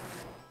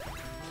enough.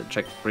 The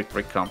check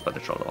brick comp, but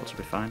it should also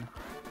be fine.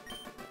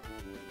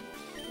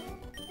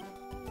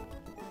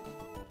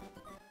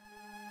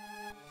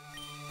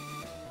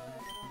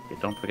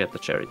 Okay, don't forget the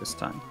cherry this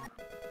time.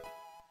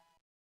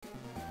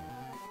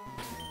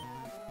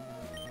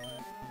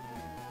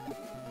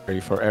 Ready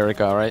for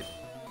Erica, right?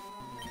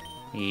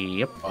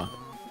 Yep. Oh.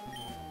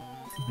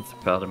 It's a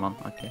Paldemon,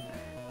 okay.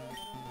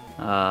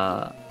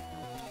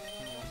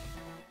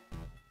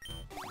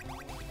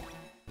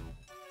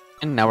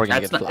 And now we're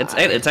gonna get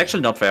it's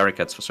actually not for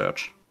Erica, it's for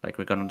Search. Like,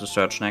 we're gonna do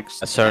Search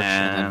next. a search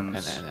and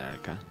and then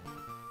Erica.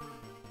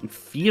 in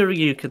theory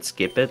you could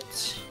skip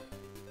it.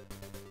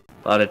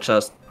 But it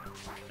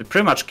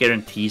pretty much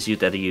guarantees you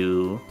that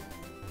you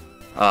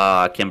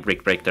can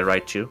brick break the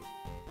Raichu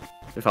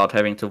without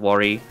having to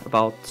worry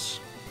about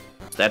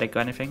static or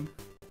anything.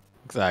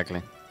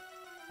 Exactly.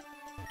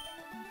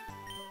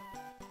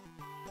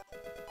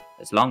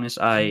 As long as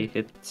I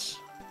hit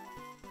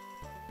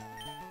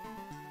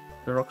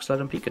the Rock Slide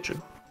on Pikachu.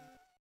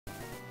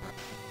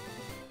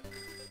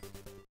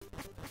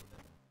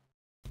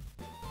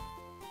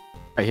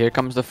 Right, here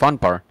comes the fun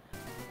part.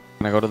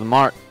 I'm gonna go to the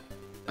mart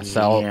and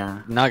sell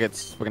Yeah.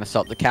 nuggets. We're gonna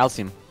sell the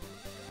calcium.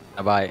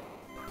 I buy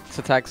X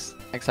attacks,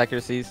 X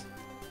accuracies,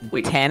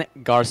 Wait. 10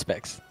 Gar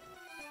specs.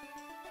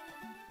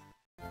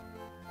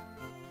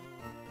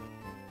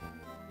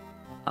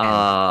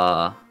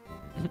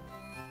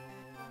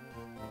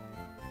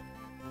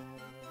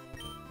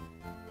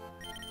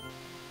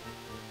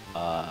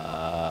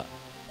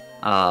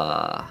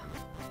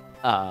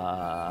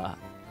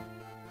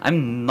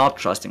 I'm not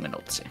trusting my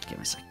notes here. Give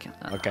me a second.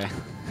 Okay.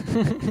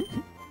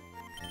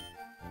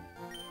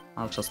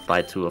 I'll just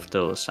buy 2 of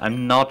those.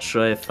 I'm not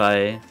sure if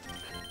I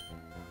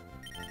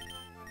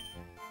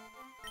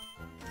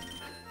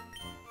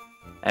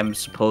am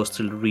supposed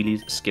to really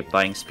skip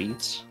buying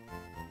speeds.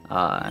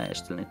 I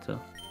still need to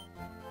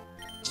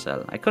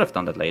sell. I could have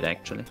done that later,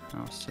 actually.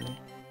 Oh, silly.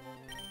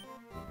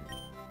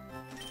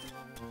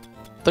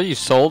 I thought you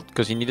sold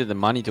because you needed the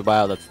money to buy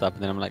all that stuff,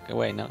 and then I'm like, oh,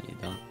 wait, no, you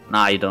don't.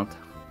 Nah, you don't,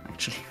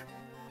 actually.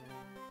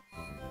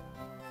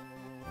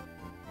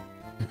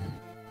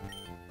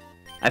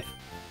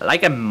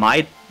 I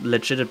might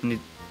legitimately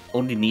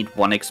only need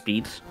 1 X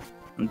speed.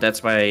 And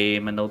that's why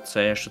my notes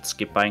say I should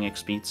skip buying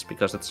X speeds,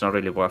 because it's not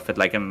really worth it.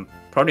 Like, I'm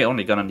probably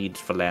only gonna need it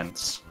for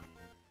lands.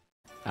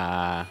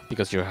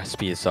 Because your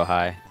speed is so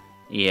high.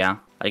 Yeah,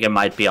 like I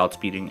might be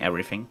outspeeding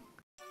everything.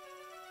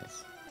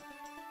 Yes.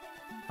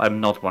 I'm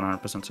not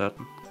 100%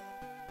 certain.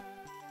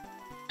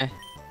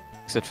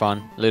 Makes it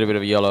fun. A little bit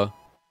of YOLO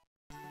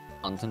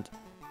content.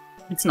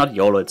 It's not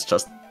YOLO, it's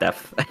just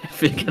death.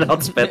 If you get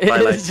outsped by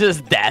like... It's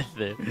just death.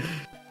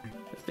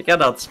 If you get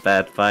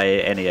outsped by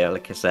any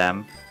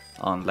Alakazam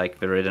on like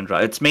Viridian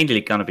Drive, it's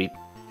mainly gonna be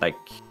like...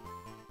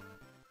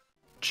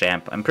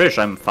 Champ. I'm pretty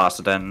sure I'm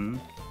faster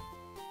than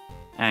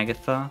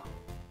Agatha.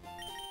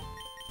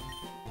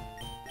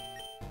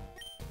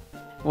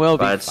 Well,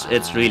 But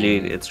it's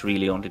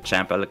really only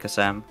Champ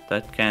Alakazam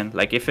that can,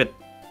 like, if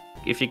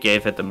you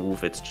gave it a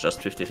move, it's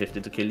just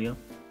 50-50 to kill you.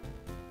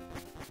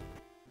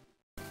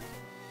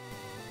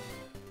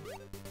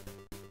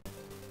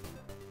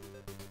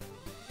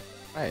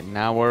 Right,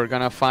 now we're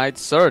gonna fight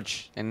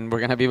Surge, and we're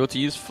gonna be able to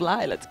use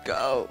Fly. Let's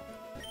go.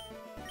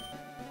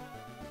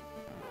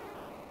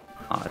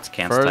 Oh, it's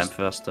Can's time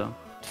first though.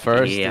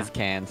 First Yeah. is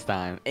Can's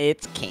time.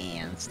 It's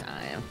Can's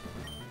time.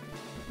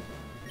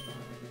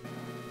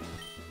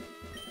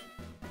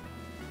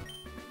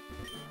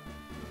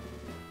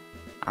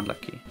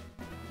 Unlucky.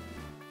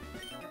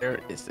 Where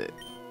is it?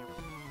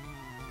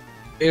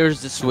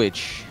 Here's the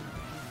switch.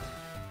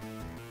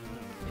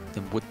 Hit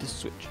them with the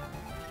switch.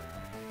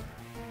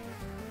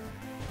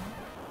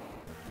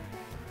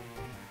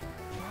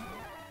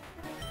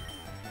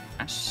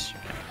 Nice.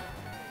 Okay.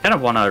 Kind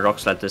of wanna rock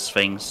slide this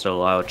thing,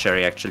 so our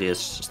cherry actually is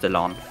still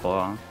on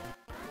for.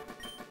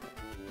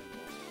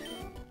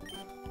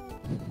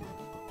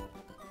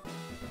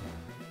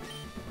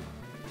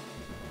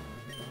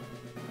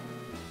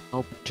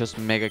 Nope, just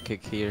mega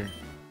kick here.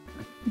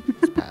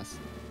 Let's pass.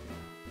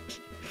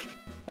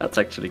 That's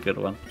actually a good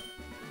one.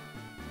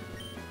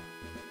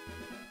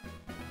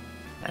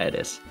 Yeah, it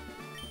is.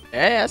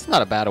 Yeah, that's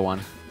not a bad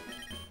one.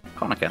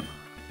 Konakan.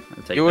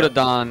 You would have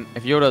done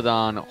if you would have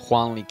done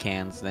Huanli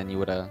cans, then you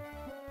would have.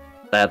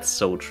 That's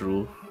so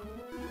true.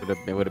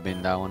 It would have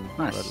been that one.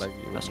 Nice. But, like,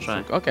 Let's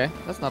try. Okay,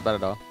 that's not bad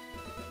at all.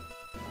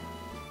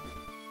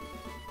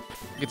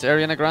 It's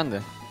Ariana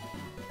Grande.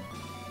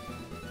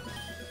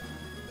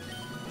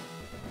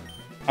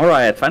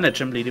 Alright, finally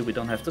gym leader we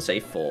don't have to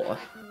save for.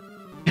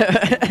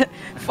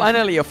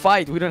 Finally a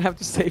fight. We don't have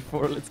to save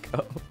for. Let's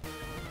go.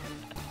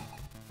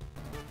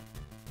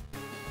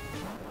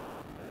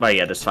 But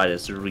yeah, this fight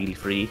is really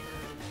free.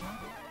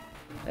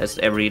 As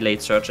every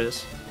late search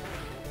is.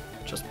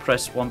 Just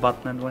press one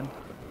button and win.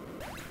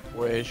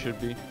 Where it should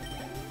be.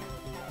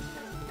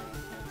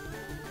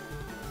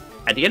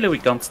 Ideally we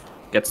don't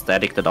get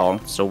static at all,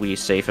 so we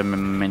save a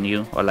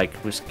menu, or like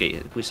we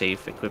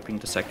save equipping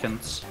the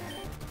seconds.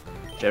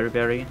 Cherry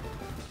Berry.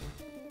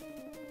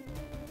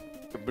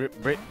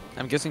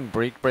 I'm guessing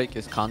break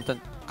is contact.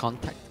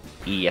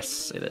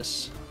 Yes, it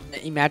is.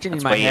 Imagine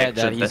That's in my why you head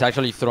that actually- he's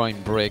actually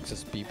throwing bricks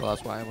as people.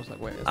 That's why I was like,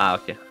 wait. Ah,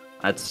 okay.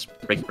 That's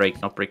break,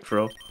 not break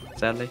throw,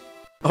 sadly.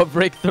 Oh,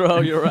 break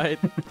throw, you're right.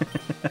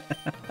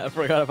 I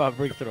forgot about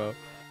break throw.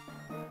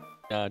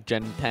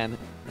 Gen 10.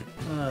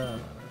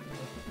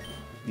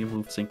 New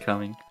moves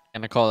incoming.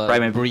 And I call it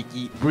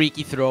Primape.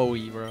 breaky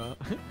throwy, bro.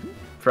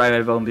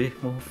 Primape only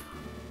move.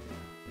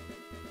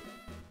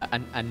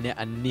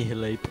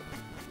 Annihilate.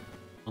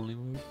 Only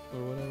move or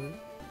whatever.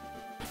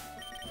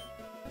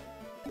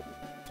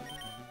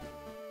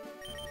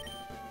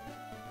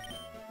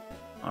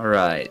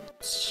 Alright.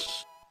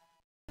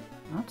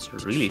 That's a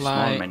really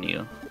Fly. small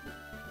menu.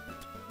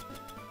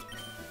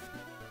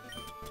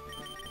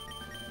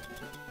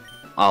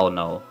 Oh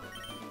no.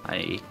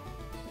 I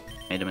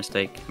made a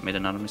mistake. Made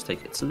another mistake.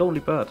 It's a lonely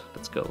bird.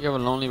 Let's go. You have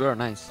a lonely bird,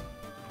 nice.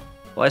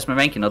 Why is my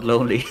Mankey not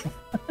lonely?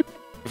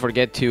 You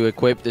forget to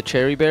equip the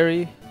cherry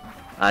berry.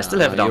 I still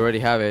have it You on. already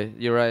have it.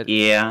 You're right.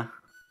 Yeah.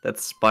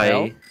 That's by...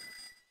 Hell?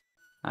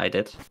 I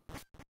did.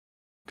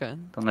 Okay.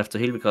 Don't have to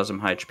heal because I'm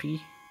high HP.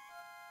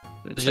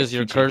 It's just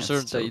your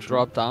cursor that you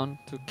drop down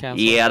to cancel.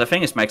 Yeah, the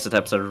thing is max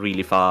attacks are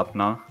really far up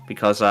now.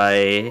 Because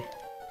I...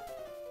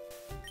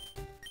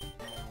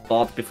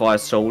 bought before I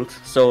sold.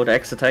 So the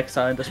X attacks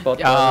are in the spot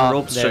where the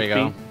ropes there should you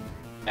go. be.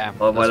 Yeah,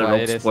 Or where that's the why it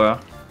ropes is. were.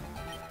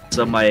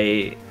 So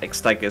my X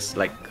stack is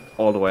like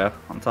all the way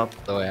on top.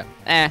 So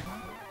yeah.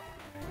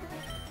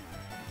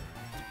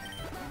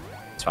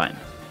 It's fine.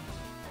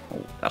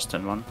 Oh, that's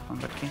turn 1.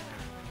 Unlucky.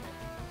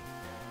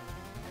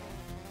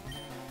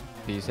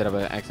 You set up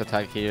an X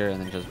attack here and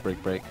then just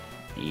break.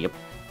 Yep.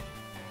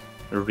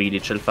 A really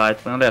chill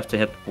fight. We only have to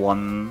hit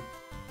one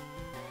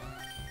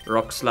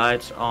rock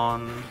slide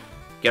on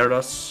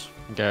Gyarados.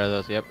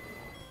 Gyarados, yep.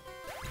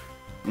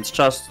 It's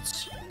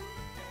just...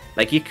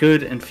 like, you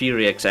could, in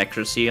theory, X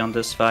accuracy on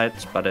this fight,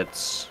 but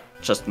it's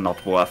just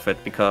not worth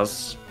it,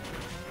 because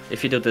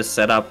if you do this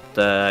setup,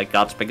 the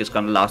guard spec is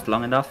gonna last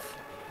long enough.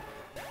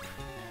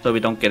 So we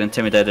don't get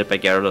intimidated by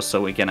Gyarados, so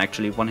we can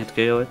actually one-hit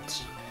KO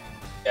it.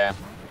 Yeah.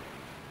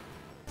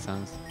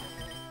 Sounds.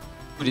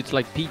 Dude, it's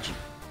like PG.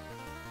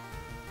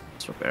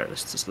 So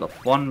Gyarados to slot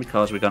 1,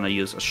 because we're gonna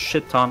use a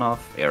shit ton of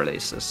air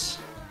laces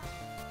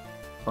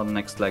for the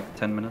next, like,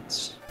 10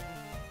 minutes.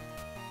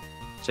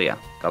 So yeah,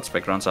 guard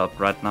spec runs out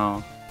right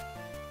now.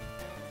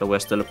 So we're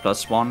still a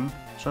 +1,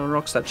 so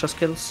rocks that just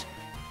kills.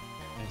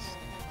 Nice.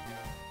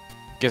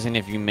 Guessing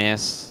if you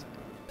miss,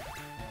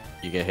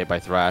 you get hit by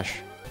Thrash.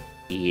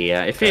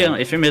 Yeah, if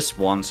you miss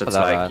once, it's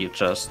that like bad. you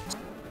just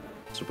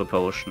super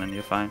potion and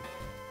you're fine.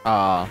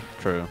 Ah,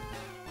 true.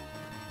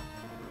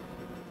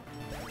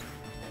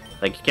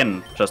 Like you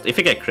can just if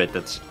you get crit,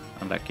 it's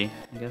unlucky,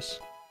 I guess.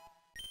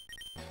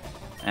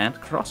 And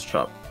cross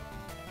chop,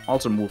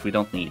 also a move we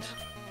don't need.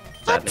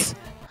 Sadly.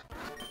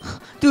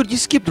 Dude, you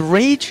skipped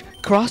Rage,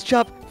 Cross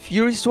Chop,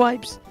 Fury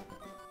Swipes.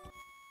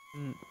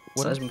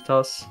 What? Seismic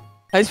toss.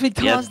 Seismic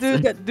Yeah. Toss,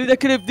 dude. That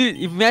could have. Dude,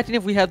 imagine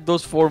if we had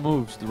those 4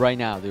 moves right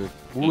now, dude.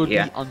 We would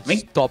Yeah. be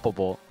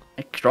unstoppable.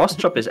 A cross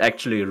chop is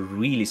actually a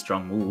really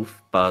strong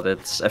move, but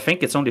I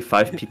think it's only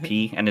 5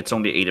 PP and it's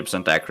only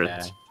 80% accurate.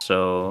 Yeah.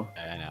 So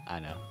I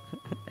know.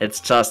 it's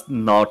just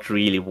not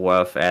really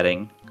worth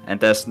adding. And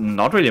there's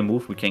not really a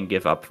move we can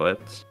give up for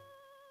it.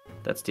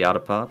 That's the other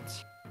part.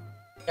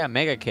 Yeah,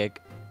 Mega Kick.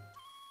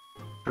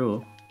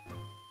 True.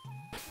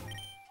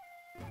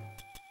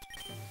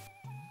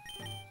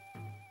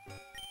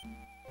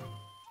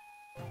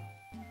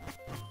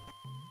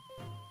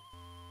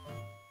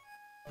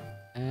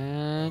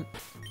 And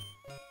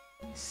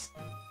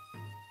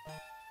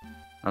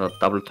Another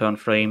double turn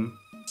frame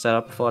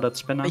setup for that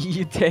spinner.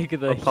 you take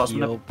the pause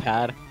heal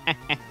pad.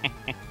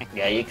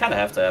 Yeah, you kind of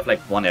have to have like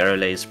one air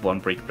lace, one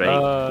brick break,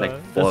 like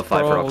 4 or that's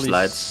 5 rock probably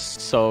slides.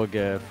 So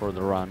good for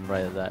the run,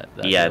 right? That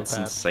Yeah, heal it's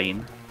pad.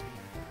 insane.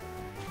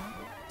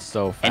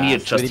 So fast. And you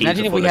just Dude,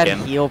 imagine heal if we full had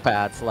again. heal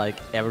pads like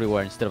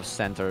everywhere instead of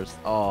centers.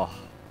 Oh.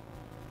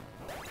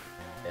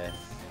 Yes.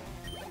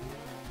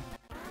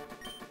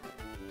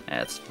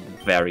 Yeah, it's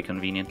very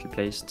conveniently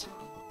placed.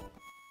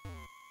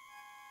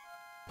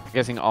 I'm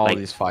guessing all Like-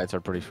 these fights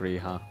are pretty free,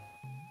 huh?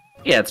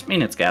 Yeah, it's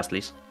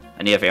Ghastlies.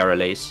 And you have air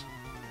relays.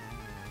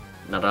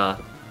 Another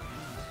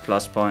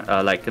plus point,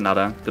 like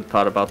another good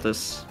part about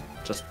this.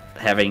 Just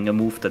having a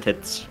move that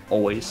hits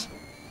always.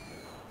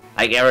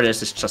 Like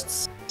Aerodis is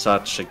just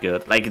such a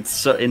good. Like it's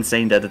so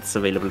insane that it's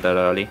available that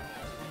early.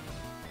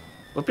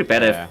 Would be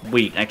better if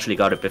we actually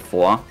got it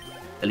before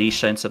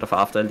Alicia instead of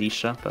after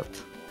Alicia, but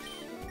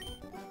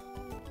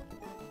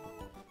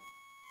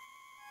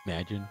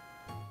Imagine.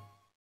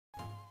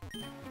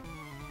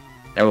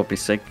 that would be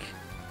sick.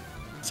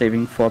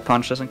 Saving 4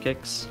 punches and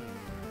kicks.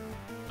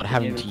 Not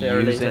having to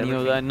use any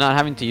of that. Not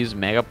having to use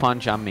Mega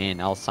Punch. I'm in.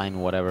 I'll sign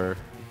whatever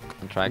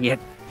contract. Yeah.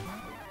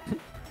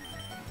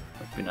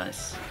 That'd be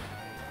nice.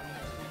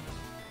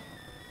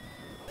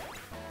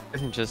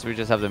 We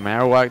just have the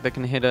Marowak that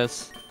can hit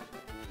us.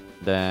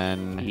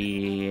 Then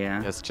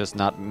Yeah. it's just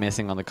not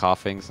missing on the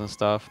coughings and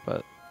stuff,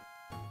 but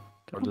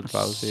or the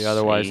Drowsy. Save.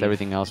 Otherwise,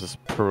 everything else is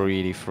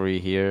pretty free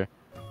here.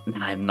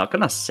 Nah, I'm not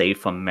gonna save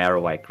for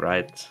Marowak,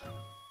 right?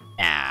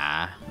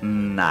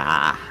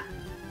 Nah.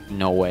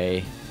 No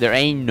way. There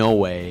ain't no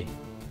way.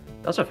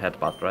 Does have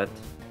headbutt, right?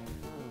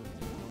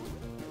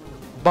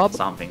 Bob.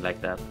 Something like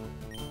that.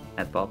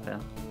 Headbutt, yeah.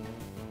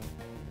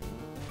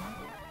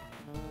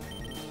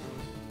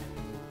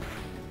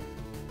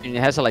 And it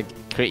has to like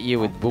crit you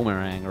with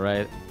Boomerang,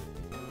 right?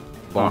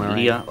 Boomerang.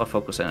 Leah or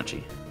Focus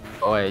Energy.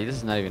 Oh wait, this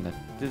is not even a.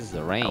 This is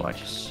a range. Oh, I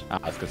just...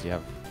 That's because you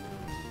have.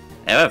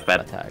 I have bad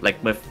attack.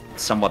 like with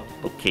somewhat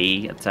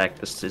okay attack.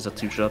 This is a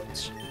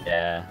 2-shot.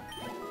 Yeah.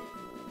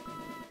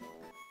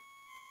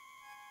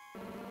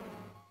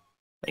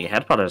 The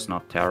headbutt is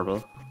not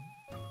terrible.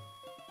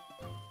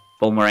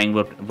 Boomerang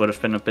would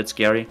have been a bit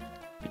scary.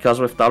 Because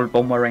with double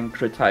Boomerang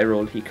crit high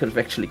roll, he could have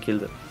actually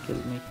killed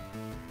me.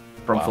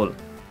 From full.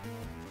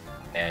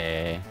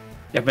 Yeah.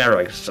 Yeah,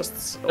 Marowak is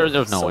just There's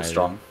no so way.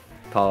 strong.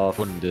 Power of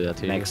Wouldn't do that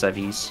to you. max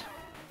IVs.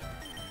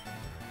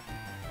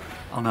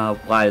 On a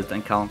wild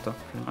encounter,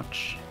 pretty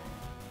much.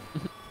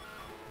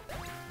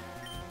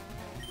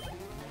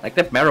 Like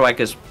that Marowak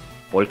is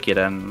bulkier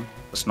than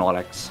the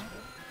Snorlax.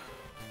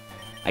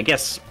 I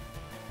guess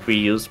we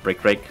use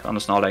Brick Break on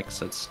the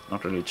Snorlax, it's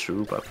not really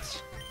true,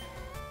 but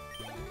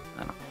I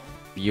don't know.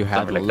 You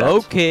had Something like low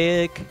that.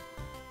 kick.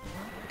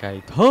 Like I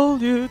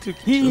told you to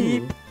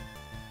keep. True.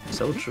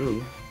 So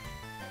true.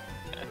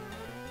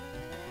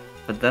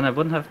 But then I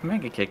wouldn't have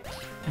Mega Kick.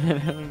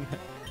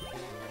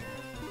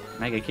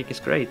 Mega Kick is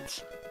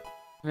great.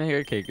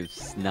 Mega kick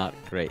is not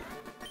great.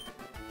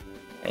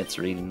 It's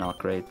really not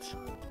great.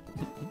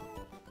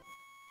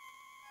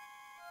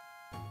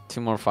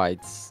 2 more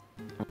fights.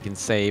 We can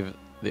save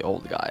the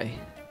old guy.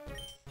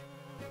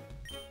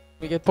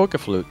 We get Poke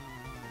Flute.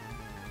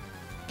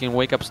 We can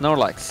wake up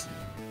Snorlax.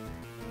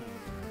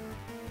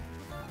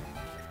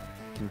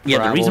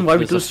 Yeah, the reason why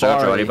we do Surge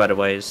Safari. early, by the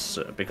way, is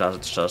because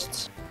it's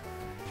just...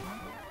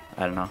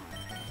 I don't know.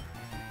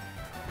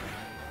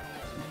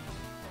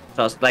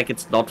 Just like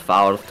it's not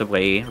far out of the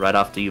way right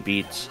after you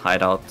beat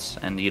Hideout,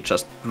 and you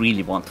just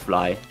really want to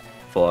fly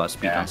for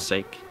speedrun's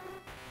sake.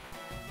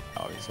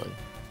 Obviously.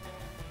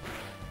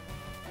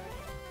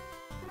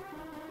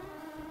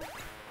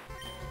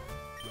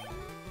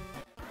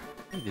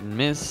 He didn't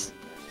miss.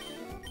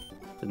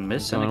 Didn't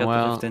miss, and I Doing got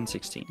well. the 15,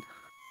 16.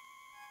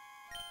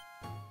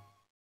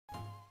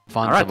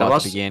 Fun's Alright, that about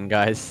was- to begin,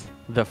 guys.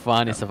 The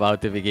fun is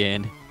about to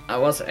begin. I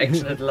was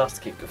actually the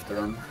last kick of the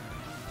run.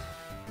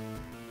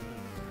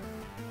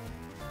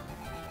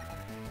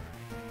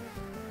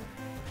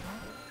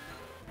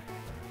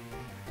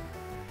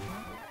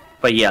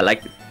 But yeah,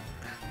 like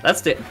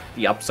that's the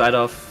upside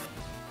of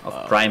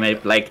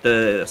Primape. Like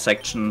the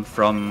section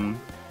from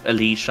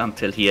Alicia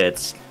until here,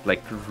 it's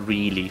like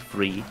really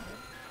free.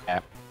 Yeah.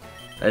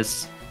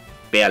 There's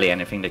barely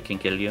anything that can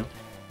kill you.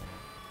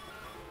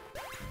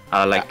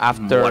 Like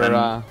After more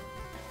than...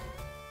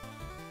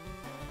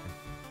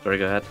 Sorry,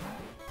 go ahead.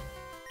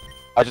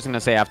 I was just gonna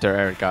say after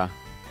Erica.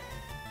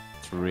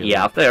 It's really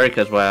Yeah, after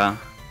Erica's where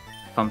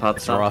fun parts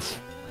it's start.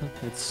 rough.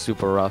 It's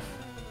super rough.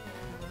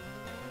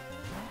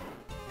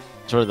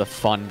 It's where the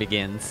fun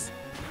begins.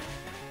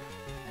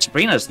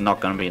 Sabrina is not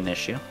gonna be an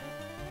issue.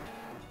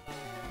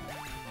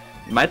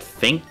 You might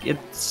think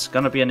it's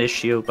gonna be an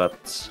issue,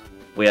 but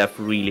we have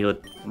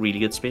really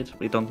good speed.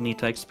 We don't need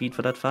to speed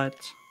for that fight.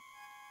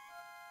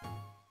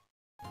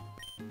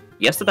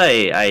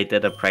 Yesterday I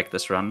did a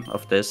practice run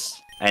of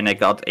this, and I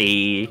got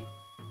a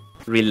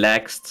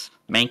relaxed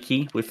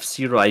Mankey with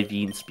 0 IV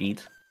in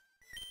speed.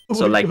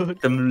 So like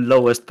the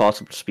lowest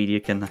possible speed you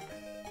can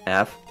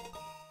have.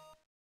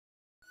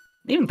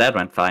 Even that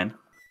went fine.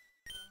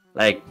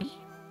 Like...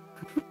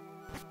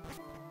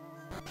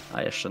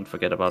 I shouldn't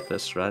forget about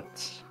this, right?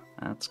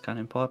 That's kind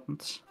of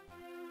important.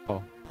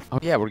 Oh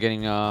yeah, we're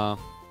getting Oh,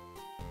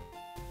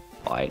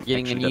 I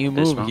getting a actually new got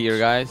this move one. here,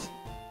 guys.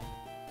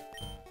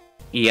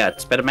 Yeah,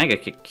 it's better Mega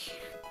Kick.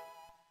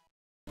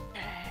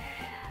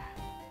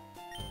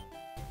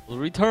 Will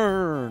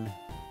return.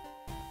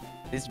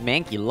 This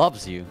Mankey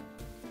loves you.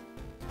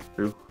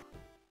 True.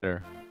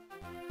 There.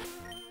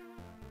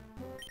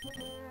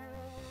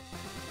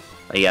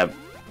 But yeah,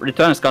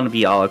 Return is gonna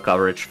be our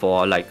coverage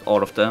for like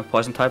all of the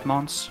poison type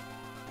mons.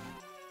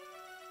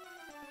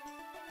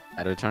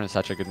 That return is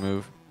such a good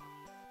move.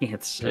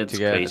 It's To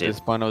get crazy. at this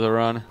point of the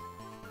run.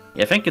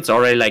 Yeah, I think it's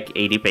already like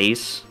 80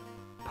 base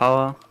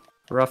power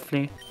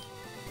roughly.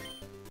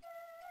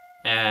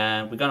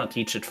 And we're gonna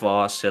teach it for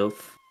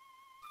ourselves.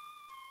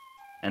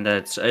 And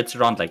it's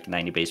around like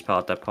 90 base power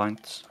at that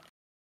point.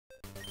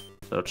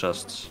 So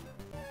just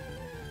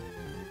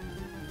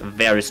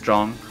very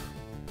strong.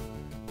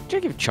 Did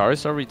you give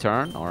Charizard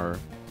return or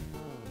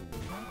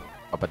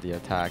up at the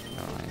attack?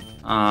 Never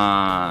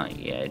mind.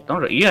 Yeah,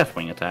 don't you have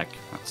wing attack?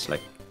 That's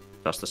like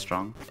just as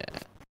strong. Yeah.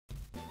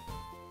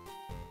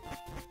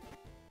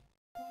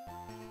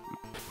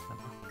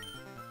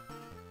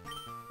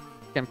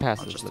 Can pass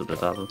I'll this. just do the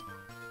double.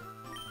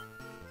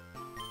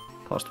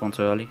 Passed one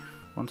too early.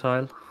 One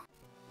tile.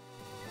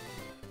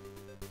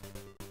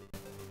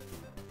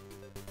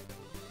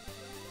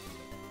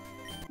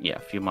 Yeah, a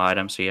few more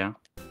items here.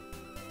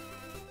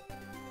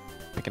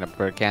 Picking up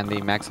Bird Candy,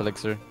 Max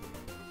Elixir.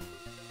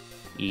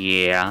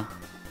 Yeah.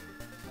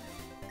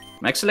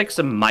 Max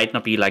Elixir might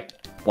not be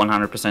like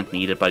 100%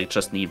 needed, but you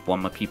just need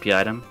one more PP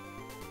item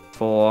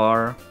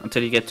for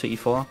until you get to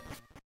E4.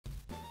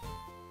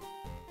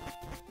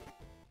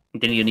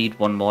 Then you need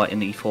one more in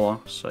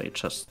E4, so you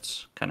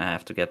just kind of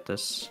have to get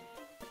this.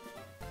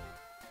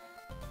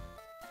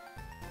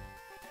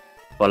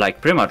 For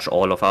like pretty much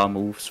all of our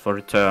moves, for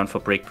return, for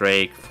break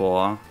break,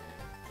 for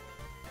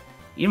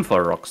even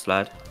for rock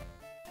slide.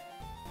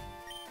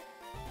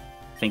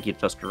 I think you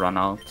just run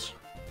out.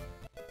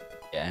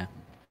 Yeah.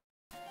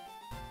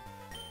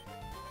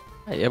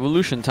 Hey,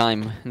 evolution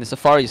time in the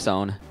Safari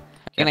Zone.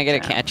 Can I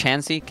get a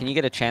Chansey? Can you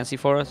get a Chansey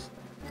for us?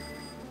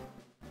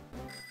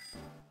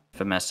 If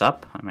I mess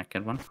up, I might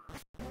get one.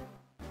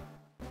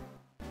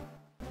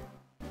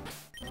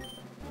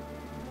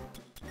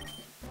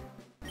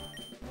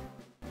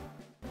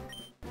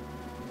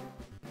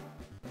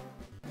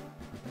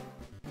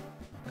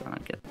 Gonna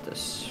get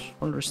this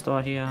full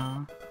restore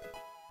here.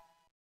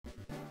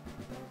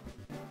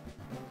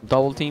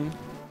 Double team.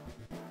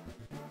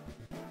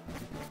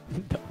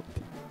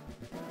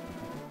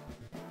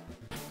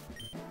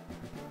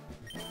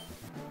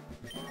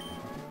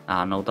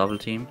 No double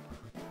team.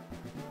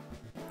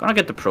 Gonna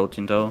get the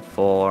protein though,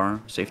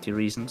 for safety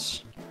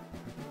reasons.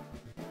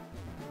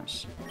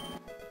 Nice.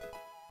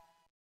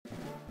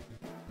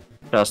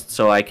 Just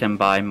so I can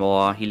buy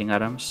more healing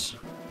items.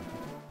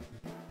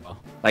 Oh.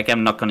 Like,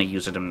 I'm not gonna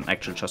use it, I'm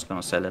actually just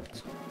gonna sell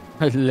it.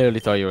 I literally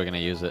thought you were gonna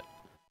use it.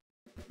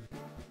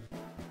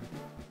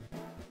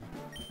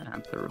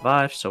 And the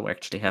revive, so we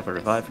actually have a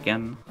revive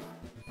again.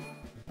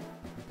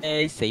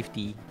 Hey,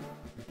 safety.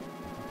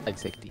 Like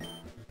safety.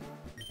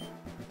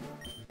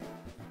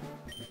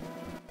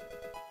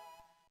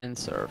 And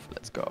surf,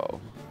 let's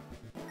go.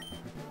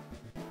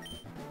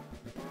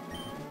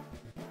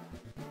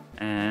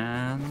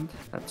 And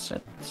that's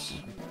it.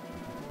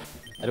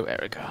 I do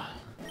Erica.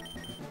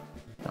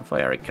 Time for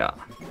Erica.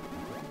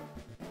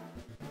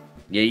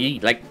 Yeah, you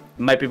like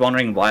might be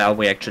wondering why are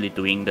we actually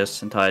doing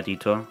this entire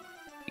detour.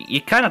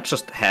 You kind of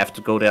just have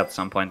to go there at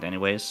some point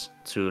anyways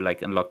to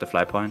like unlock the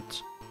fly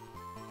point.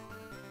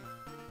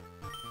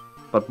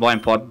 But more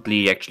importantly,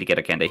 you actually get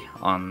a candy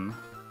on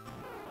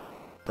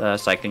the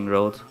cycling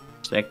road.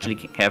 So you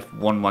actually have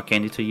one more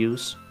candy to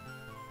use.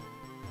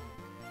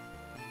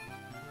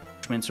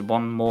 Which means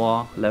one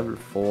more level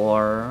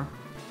 4.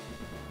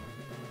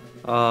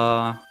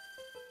 I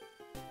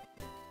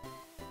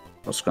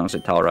was gonna say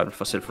Tower Rival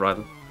for Silph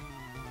Rival.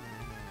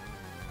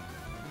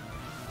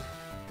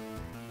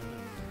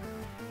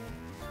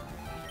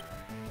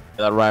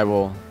 That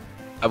rival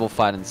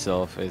fight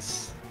itself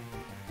is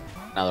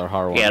another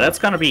hard one. Yeah, that's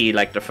gonna be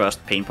like the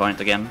first pain point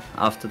again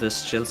after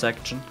this chill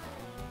section.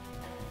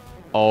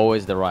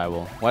 Always the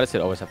rival. Why does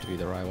it always have to be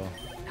the rival?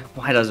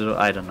 Why does it?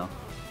 I don't know.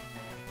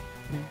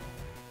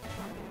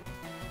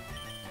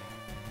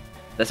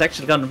 There's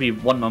actually gonna be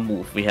one more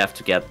move we have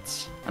to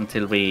get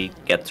until we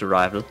get to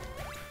rival.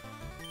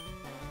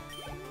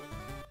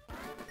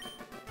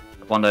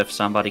 I wonder if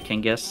somebody can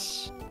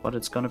guess what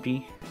it's gonna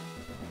be.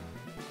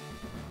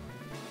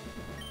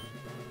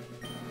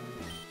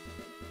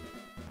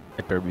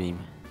 Hyper Beam.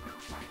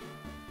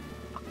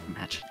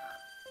 Imagine.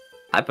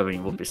 Hyper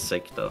Beam would be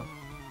sick though.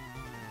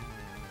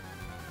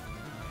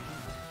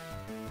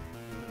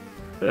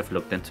 Could have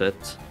looked into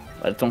it.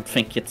 I don't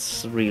think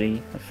it's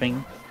really a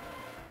thing.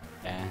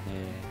 Yeah.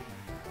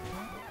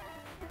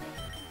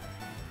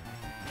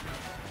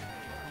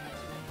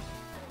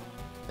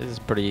 This is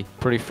pretty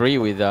free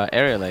with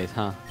aerial ace,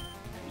 huh?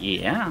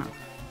 Yeah,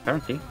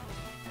 apparently.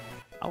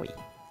 Owie.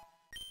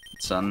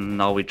 So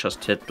now we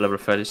just hit level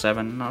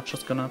 37. Now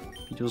just gonna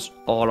use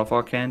all of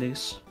our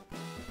candies.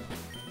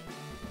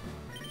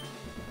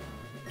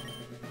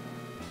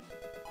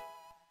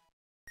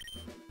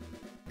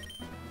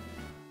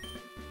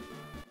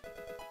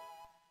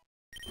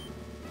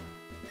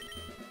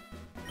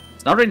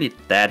 It's not really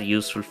that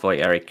useful for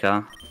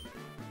Erica.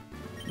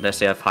 Unless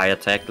they have high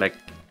attack, like...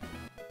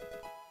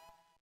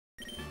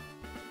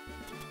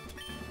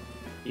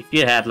 If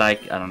you had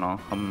like, I don't know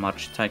how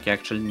much attack you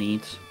actually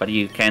need, but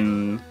you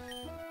can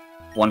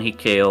one-hit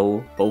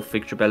KO both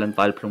Victory Bell and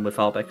Vileplume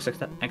without X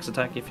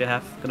attack if you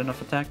have good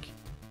enough attack.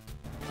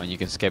 And you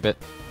can skip it?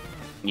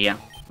 Yeah,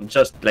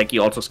 just like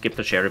you also skip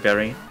the Cherry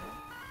Berry.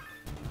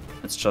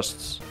 it's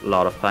just a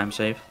lot of time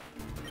save.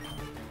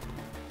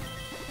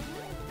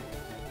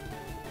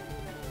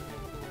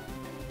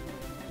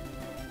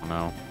 Oh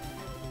no.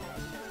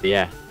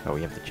 Yeah. Oh,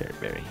 we have the cherry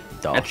berry.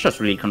 Duh. It's just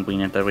really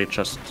convenient that we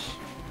just,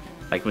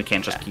 like, we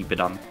can't just keep it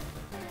on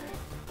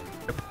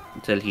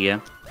until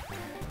here.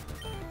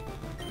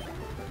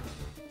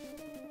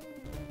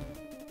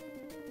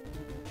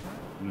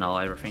 Now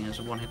everything is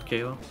a one-hit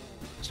KO.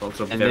 It's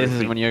also And very this is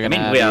free. when you're I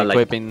gonna mean, we are be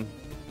equipping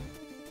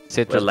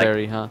citrus like-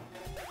 berry, huh?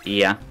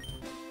 Yeah,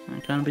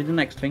 that can be the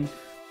next thing.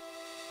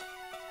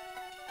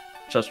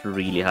 Just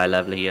really high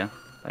level here,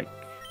 like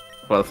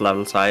 12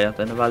 levels higher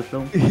than the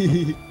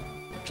Valplume.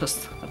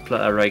 Just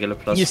a regular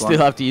 +1. You still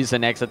have to use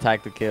an X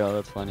attack to kill.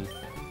 That's funny.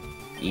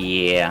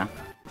 Yeah.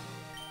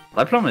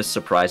 Valplume is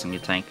surprisingly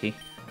tanky.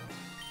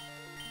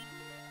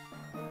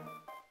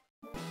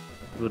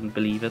 Wouldn't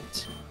believe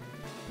it.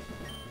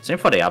 Same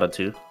for the other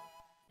two.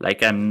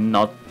 Like, I'm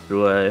not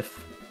sure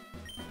if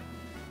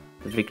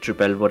the Victory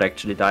Bell would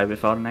actually die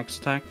without an X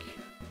attack.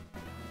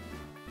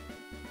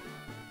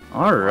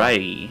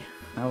 Alrighty.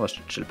 That was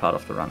the chill part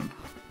of the run.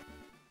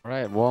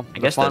 Alright, well, I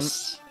guess fun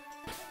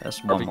there's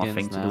one more begins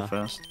thing to now. do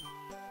first.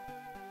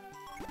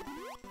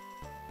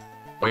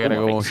 we gotta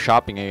One more go thing.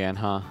 shopping again,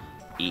 huh?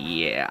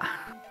 Yeah.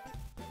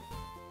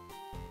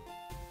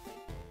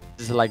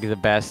 This is like the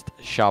best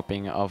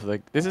shopping of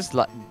the. This is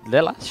like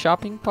the last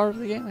shopping part of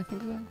the game, I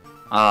think.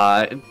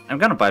 So. I'm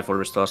gonna buy full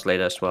restores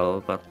later as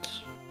well, but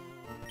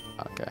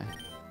Okay.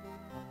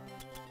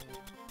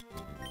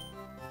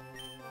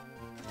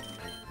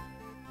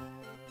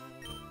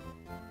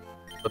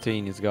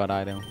 Protein is god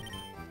item.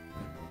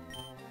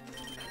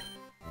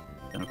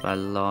 gonna buy a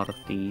lot of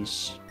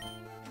these.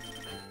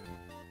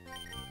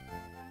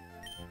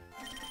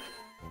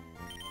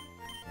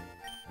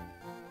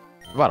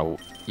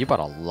 You bought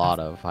a lot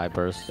of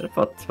hypers. Could have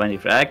bought 20.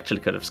 I actually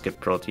could have skipped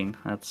protein.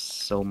 That's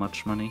so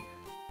much money.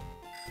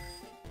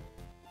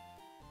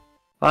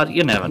 But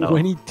you never know.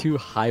 22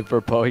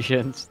 hyper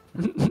potions.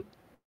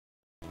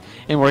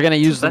 And we're gonna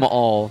use them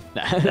all.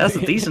 That's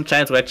a decent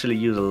chance to actually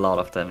use a lot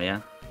of them,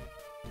 yeah.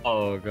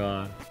 Oh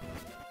god.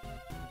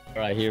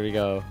 Alright, here we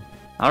go.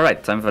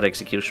 Alright, time for the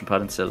execution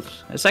part in Silt.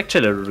 It's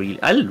actually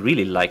I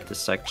really like this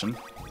section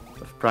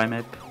of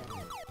Primape.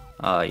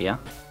 Yeah,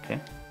 okay.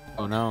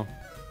 Oh no.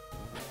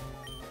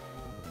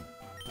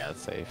 Yeah,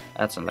 it's safe.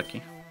 That's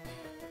unlucky.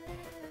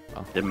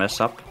 Oh. Did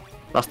mess up.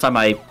 Last time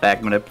I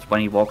backmaniped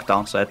when he walked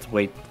down, so I had to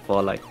wait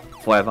for like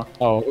forever.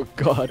 Oh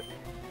god.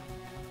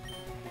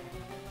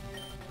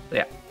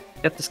 Yeah,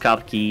 get this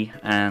card key,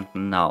 and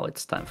now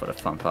it's time for the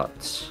fun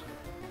parts.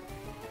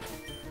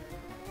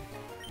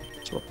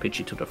 So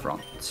Pidgey to the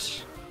front.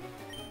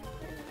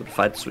 To the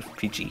fights with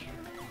Pidgey.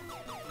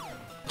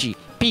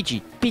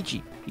 PG.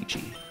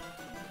 Pidgey.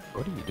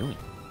 What are you doing?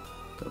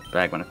 So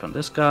backmanip on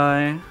this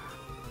guy.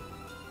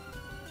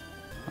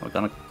 We're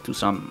gonna do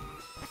some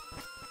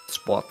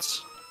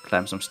spots,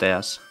 climb some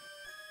stairs.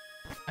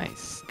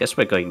 Nice. Guess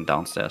we're going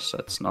downstairs, so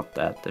it's not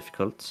that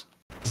difficult.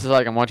 This is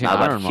like I'm watching But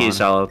Iron Man. here's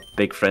our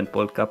big friend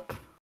Bulk Up.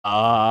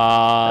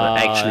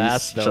 Actually,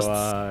 that's just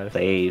the one.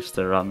 saves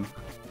the run.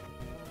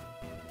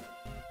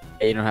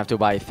 You don't have to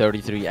buy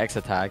 33 X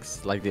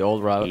attacks like the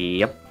old route.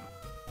 Yep.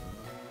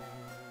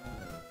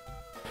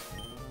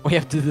 We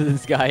have to do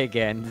this guy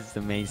again. This is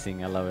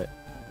amazing. I love it.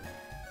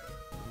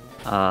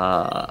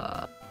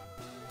 I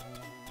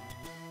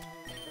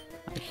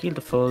healed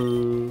the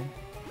full.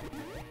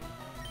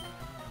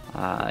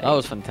 That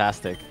was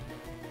fantastic.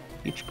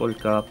 Each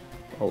Bulk Up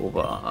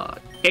over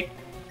Kick.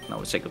 Now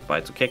we say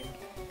goodbye to Kick.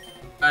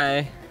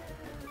 Bye.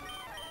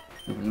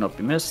 It will not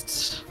be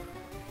missed.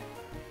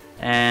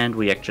 And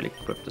we actually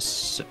equip the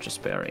Citrus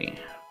Berry.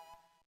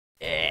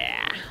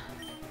 Yeah.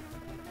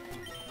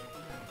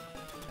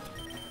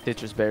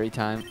 Citrus berry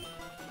time.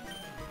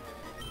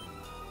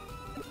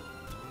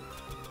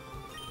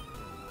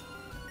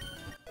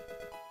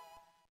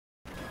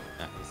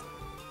 Nice.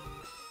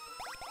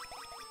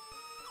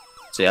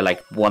 So yeah,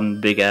 like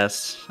one big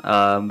ass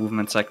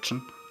movement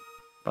section.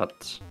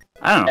 But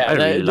I don't know, I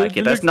really like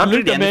it. There's not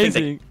really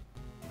anything.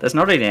 There's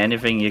not really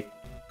anything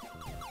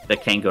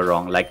that can go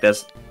wrong. Like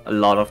there's a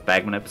lot of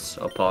bag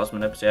manips or pause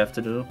manips you have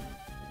to do.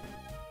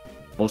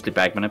 Mostly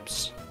bag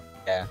manips.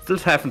 Yeah. Still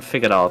haven't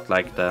figured out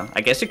like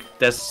I guess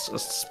there's a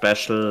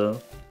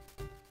special.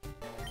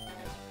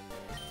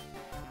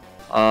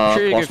 I'm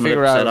sure you pause can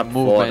figure manip out setup for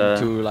movement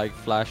to like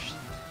flash.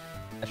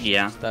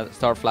 Yeah.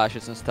 Start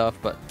flashes and stuff,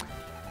 but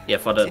Yeah,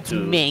 for the It's two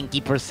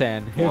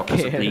 90%. Who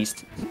walkers at cares?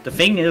 least. The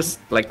thing is,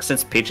 like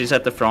since Pidgey's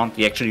at the front,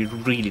 you actually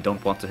really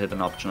don't want to hit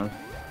an optional.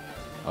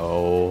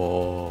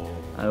 oh.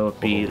 That would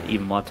be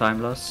even more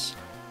time loss.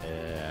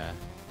 Yeah.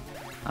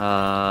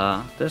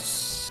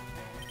 This.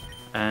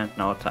 And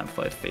now time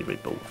for a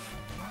favorite move.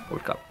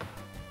 Bulk Up.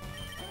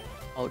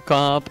 Bulk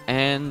up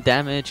and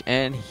damage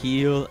and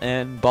heal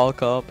and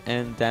bulk up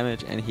and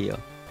damage and heal.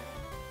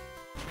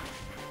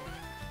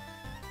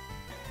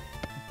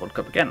 Bulk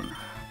Up again.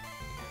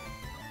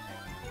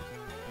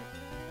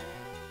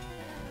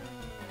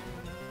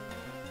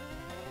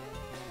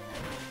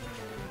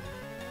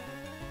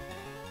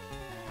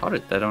 How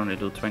did that only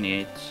do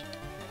 28?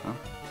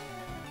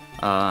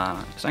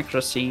 Huh?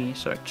 Accuracy,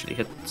 so actually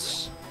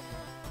hits.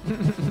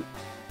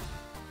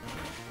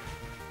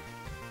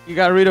 You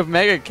got rid of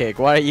Mega Kick.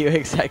 Why are you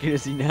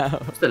accuracy now?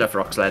 Still have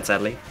Rock Slide,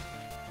 sadly.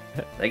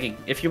 Like,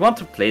 if you want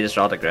to play this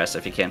route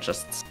aggressive, you can't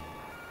just...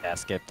 Yeah,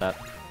 skip that.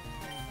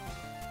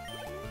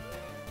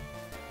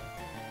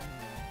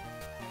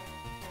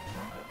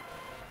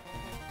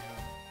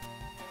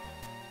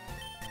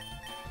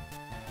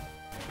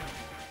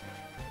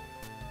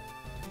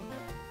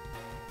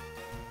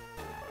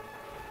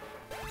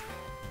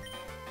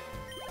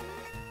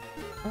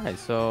 Alright,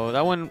 so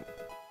that one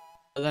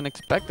was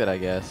unexpected, I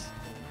guess.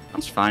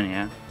 That's fine,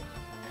 yeah.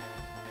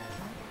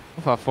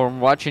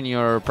 From watching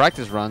your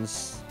practice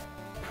runs,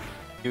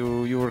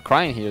 you were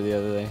crying here the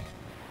other day.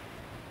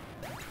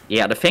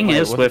 Yeah, the thing Wait,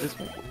 is was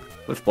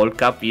with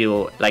bulk up,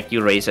 you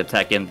raise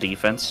attack and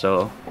defense,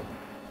 so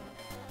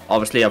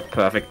obviously a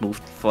perfect move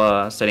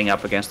for setting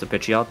up against the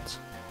Pidgeot.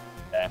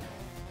 Yeah.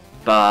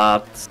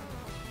 But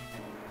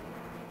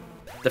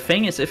the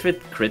thing is, if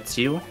it crits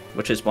you,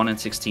 which is 1 in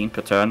 16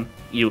 per turn,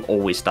 you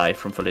always die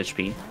from full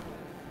HP.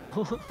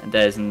 And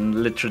there's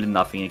literally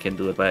nothing you can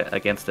do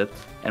against it.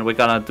 And we're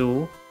gonna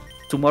do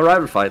 2 more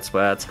rival fights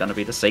where it's gonna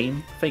be the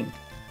same thing.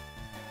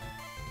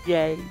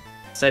 Yay!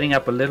 Setting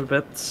up a little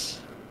bit.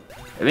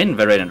 I mean,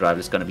 Variant Rival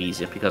is gonna be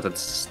easier because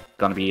it's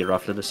gonna be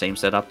roughly the same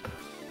setup.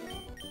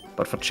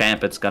 But for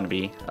Champ, it's gonna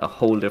be a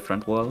whole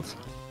different world.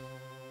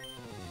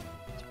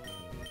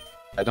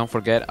 Don't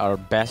forget our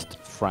best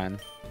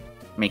friend.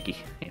 Mickey,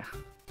 yeah.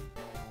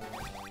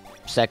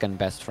 Second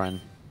best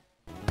friend.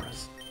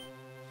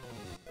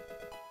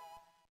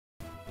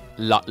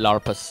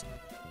 Larpus.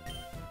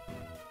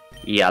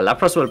 Yeah,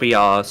 Lapras will be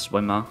our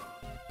swimmer.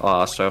 Or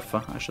our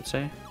surfer, I should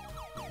say.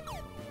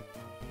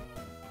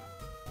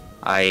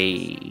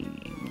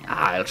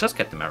 I'll just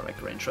get the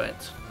Merrick range, right?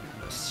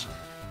 Yes.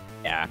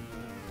 Yeah.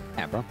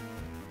 Yeah, bro.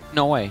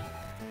 No way.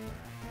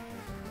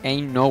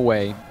 Ain't no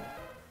way.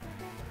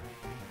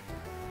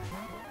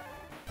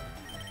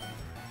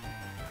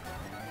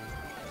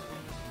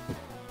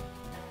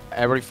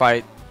 Every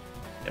fight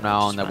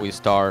now that we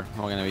start,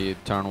 we're gonna be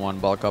turn 1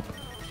 bulk up.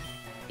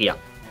 Yeah.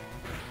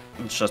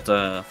 It's just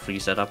a free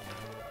setup.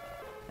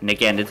 And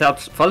again, it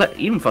helps for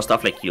even for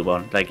stuff like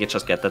Cubone. Like, you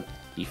just get that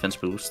defense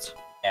boost.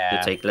 Yeah.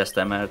 You take less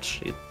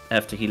damage, you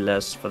have to heal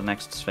less for the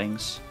next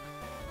things.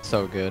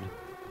 So good.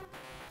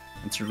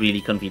 It's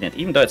really convenient,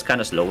 even though it's kind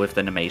of slow with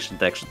the animation,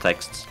 the extra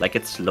text. Like,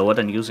 it's slower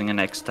than using an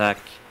X-Tac.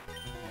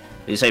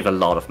 You save a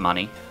lot of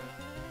money.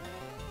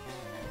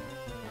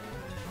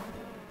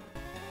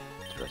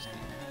 Interesting.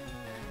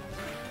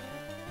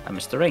 I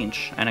missed the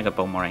range, and I got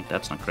Boomerang,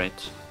 that's not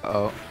great.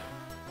 Oh.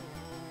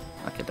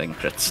 Okay, then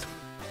crits.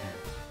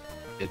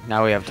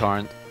 Now we have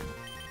Torrent.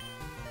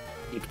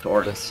 Keep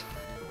Torrent.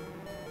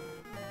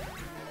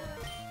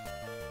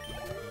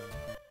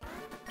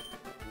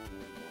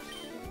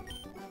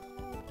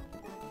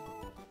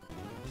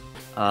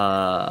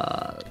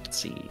 Let's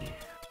see.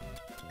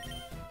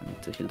 I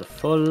need to heal the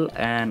full,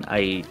 and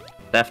I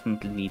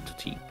definitely need to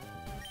TP.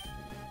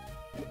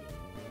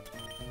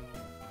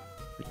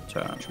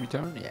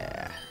 Return?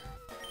 Yeah.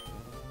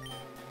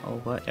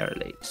 Over Air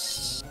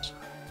Lace.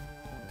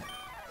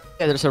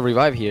 Yeah, there's a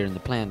revive here in the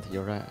plant.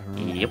 You're right.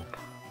 Yep.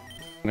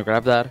 Gonna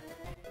grab that.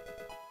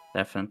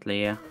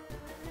 Definitely, yeah.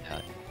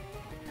 Yeah.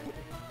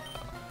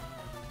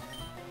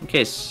 In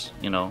case,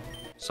 you know,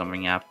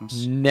 something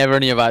happens. Never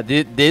knew about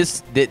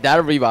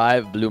that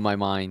revive blew my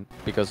mind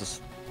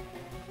because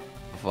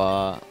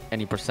of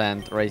any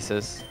percent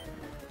races.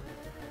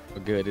 How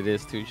good it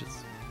is too.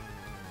 Just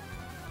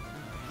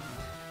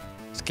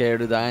scared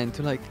to die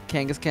into like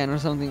Kangaskhan or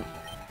something.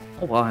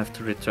 Oh wow, I have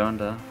to return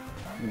the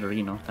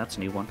Reno. That's a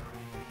new one.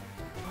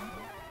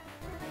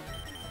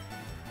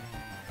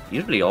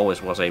 Usually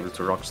always was able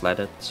to rock slide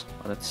it,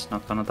 but it's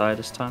not gonna die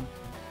this time.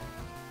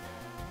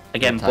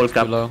 Again, bulk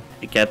up,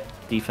 you get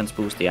defense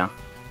boost, yeah.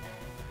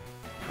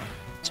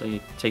 So you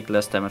take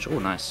less damage. Oh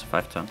nice,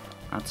 5-turn.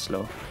 That's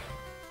slow.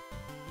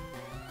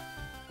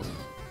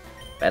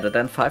 Better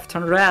than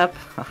 5-turn wrap,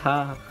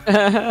 haha.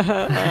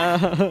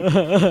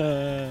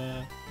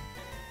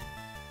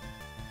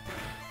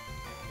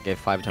 Get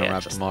 5-turn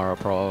wrap tomorrow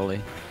probably.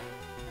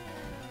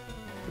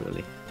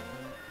 Really.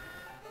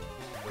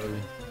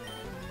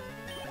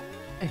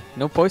 Hey,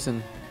 no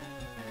poison.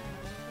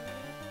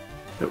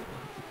 Too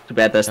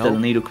bad there's still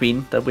Nido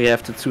Queen that we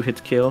have to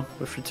 2-hit kill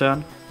with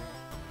return.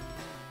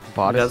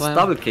 Body That's slam?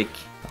 double kick,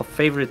 our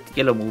favorite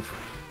yellow move.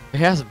 He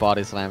has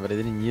body slam, but he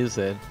didn't use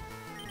it.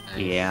 Nice.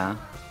 Yeah.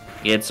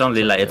 Yeah, it's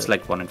only like it's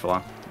like 1 in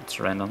 4. It's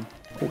random.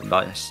 Oh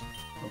nice.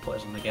 No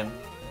poison again.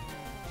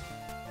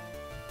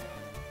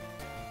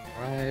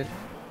 Right.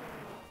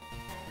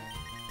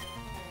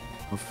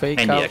 Fake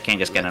And out. yeah,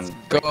 Kangaskhan and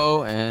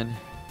Go and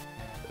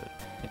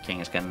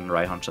Kangaskhan and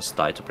Raihan just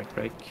die to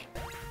break.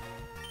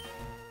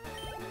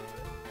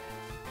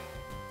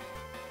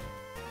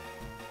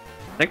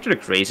 It's actually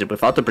crazy.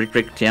 Without the break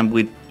TM,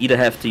 we'd either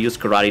have to use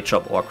Karate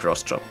Chop or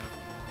Cross Chop.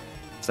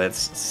 So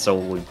it's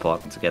so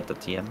important to get the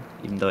TM,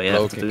 even though you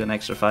have to do an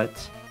extra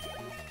fight.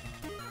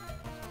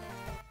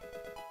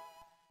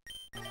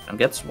 And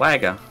get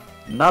Swagger.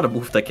 Not a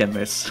move that can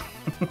miss.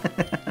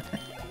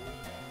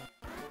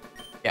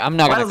 Yeah, I'm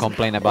not Why gonna does-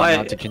 complain about why-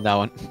 not touching that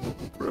one.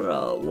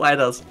 Bro, why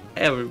does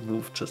every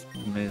move just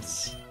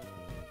miss?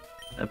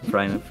 A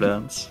prime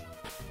influence.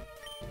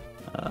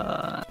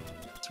 To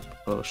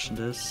potion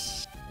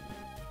this.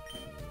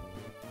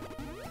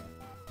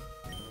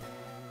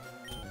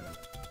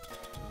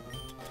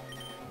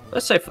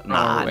 Let's say for,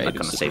 nah, I'm way not to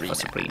gonna say for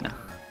Sabrina. Sabrina.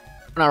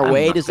 On our I'm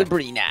way not to gonna-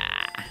 Sabrina.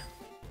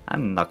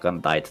 I'm not gonna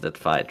die to that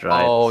fight,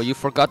 right? Oh, you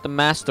forgot the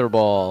Master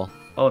Ball.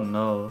 Oh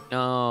no,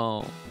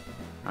 No.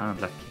 I'm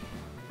lucky.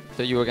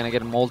 So you were gonna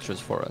get Moltres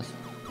for us.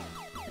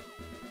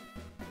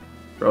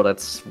 Bro,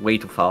 that's way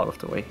too far out of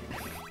the way.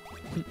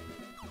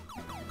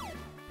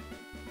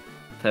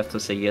 I have to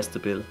say yes to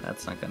Bill.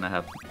 That's not gonna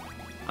happen.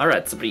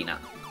 Alright, Sabrina.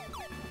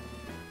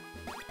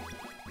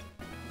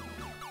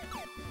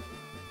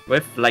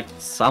 With like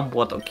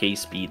somewhat okay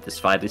speed, this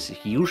fight is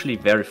usually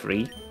very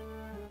free.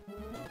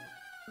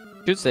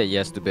 Should say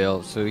yes to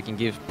Bill, so we can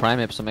give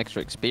Primape some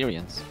extra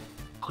experience.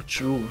 Oh,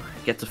 true.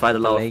 Get to fight a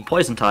lot of Like-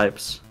 poison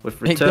types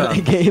with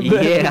return. Game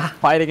Yeah,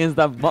 fight against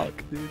that bug,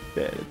 dude.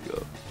 Yeah, let's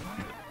go.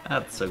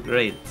 that's so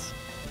great.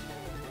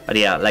 But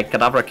yeah, like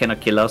Kadabra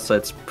cannot kill us, so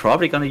it's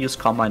probably gonna use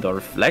Combine or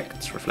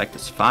Reflect. Reflect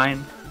is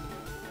fine.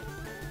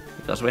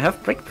 Because we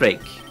have Brick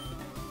Break.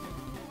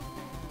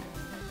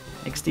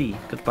 XD,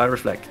 goodbye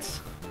Reflect.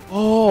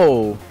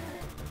 Oh!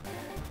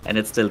 And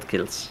it still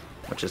kills,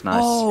 which is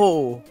nice.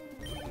 Oh!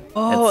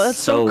 Oh, It's that's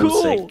so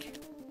cool! sick.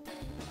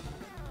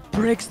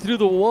 Breaks through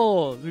the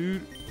wall,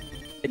 dude.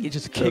 Like, it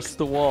just kicks Just-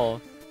 the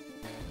wall.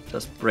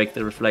 Just break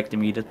the Reflect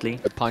immediately.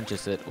 It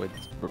punches it with...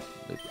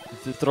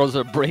 It throws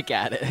a brick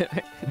at it.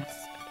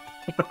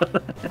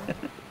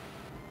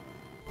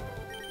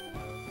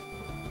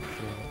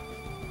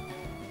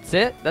 That's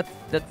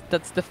it?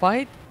 That's the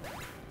fight?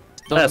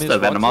 Don't That's miss the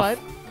Venom Rock off.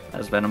 Slide?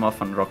 That's Venom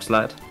off on Rock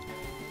Slide.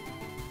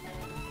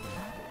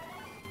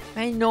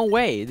 Ain't no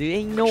way, dude.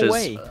 Ain't no Which is,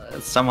 way.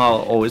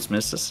 somehow always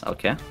misses.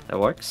 Okay, that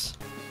works.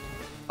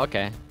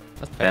 Okay,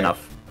 that's Fair fair.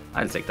 enough.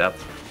 I'll take that.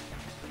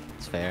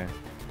 That's fair.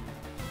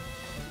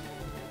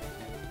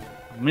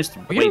 Missed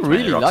Well, way you're too many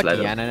really Rock lucky,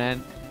 Slide.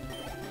 Ananan.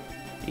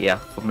 Yeah,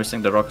 for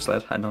missing the Rock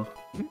Slide, I know.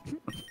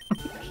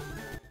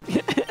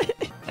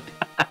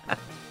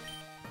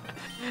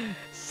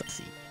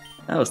 Sussy.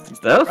 That was the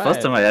first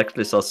Right. time I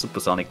actually saw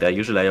Supersonic there.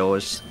 Usually I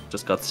always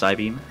just got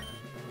Psybeam.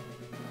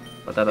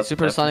 But that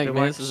Supersonic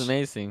definitely miss is works.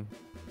 amazing.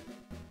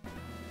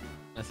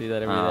 I see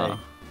that every Ah. day.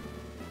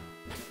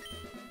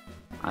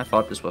 I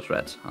thought this was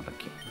red.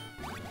 Unlucky.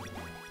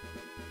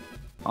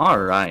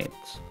 Alright.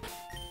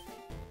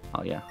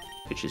 Oh yeah,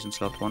 Pidgey's in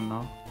slot 1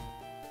 now.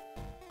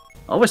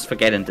 Always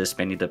forget in this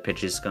menu that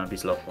Pidgey is gonna be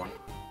slot 1.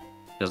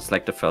 Because it's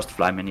like the first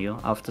fly menu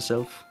after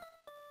Sylph.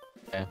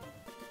 Okay.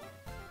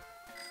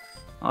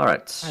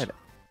 Alright. Right.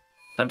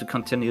 Time to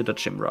continue the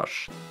gym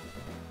rush.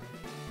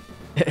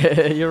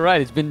 You're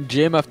right, it's been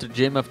gym after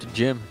gym after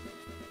gym.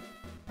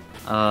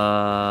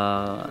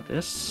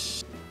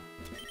 This.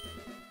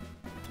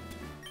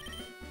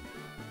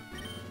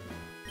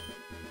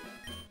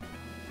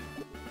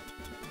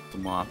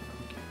 Come on.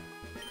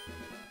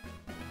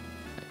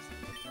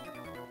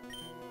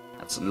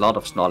 That's a lot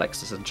of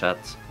Snorlaxes in chat.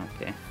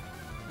 Okay.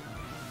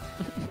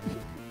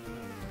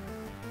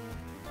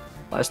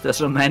 Why is there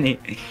so many?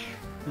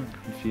 I'm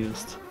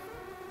confused.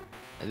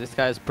 This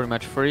guy is pretty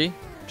much free.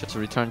 Just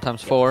return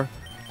times 4.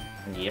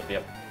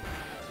 Yep.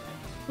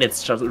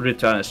 It's just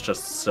return is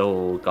just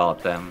so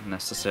goddamn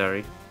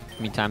necessary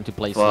Give me time to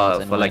play slots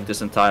for and like win.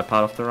 this entire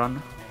part of the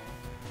run.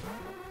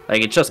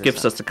 Like it just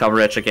gives us the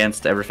coverage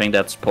against everything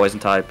that's poison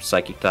type,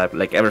 psychic type,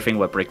 like everything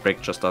where Brick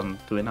Break just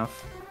doesn't do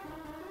enough.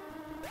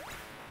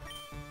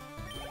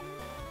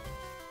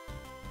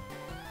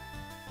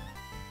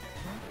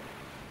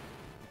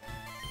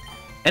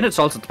 And it's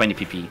also 20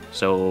 PP,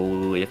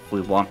 so if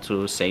we want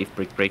to save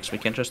Brick Breaks, we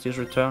can just use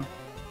return.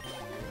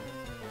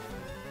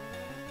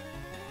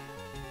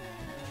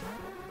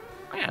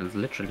 Yeah, I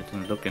literally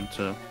didn't look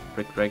into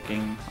Brick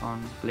Breaking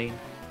on lane.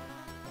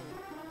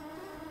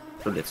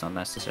 Surely it's not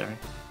necessary.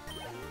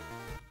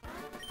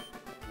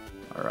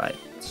 Alright.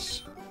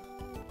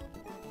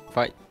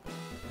 Fight.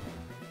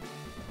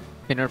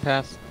 Pinner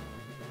pass.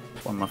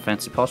 One more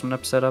fancy pause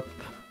map setup.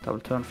 Double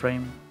turn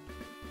frame.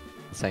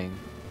 Insane.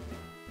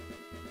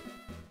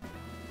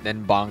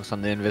 Then bonks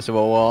on the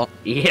invisible wall.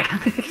 Yeah,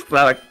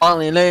 like,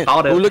 Only look,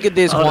 How did- oh, look at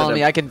this how did one.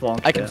 it I can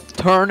bonk I can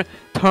there?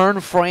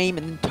 turn frame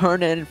and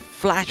turn it and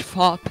flash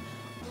fuck,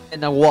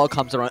 and the wall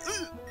comes around.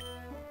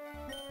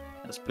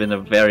 it's been a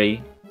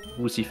very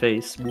woozy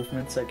face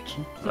movement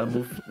section.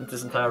 Move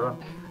this entire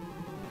run.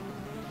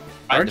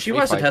 Alright, the RNG free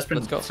wise, it fight. has been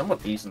Let's go.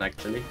 somewhat decent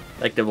actually.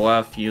 Like there were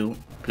a few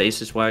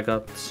places where I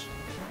got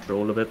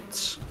troll a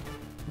bit.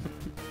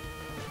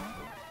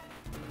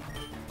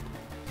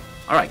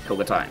 Alright,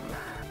 Koga time.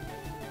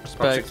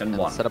 Respect, 6 and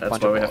 1. set a That's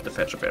bunch where of we have the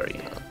blocks. Petra Berry.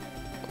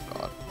 Oh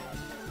god.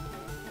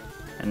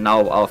 And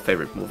now our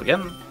favorite move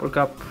again, Brook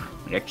Up.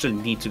 We actually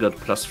need to go to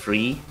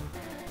 +3.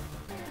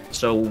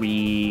 So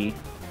we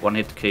one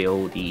hit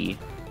KO the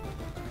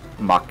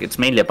Muck. It's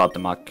mainly about the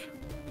Muck.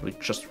 We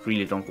just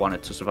really don't want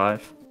it to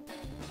survive.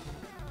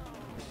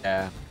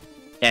 Yeah.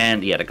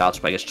 And yeah, the guard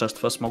spike is just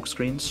for smoke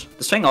screens.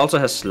 This thing also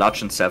has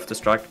sludge and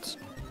self-destruct.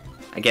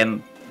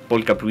 Again,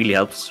 bulk up really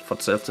helps for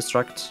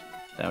self-destruct.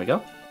 There we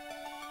go.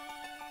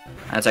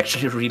 That's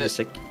actually really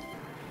sick.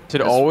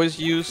 Did it always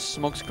use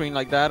smoke screen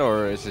like that,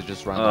 or is it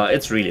just random?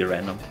 It's really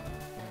random.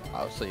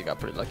 Oh, so you got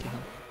pretty lucky, huh?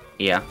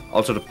 Yeah,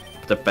 also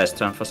the best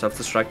turn for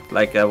self-destruct.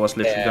 Like, I was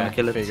literally gonna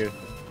kill it. Figured.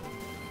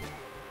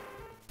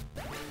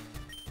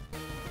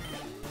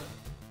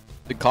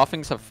 The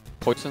coughings have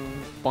poison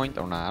point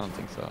or not? I don't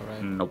think so,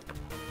 right? Nope.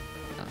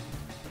 No.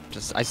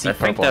 Just I see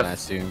purple and I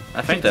assume.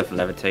 I think they have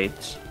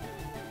levitate.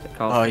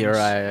 Oh, you're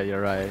right.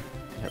 You're right.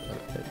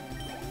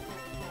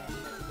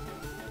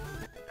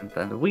 And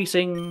then the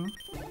Weezing.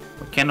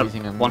 We cannot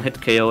one-hit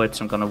KO it,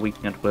 so I'm gonna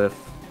weaken it with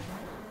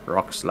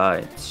rock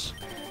slides.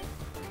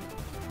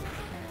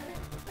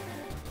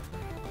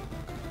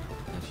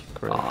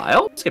 I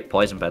always get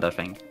poison bed, I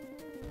think.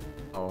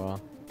 Oh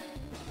well.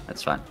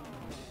 That's fine.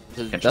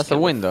 That's a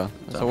win, though.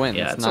 That's a win.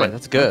 Yeah, that's nice.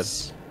 That's good.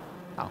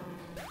 Wow.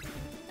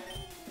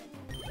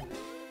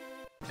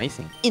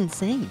 Amazing.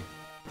 Insane.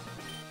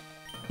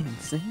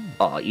 Insane.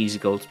 Oh, easy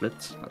gold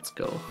split. Let's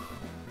go.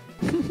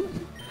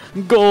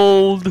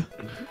 Gold.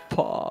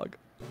 Pog.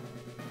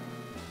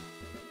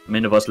 I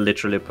mean, it was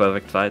literally a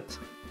perfect fight.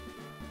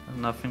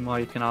 Nothing more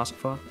you can ask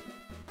for.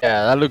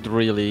 Yeah, that looked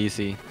really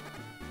easy.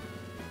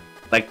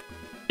 Like,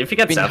 if you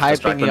get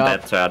self-destruct on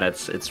that turn,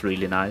 it's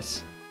really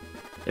nice.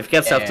 If you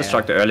get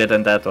self-destruct earlier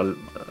than that, well,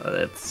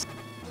 it's...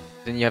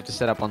 Then you have to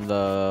set up on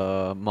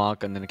the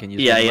mark and then it can use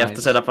minimize. You have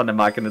to set up on the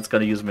mark and it's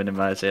gonna use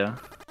minimize, yeah.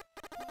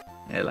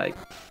 Yeah, like,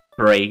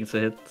 praying to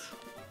hit.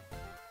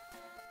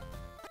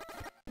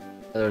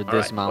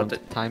 Dismount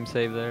time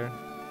save there.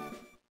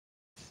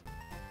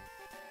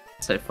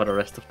 Save for the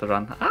rest of the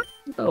run. I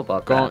don't know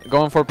about that.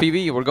 Going for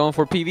PV, we're going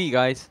for PV,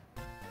 guys.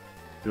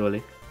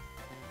 Really?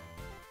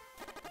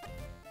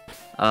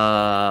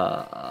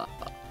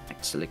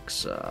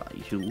 Elixir,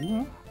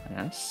 you?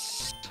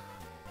 Yes.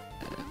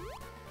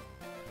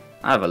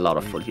 I have a lot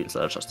of full heals,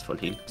 so I'll just full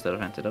heal instead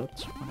of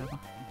antidote. Whatever.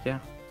 Yeah.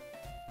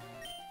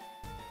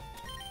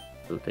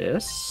 Do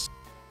this.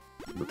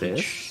 Do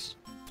this.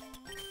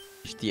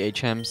 The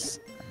HMs.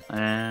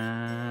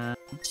 And...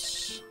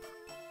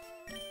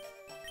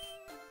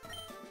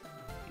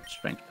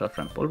 Strength Puff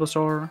and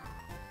Bulbasaur.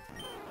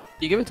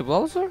 You give it to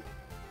Bulbasaur?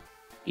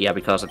 Yeah,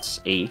 because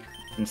it's A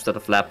instead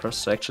of Lapras,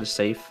 so actually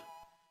safe.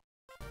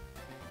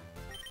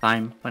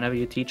 Time whenever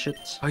you teach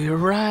it. Oh, you're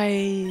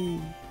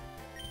right.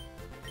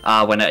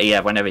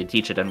 Whenever you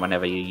teach it and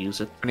whenever you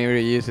use it. Whenever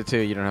you use it too,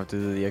 you don't have to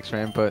do the extra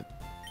input.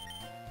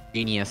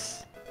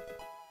 Genius.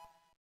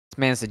 This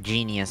man's a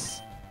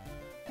genius.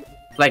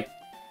 Like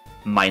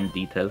mind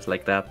details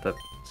like that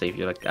save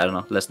you like, I don't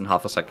know, less than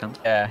half a second.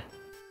 Yeah.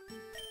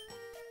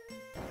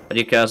 But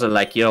you guys are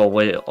like, you're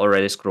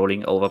already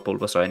scrolling over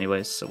Bulbasaur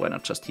anyways, so why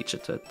not just teach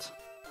it to it?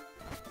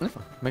 Yeah,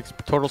 makes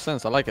total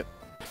sense. I like it.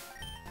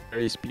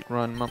 Very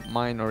speedrun,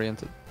 mind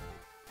oriented.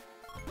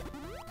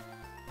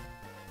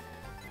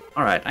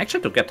 Alright, I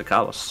actually do get the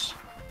cows.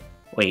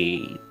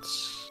 Wait.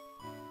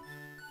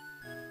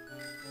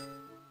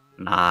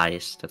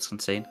 Nice, that's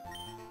insane.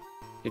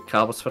 Get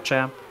cows for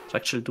champ. To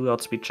actually do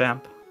outspeed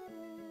champ.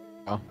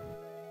 Oh.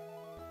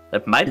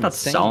 That might not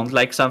sound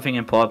like something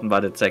important,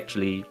 but it's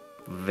actually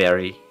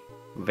very,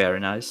 very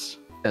nice.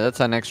 Yeah, that's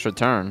an extra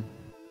turn.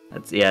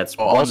 It's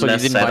one also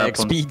less you didn't buy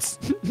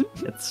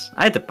XPs.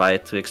 I had to buy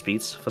 2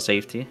 XPs for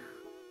safety.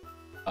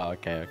 Oh,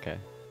 okay.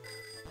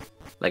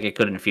 Like, I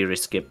could in theory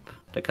skip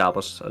the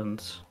Carbos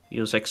and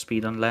use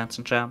XP on Lance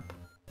and Champ.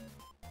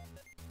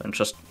 I'm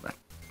just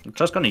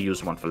gonna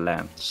use one for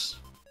Lance.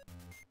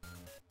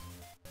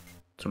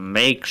 To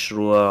make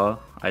sure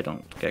I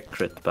don't get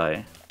crit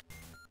by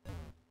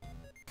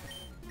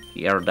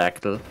the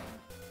Aerodactyl.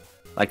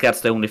 Like,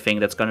 that's the only thing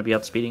that's gonna be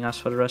outspeeding us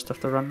for the rest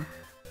of the run.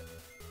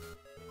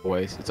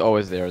 Always. It's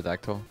always the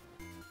Aerodactyl.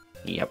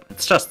 Yep,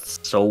 it's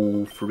just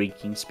so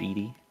freaking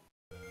speedy.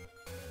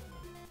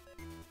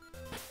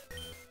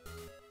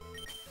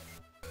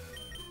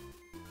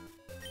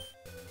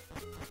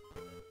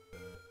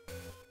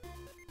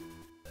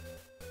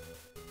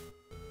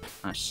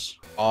 Nice.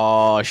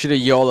 Oh, I should have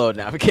YOLO'd.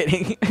 Now I'm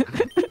kidding.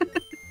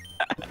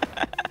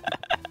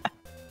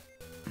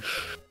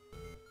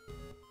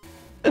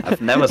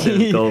 I've never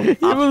seen it go. He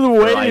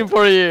was waiting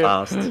for you.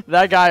 Fast.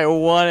 That guy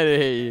wanted to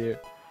hit you.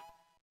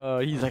 Oh,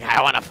 he's like,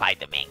 I want to fight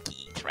the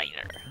Mankey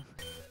trainer.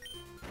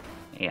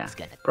 Yeah,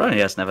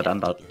 probably has never done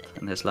that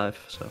in his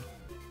life, so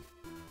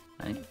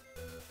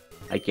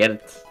I get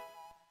it.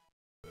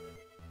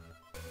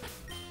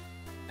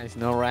 Nice,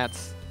 no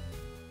rats.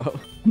 Oh.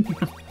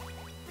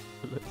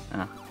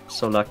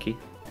 So lucky.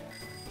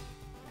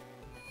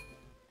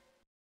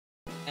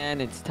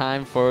 And it's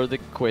time for the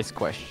quiz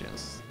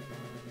questions.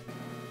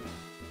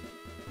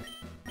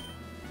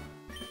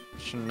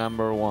 Question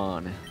number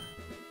 1.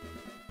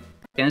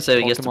 Can I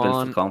say yes to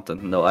benefit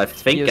content? No, I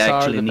think I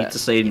actually need to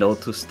say no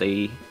to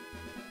stay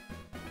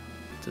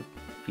to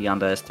be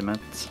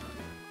underestimated.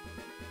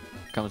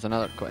 comes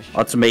another question.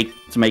 Or to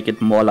make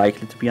it more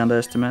likely to be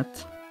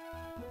underestimated.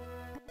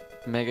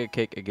 Mega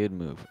Kick a good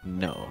move?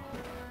 No.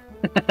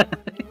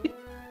 And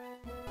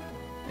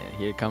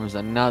here comes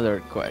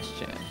another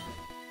question.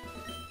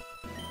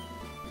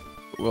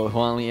 Will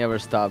Huanli ever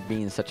stop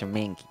being such a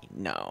manky?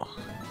 No.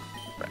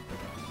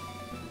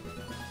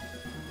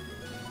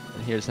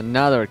 And here's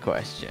another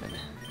question.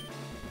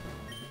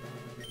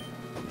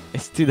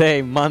 Is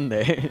today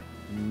Monday?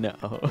 No.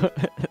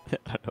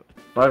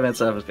 5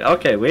 minutes after.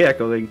 Okay, we are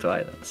going to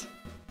islands.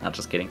 Not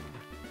just kidding.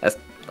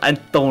 I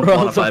don't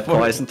want to fight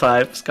poison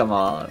types. Come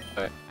on.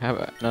 I have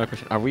another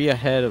question. Are we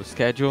ahead of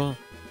schedule?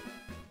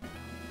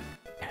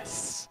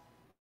 Yes.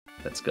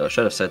 Let's go.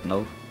 Should have said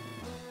no.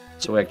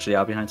 So we actually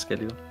are behind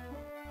schedule.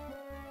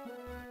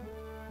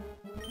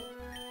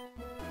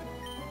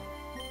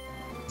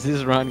 Is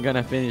this run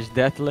gonna finish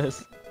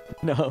deathless?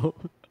 No.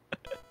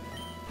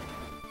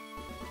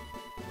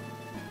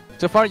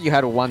 So far you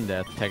had one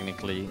death,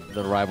 technically.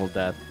 The rival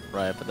death,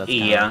 right? But that's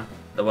yeah,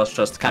 that was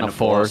just kind of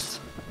forced.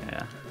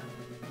 Yeah.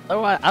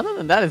 Oh, other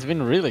than that, it's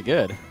been really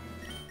good.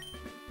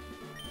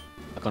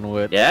 Knock on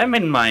wood. Yeah, I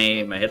mean my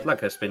hit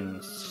luck has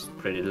been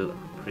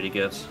pretty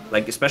good.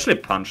 Like especially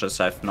punches,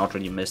 I've not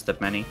really missed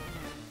that many.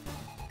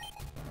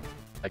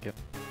 Like it.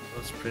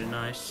 That's pretty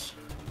nice.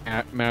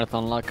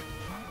 Marathon luck.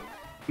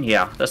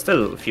 Yeah, there's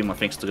still a few more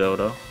things to go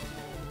though.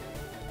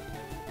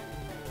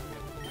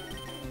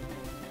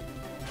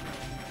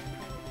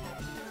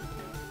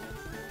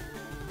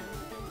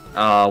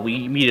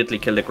 We immediately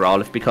kill the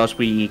Growlithe because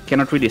we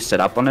cannot really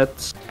set up on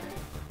it,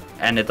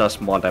 and it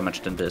does more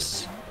damage than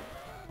this.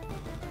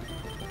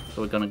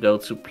 So we're gonna go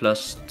to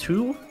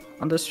 +2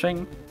 on this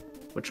thing,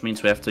 which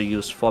means we have to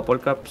use 4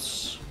 bulk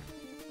ups.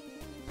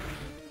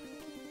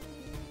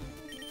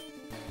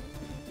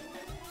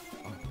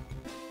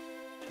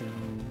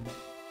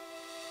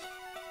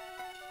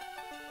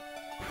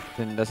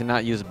 Then does it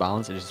not use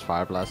bounce? It just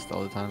fire blast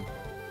all the time.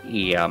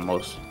 Yeah,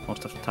 most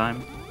of the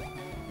time.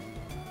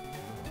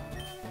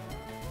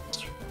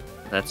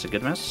 That's a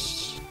good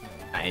miss.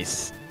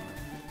 Nice.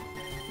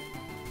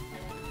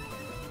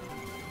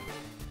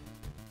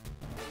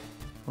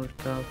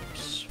 Bulk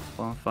ups,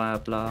 4 fire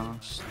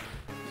blast,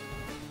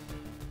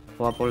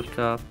 4 bulk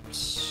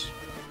ups.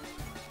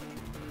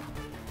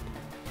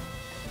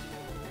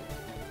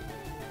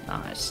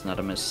 Nice, not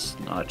a miss,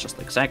 not just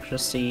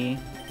accuracy.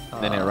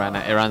 Then it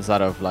runs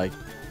out of like.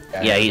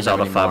 Yeah, he's out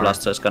of fire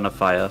blast, so it's gonna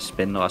fire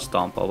spin or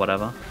stomp or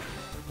whatever.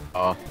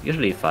 Oh.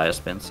 Usually fire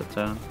spins a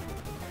turn.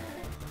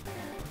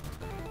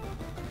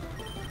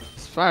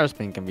 Fire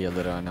spin can be a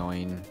little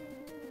annoying,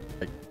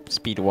 like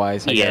speed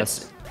wise. I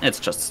guess. It's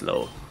just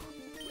slow.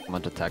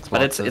 Amount of attacks.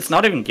 But it's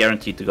not even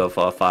guaranteed to go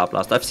for a fire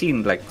blast. I've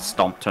seen like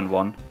stomp turn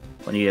 1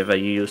 whenever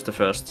you use the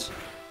first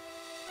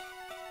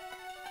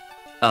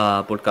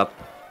bulk up.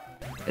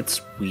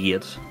 It's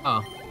weird.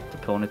 Oh. To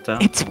pwn it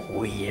down. It's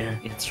weird.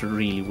 It's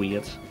really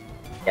weird.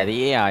 Yeah,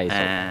 the AI is.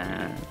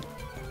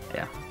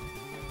 Yeah.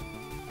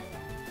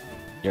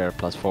 You're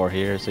 +4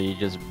 here, so you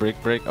just brick.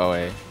 Oh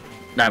wait.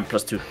 No, I'm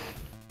 +2.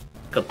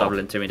 Got double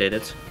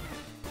intimidated.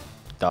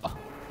 Duh.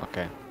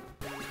 Okay.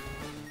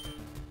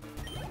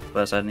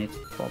 Plus I need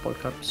 4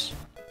 bulk ups.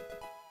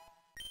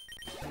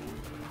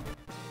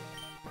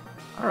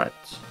 Alright.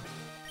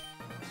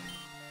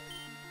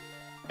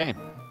 Okay.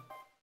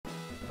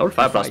 Old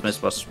Fire Blast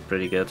miss was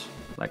pretty good.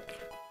 Like,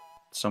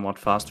 somewhat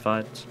fast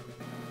fight.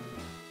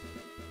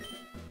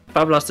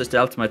 Fire Blast is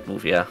the ultimate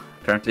move, yeah.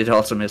 Apparently it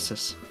also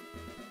misses.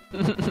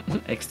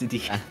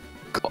 XDD.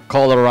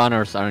 Caller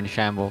runners are in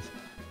shambles.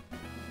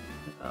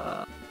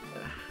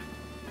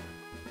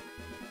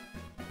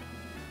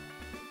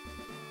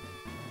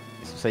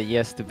 Say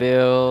yes to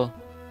Bill.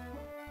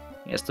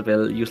 Yes to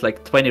Bill. Use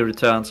like 20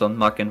 returns on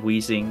Muck and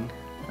Wheezing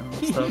and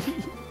stuff.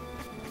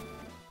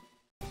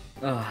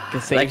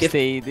 Save like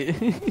state.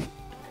 It's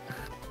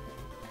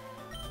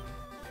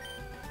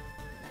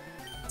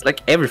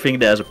like everything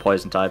there is a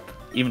poison type.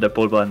 Even the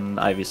Bulba and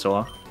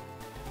Ivysaur.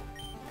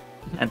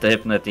 And the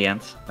Hypno at the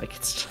end. Like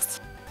it's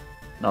just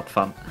not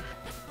fun.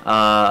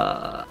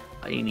 I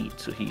need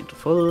to heal to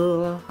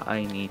full.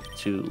 I need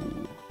to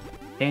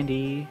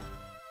candy.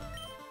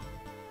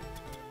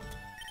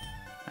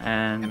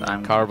 And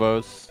I'm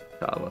Carbos.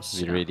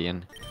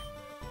 Viridian.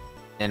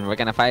 And we're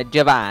gonna fight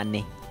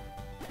Giovanni.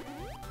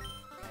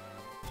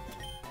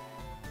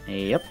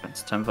 Yep,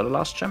 it's time for the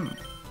last gem.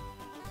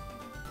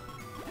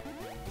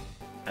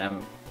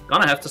 I'm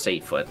gonna have to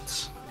save for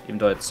it, even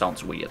though it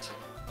sounds weird.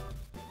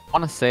 I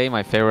wanna say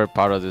my favorite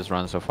part of this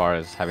run so far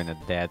is having a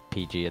dead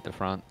PG at the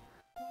front.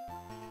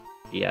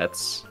 Yeah,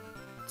 it's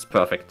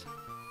perfect.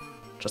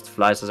 Just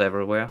flies us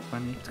everywhere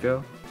when I need to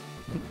go.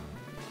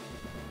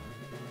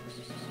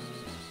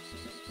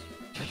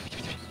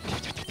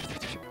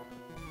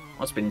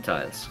 Or spinny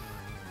tiles.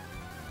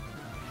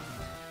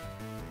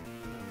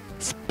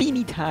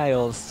 Spinny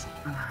tiles.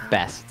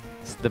 Best.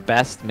 It's the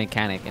best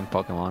mechanic in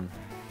Pokemon.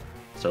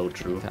 So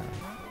true.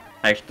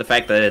 Actually, the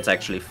fact that it's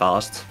actually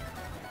fast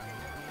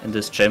in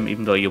this gym,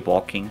 even though you're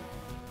walking,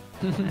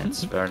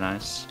 it's very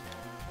nice.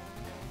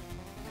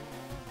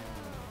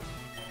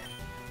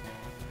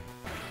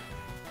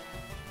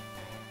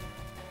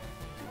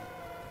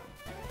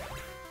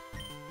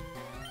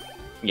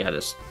 Yeah,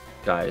 this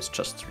guy is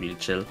just really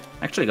chill.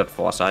 Actually got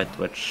Foresight,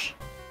 which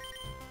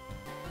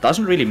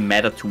doesn't really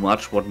matter too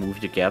much what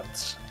move you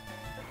get.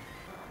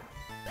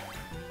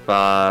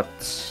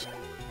 But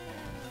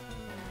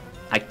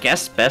I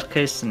guess best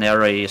case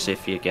scenario is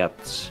if you get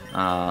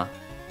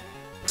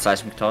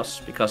Seismic Toss,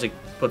 because it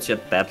puts you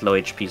at that low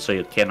HP so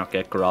you cannot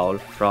get Growl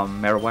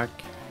from Marowak.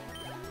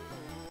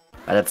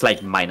 But that's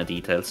like minor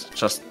details.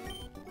 Just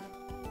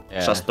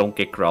don't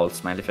get Growl,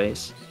 smiley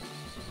face.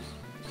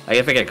 Like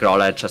if I get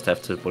Growl, I just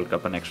have to bulk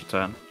up an extra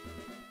turn.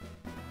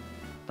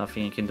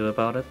 Nothing you can do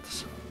about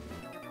it.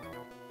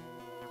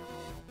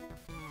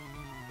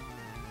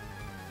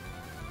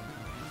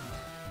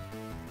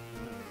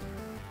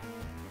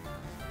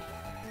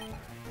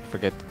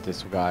 Forget that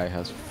this guy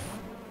has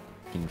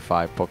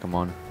 5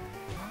 Pokemon.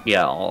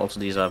 Yeah, also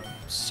these are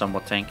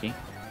somewhat tanky.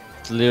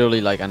 It's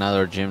literally like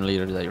another gym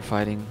leader that you're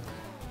fighting.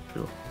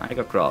 True. I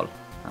got Growl.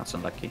 That's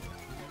unlucky.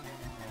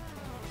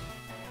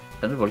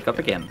 Then we bulk up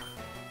again.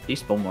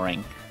 Please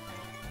Boomerang.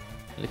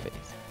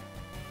 Face.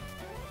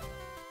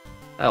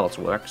 That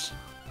also works.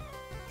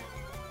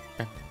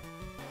 Okay.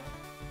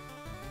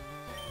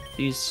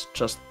 These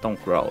just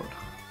don't growl.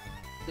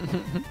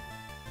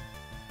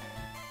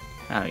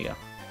 There we go.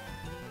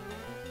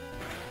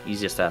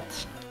 Easy as that.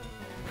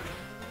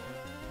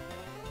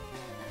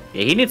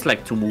 Yeah, he needs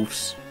like 2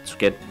 moves to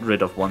get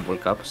rid of 1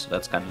 bulk up, so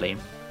that's kinda lame.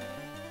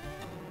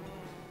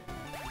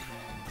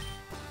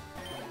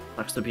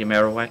 Sucks to be a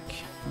Marowak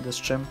in this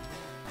gym.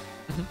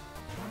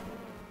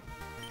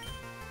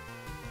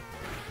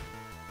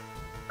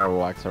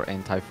 Marowaks are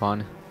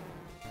anti-fun.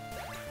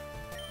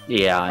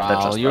 Yeah, that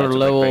Wow, just you're adds a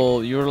level.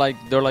 break. You're like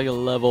they're like a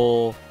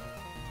level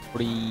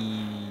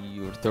 40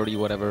 or 30,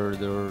 whatever.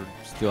 They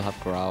still have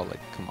Growl.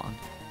 Like, come on.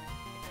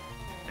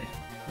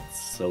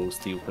 That's so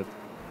stupid.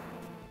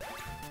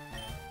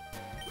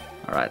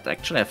 Alright,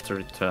 actually I have to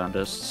return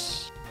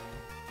this.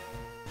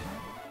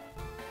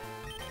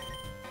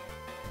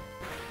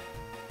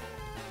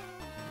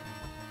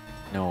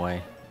 No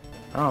way.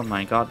 Oh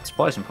my god, it's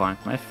Poison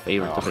Point, my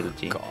favorite Oh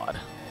ability. God.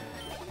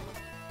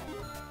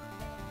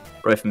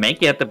 Bro, if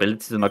Mankey had the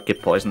ability to not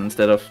get poisoned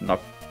instead of not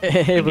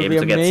It being would able be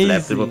to get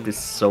slapped, it would amazing. be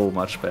so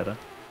much better.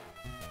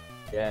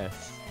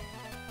 Yes.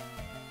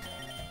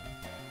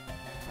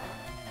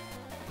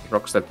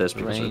 Rockstep this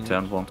because Range.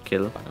 return won't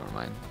kill. Oh, never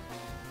mind.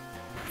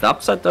 The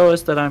upside though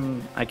is that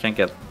I can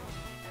get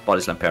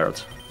Body Slam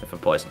Parrot if I'm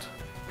poisoned.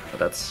 But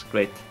that's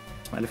great.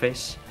 Smiley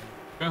face.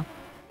 Yeah.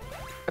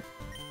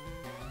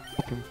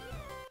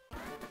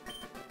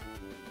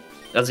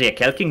 Also yeah,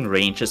 calculating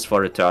ranges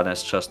for return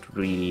is just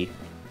really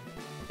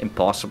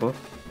impossible.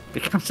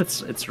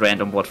 Because it's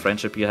random what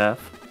friendship you have.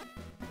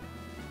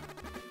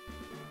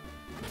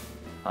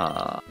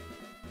 Apple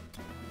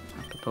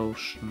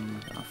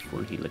Potion,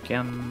 full heal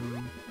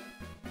again.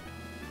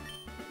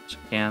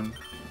 Again.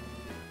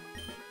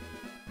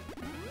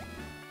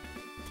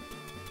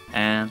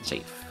 And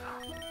save.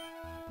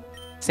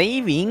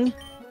 Saving?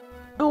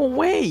 No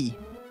way.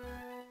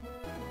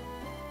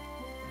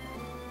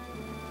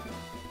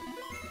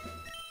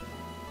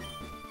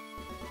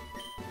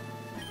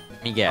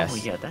 Let me guess. Oh,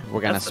 yeah, we're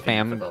gonna that's the thing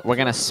I spam. forgot. We're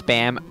gonna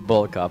spam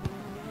bulk up.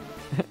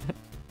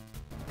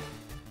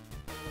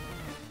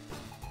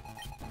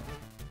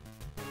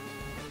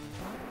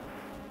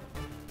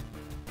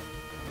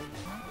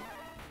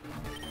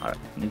 Alright,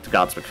 need to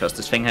guards because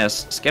this thing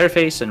has Scary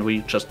Face and we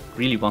just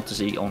really want to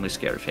see only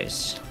Scary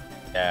Face.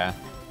 Yeah.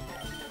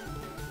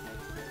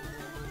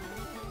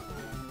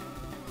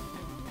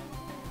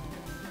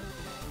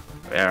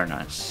 Very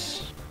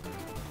nice.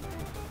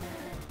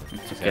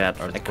 Need to Yeah,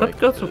 get... I Earthquake could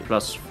go to too.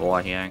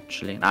 +4 here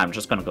actually. Nah, I'm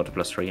just gonna go to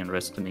 +3 and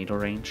risk the needle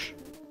range.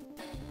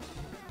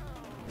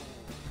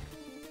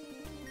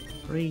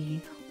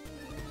 3.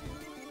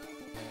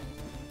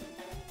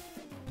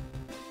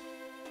 Oh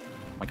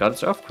my god,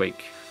 it's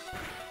Earthquake.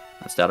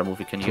 That's the other move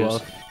you can 12,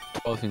 use.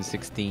 12 and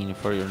 16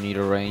 for your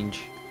needle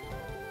range.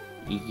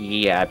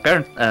 Yeah,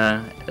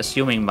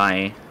 assuming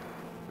my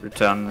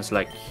return is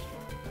like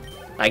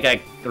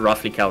I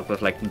roughly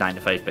calculate like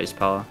 95 base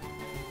power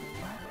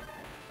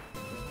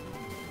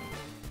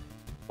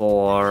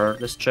for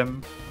this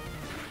gym,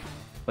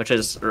 which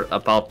is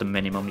about the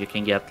minimum you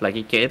can get. Like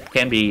it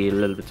can be a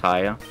little bit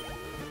higher.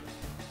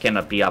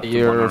 Cannot be up to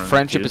Your 102.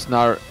 friendship is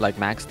not like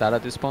maxed out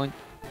at this point.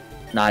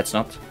 Nah, it's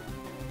not.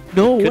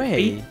 No Could way.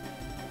 be.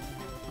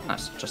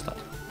 Nice, just that.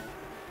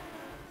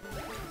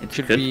 It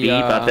Should could be, be,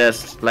 but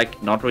there's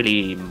like not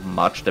really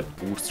much that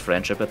boosts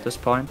friendship at this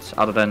point,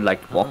 other than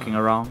like walking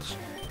around.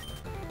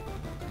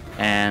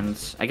 And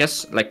I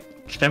guess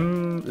like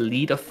gym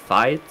leader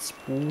fights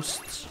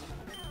boosts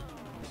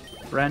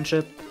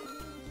friendship.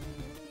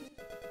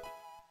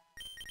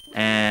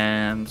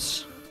 And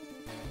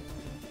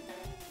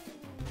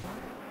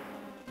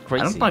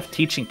Crazy. I don't know if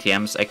teaching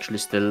TMs actually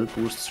still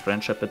boosts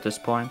friendship at this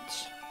point.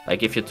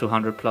 Like if you're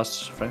 200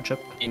 plus friendship.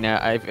 You know,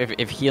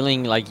 if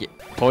healing like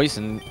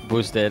poison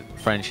boosted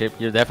friendship,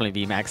 you'll definitely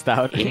be maxed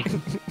out. Yeah.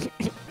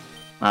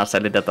 Nah,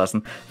 sadly that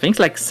doesn't. Things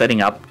like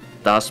setting up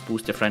does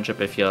boost your friendship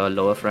if you're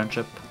lower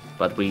friendship,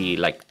 but we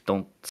like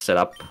don't set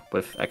up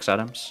with X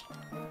items.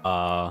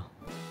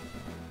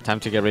 Time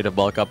to get rid of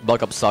bulk up.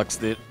 Bulk up sucks,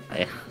 dude.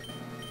 Yeah.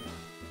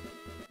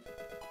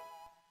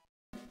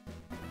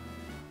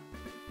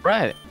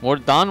 Right, we're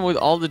done with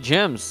all the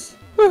gyms.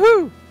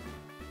 Woohoo!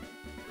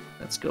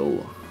 Let's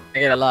go.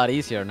 Make it a lot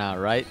easier now,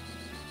 right?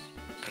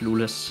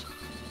 Clueless.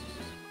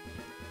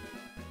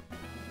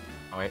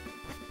 Oh, wait.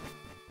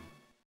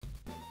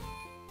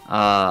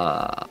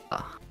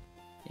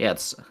 Yeah,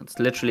 it's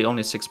literally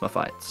only 6 more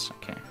fights.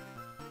 Okay.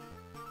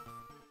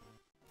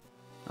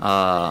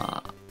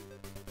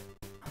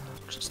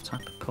 Just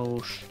type a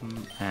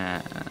potion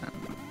and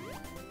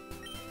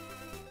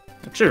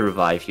actually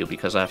revive you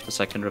because I have the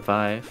second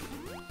revive.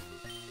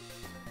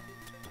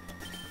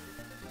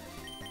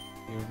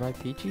 You revive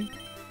PG?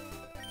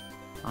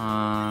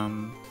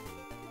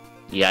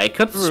 Yeah, I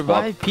could swap.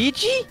 Revive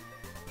PG?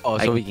 Oh,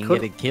 so we can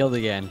get it killed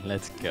again.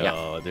 Let's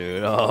go,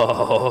 dude.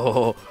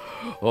 Oh,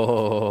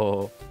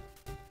 oh.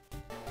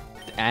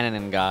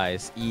 Ananan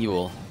guys,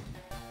 evil.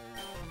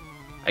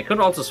 I could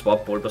also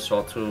swap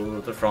Bulbasaur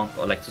to the front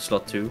or like to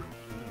slot 2.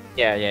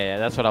 Yeah.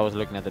 That's what I was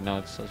looking at the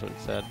notes. That's what it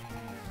said.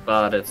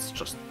 But it's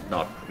just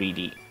not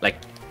really like.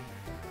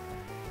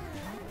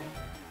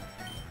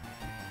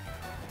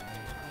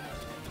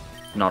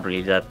 Not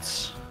really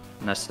that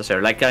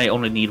necessary. Like I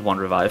only need 1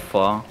 revive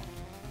for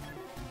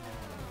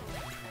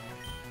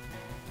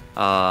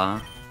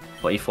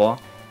E4.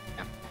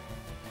 Yeah.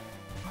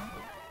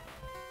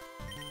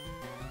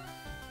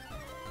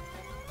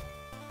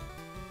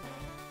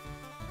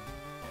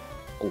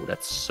 Oh,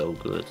 that's so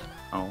good.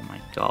 Oh my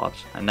god.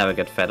 I never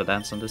get Feather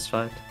Dance on this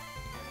fight.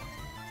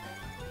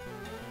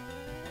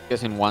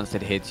 Guessing once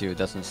it hits you, it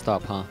doesn't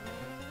stop, huh?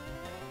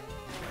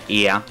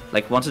 Yeah,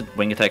 like once it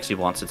wing attacks you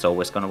once, it's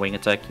always gonna wing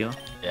attack you.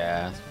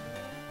 Yeah.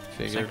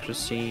 Figured.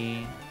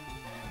 Accuracy.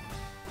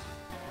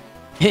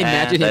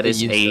 Imagine that if is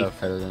they a used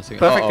Feather Dancing.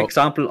 perfect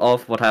example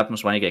of what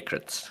happens when you get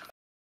crits.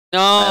 I No!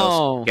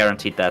 also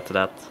guaranteed that to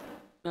that.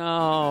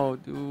 No,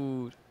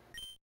 dude.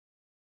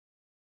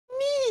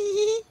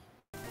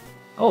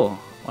 Oh,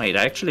 wait,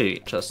 I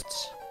actually just...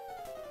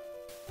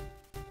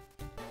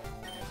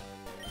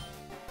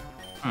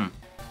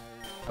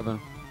 Open.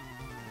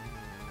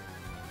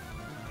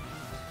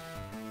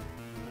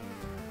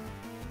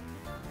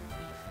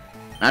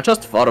 I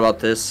just thought about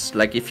this,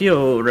 like if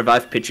you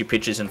revive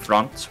Pidgeys in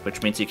front,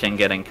 which means you can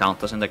get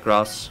encounters in the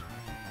grass,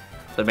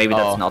 so maybe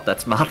that's not that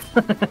smart.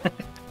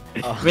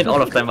 I mean,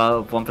 all of them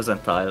are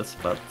 1% tiles,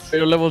 but...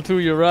 You're level 2,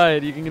 you're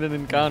right, you can get an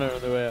encounter on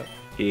the way up.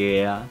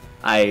 Yeah,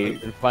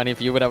 It would funny if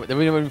you would have. It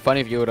would have been funny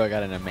if you would have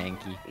gotten a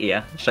Mankey.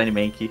 Yeah, shiny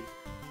Mankey.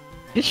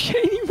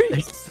 Shiny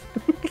Mankey.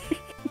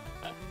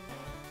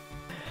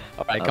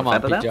 Alright, come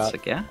on, Feather Pidgeot.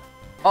 Dance, yeah?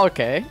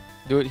 Okay,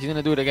 do it. He's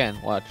gonna do it again.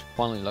 Watch,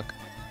 finally luck.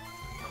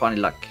 Funny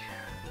luck.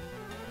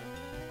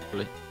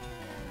 Really.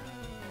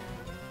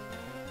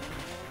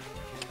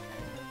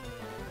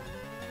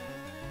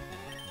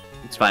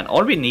 It's fine.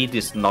 All we need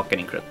is not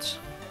getting crits.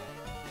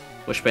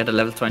 Wish we had a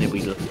level 20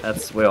 Weedle.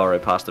 We're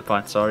already past the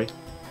point, sorry.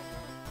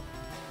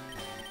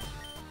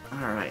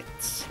 Alright.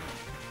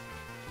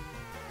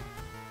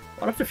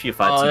 One of the few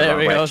fights Oh, in there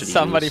we where go. actually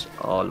Somebody use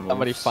all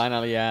Somebody moves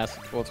finally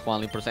asked what's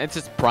Wanley percent. It's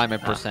just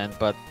Primape percent,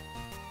 but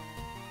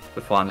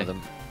with Wanley.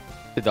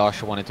 the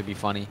Dash wanted to be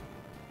funny.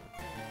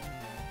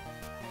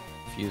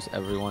 Confuse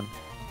everyone.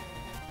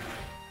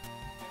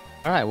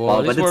 Alright, well,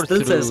 Oh, but it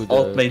still says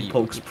alt main the-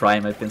 pokes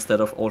Primape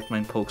instead of alt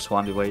main pokes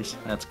Wanley ways.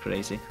 That's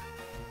crazy.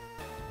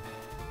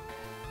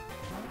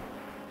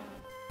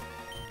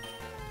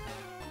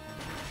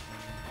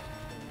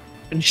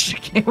 Finish the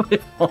game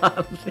with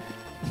Wanley.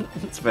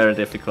 It's very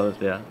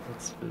difficult, yeah.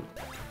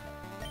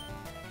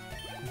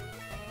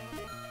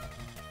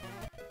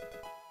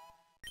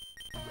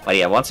 But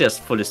yeah, once he has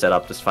fully set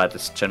up, this fight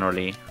is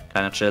generally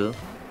kind of chill.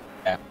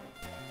 Yeah.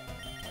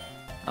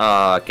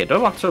 Okay, do I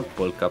want to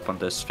bulk up on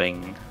this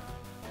thing?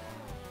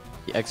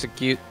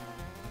 Execute.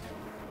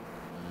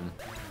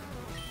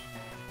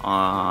 No,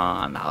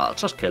 I'll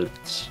just kill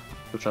it.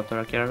 Two-shot the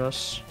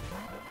Gyarados.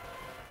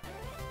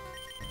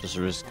 Just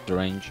risk the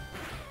range.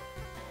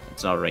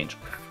 It's not range.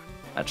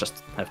 I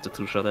just have to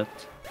two-shot it.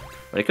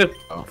 But I could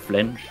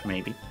flinch,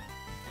 maybe.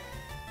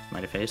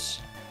 Smiley face.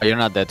 Oh, you're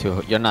not dead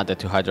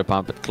to Hydro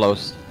Pump, but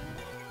close.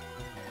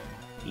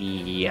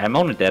 Yeah, I'm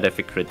only dead if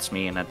it crits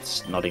me, and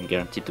that's not even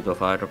guaranteed to go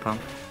for Hydro Pump.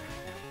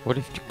 What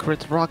if you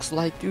crit Rock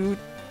Slide, dude?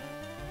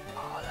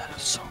 Oh, that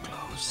is so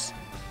close.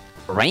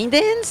 Rain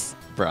Dance?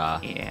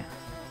 Bruh. Yeah.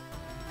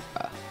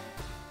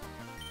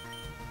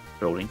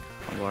 Rolling,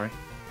 don't worry.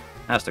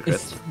 That's the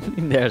crit.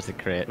 There's the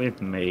crit. We've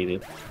made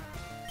it.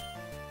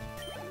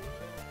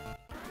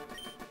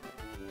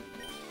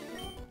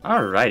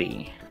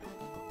 Alrighty.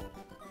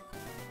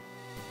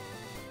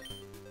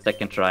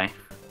 Second try.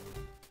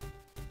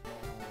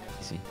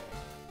 Easy.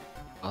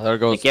 Oh, there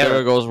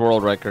goes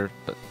world record.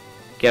 But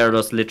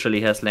Gyarados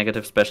literally has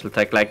negative special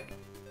attack. Like,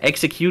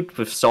 Execute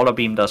with Solar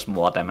Beam does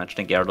more damage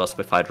than Gyarados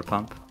with Hydro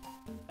Pump.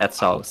 That's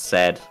how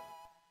sad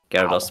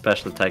Gyarados'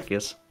 special attack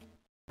is.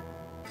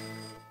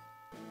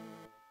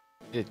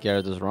 did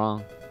Gyarados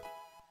wrong.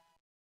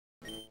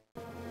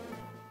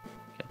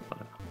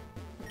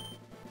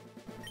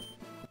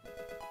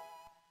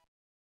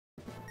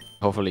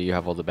 Hopefully you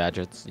have all the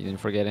badges. You didn't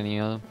forget any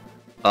of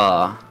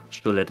them?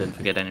 Surely I didn't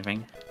forget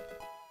anything.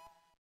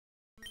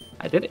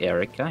 I did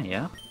Erica,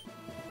 yeah.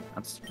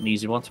 That's an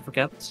easy one to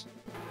forget.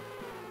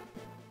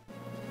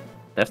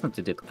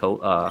 Definitely did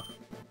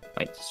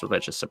wait, so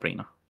that's just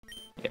Sabrina.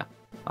 Yeah,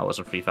 that was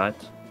a free fight.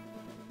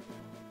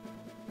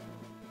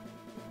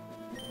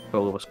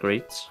 Cole was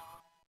great.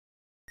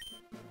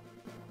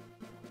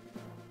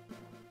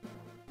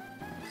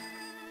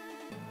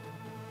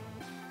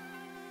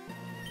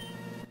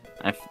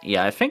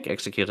 Yeah, I think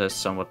Executor is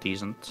somewhat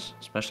decent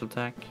special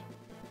attack.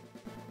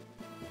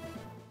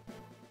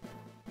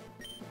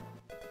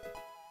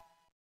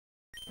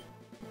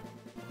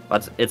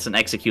 But it's an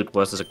Execute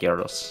versus a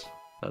Gyarados,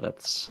 so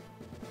that's...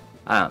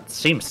 it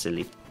seems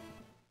silly.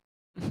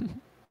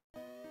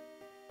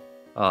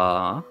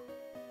 Okay.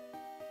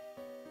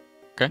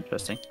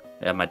 Interesting.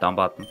 Yeah, my down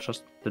button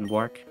just didn't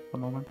work for a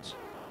moment.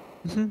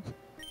 That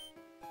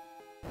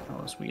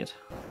was weird.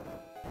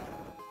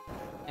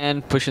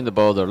 And pushing the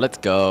boulder, let's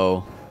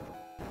go.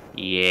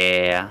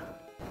 Yeah.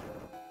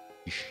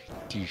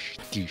 Dish.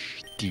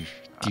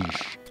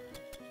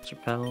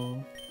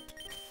 Repel.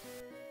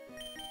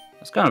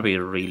 It's gonna be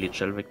a really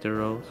chill victory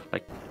road.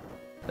 Like,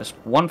 there's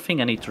one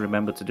thing I need to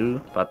remember to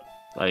do, but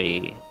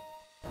I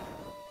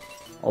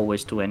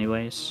always do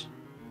anyways.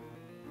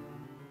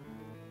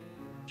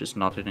 Just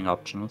not hitting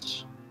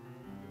optionals.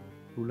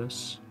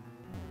 Clueless.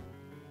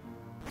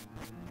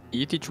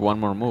 You teach one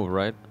more move,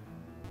 right?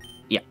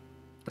 Yeah.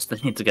 I still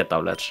need to get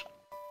double edge.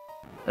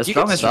 As you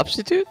long can as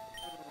substitute?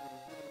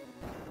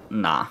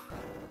 Nah.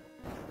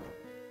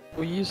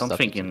 Well, you Don't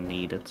think you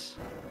need it.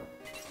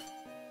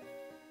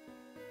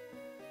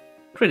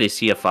 Pretty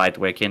see a fight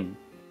where I can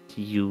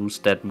use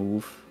that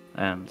move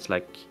and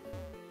like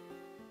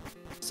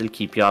still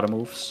keep your other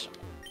moves.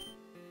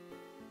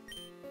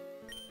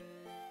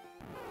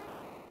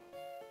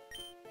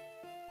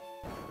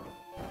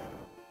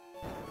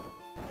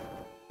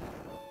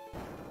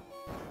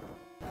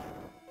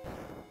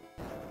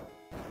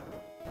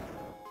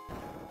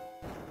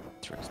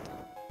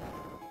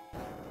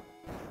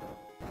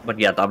 But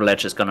yeah, double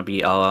edge is gonna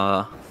be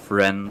our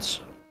friend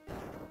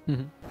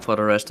for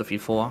the rest of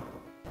E4.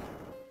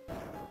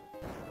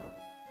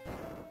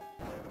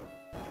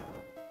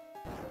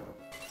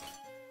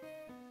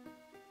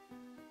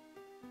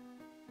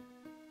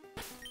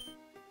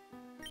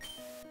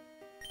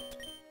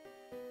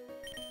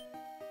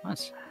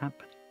 What's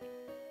happening?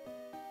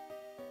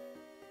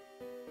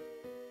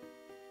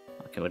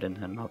 Okay, we didn't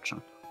have an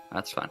option.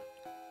 That's fine.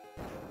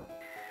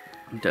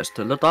 There's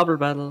still a double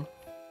battle.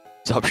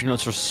 These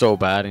optionals are so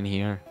bad in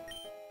here.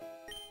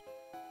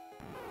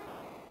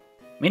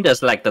 I mean,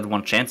 there's like that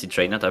one Chansey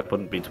trainer that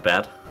wouldn't be too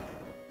bad.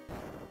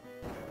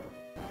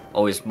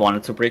 Always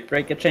wanted to break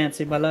a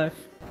Chansey in my life.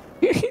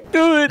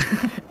 Do it!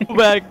 Go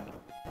back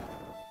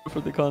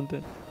for the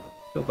content.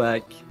 Go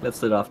back. Let's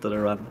do it after the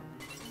run.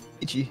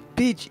 Pidgey.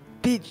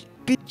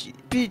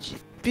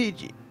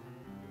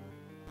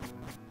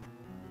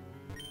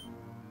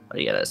 But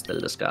yeah, there's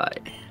still this guy.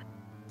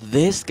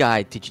 This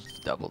guy teaches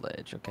double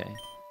edge, okay.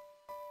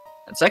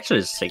 It's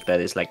actually sick that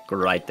he's like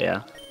right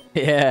there.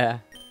 Yeah.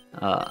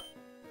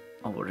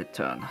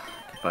 Return.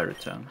 Goodbye,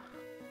 return.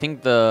 I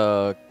think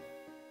the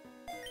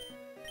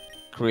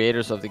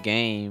creators of the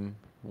game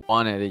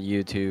wanted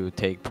you to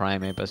take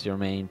Primape as your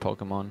main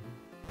Pokemon.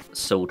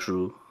 So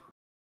true.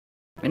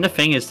 I mean, the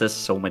thing is, there's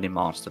so many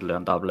mobs that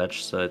learn double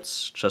edge, so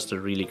it's just a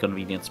really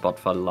convenient spot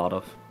for a lot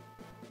of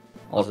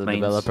The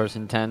developer's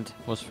intent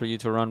was for you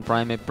to run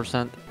Primape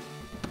 %.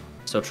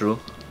 So true.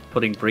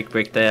 Putting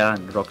Brick there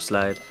and Rock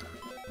Slide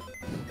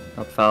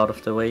not far out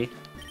of the way.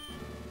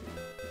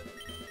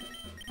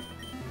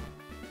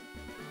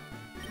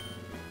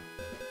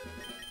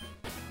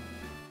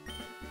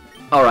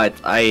 Alright,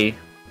 I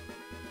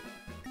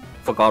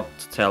forgot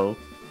to tell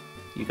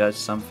you guys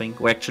something.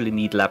 We actually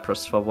need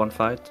Lapras for one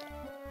fight.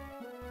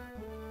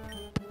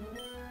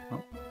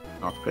 Oh,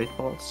 not Great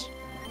Balls.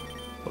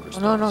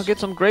 Oh, no, get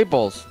some Great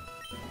Balls.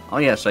 Oh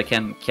yes, I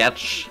can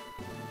catch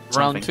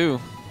Round something. 2.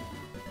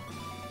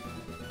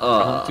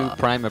 Round 2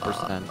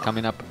 Primape %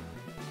 coming up.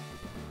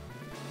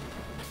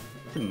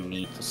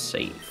 Need to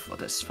save for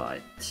this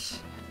fight.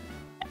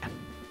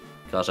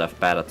 Because I have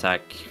bad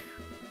attack.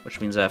 Which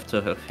means I have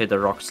to hit a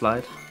Rock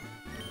Slide.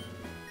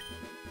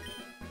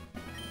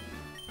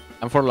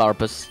 I'm for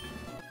Larpus.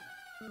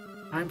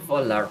 I'm for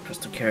Larpus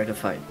to carry the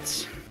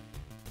fight.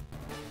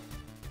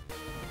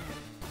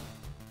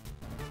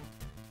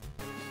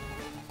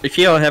 If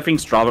you are having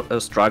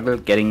struggle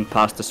getting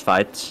past this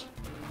fight,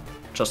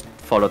 just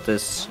follow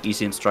this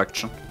easy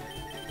instruction.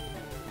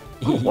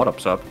 Ooh, what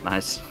absorb?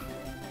 Nice.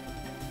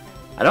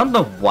 I don't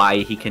know why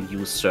he can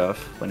use Surf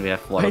when we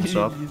have Water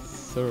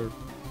Absorb.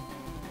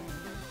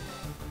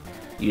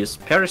 Use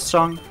Perish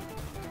Song,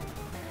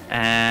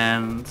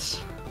 and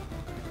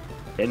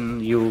then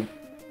you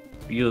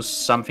use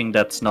something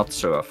that's not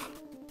Surf.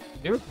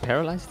 You ever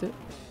paralyzed it?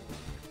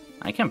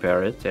 I can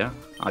parry it, yeah.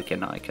 I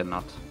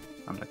cannot.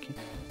 Unlucky.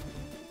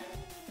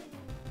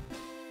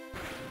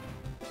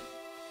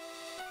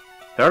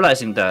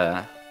 Paralyzing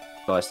the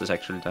Ghost is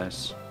actually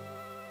nice.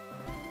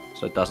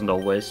 so it doesn't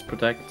always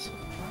protect.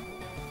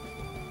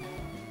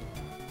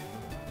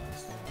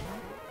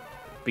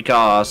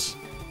 Because,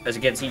 as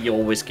you can see, you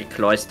always get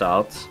cloised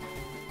out.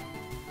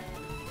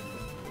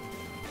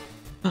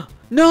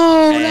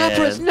 No, And-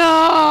 Lapras,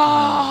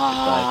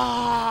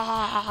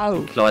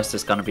 no! Cloist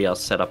is gonna be our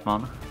setup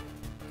mon.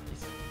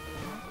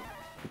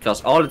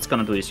 Because all it's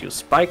gonna do is use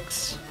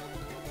spikes.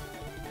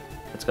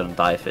 It's gonna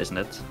dive, isn't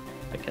it?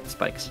 I get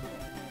spikes.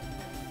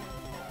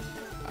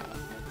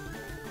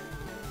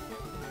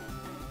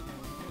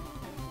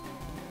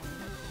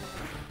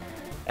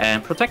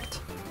 And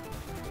protect.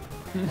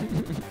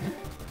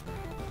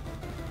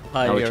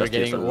 While Now we you're just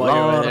use a getting, while lot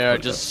you're of there,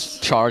 protects.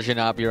 just charging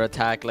up your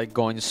attack, like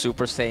going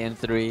Super Saiyan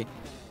 3.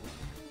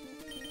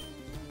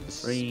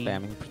 Just Three.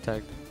 spamming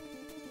protect.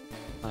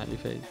 Smiley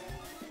face.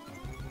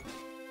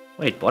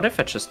 Wait, what if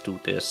I just do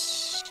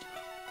this?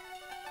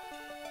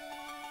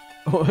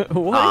 What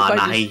Ah, if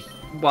I nah. just...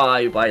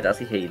 Why does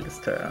he hail this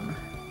turn?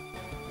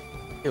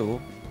 Ew.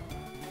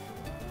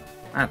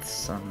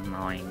 That's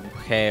annoying.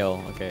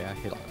 Hail. Okay, I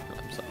heal.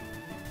 I'm sorry.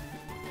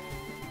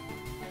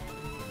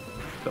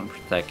 Gonna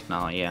protect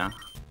now, yeah.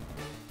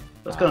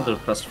 Just gonna do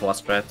 +4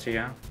 strat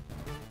here.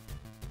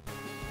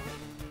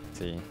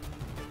 See.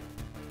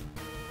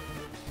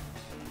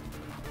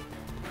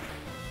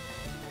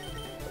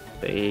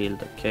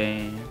 Failed,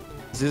 okay.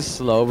 Is this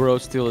Slowbro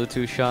still a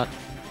 2-shot?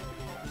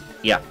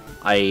 Yeah,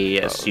 I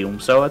assume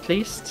so at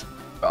least.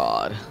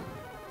 God.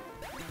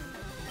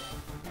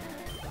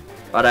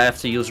 But I have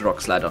to use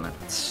Rock Slide on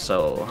it,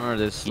 so... Oh,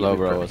 this Here we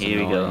Slowbro go, was here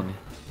we go. annoying.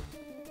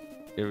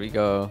 Here we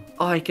go.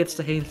 Oh, he gets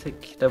the Hail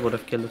Tick. That would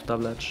have killed with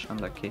Double Edge.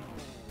 Unlucky.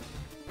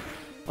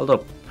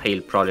 Although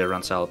Hail probably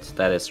runs out.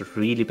 That is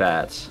really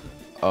bad.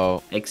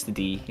 Oh.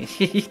 XDD.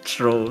 He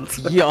trolls.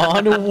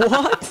 Yawn,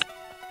 what?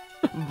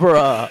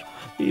 Bruh.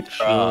 He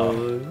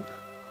trolls.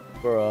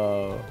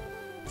 Bro.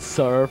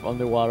 Surf on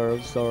the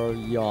water, surf,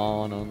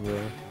 yawn on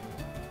the...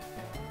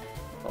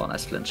 Oh,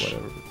 nice flinch.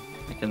 whatever.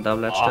 I can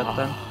Double Edge that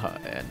then. Ah,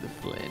 and the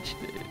flinch,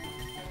 dude.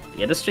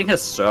 Yeah, this thing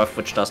has Surf,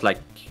 which does like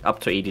up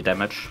to 80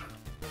 damage.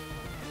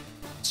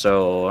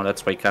 So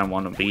that's why you kind of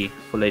want to be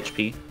full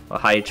HP or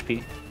high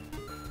HP.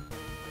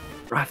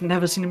 Bro, I've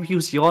never seen him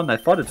use Yawn. I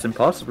thought it's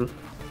impossible.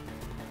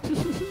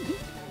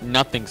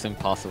 Nothing's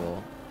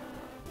impossible.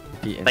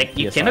 Like,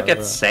 you cannot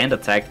get sand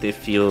attacked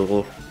if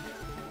you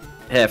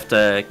have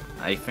the,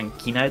 I think,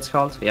 Kina it's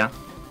called, yeah.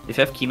 If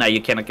you have Kina, you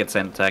cannot get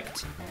sand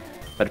attacked.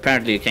 But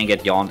apparently you can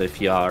get yawned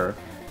if you have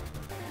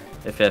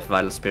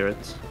Vital Spirit.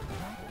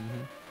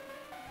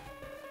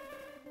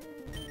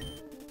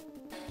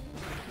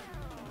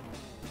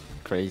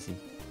 Crazy.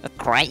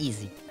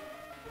 Crazy.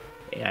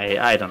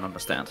 Yeah, I don't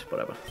understand,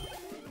 whatever.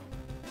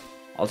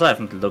 Also, I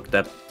haven't looked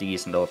at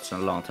these notes in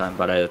a long time,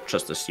 but I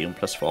just assume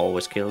 +4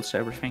 always kills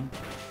everything.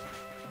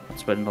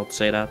 That's why I not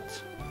say that.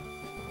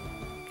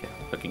 Okay,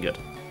 looking good.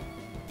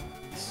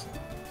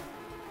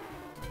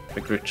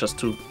 Big Rich just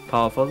too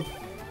powerful.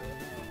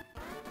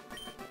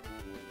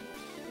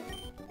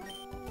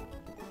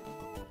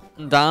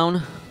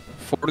 Down.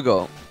 4 to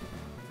go.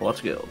 4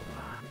 to go.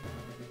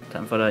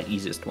 Time for the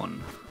easiest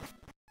one.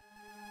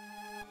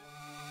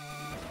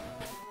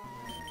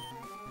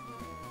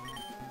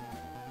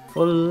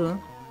 Full.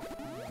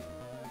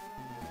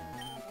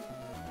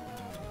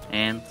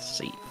 And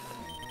save.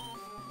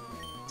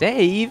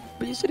 Dave,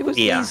 but you said it was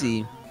Yeah.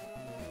 easy.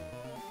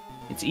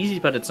 It's easy,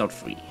 but it's not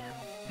free.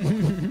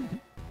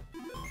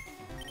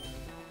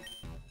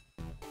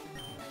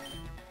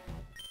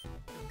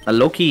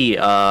 Loki,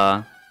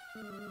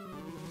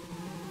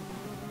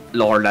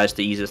 Lorna is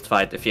the easiest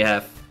fight if you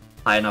have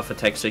high enough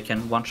attack so you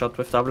can one-shot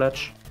with Double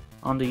Edge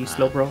on the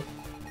Slowbro.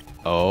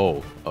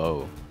 Oh,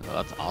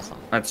 that's awesome.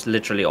 That's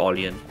literally all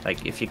you...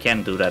 Like, if you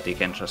can do that, you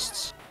can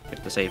just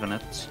get the save on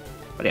it.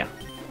 But yeah.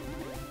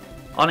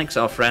 Onyx,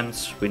 our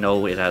friends, we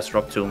know it has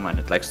Rock Tomb and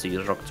it likes to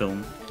use Rock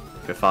Tomb.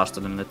 If you're faster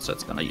than it, so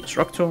it's gonna use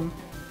Rock Tomb.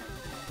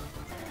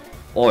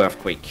 Or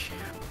Earthquake.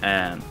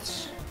 And...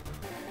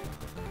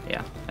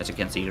 yeah, as you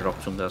can see,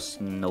 Rock Tomb does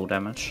no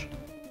damage.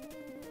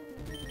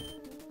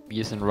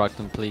 Using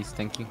Rockton, please,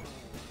 thank you.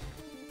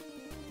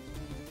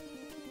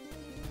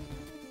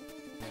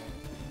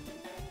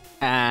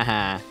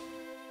 Aha.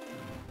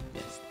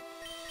 Missed.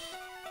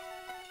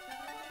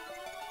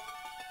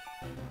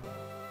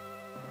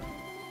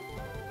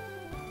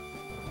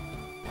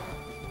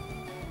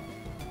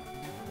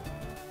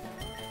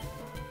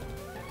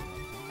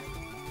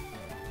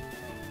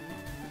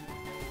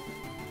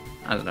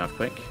 As an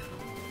Earthquake.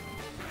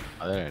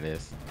 Oh, there it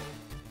is.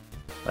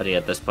 But yeah,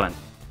 at this point,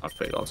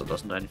 Earthquake also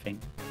doesn't do anything.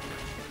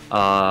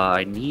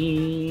 I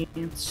need...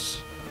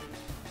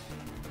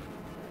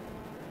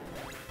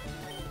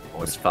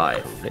 What's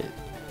 5?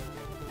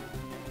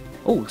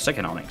 Oh,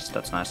 second Onyx,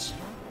 that's nice.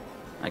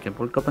 I can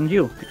bulk up on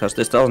you, because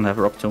this doesn't have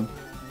Rock Tomb.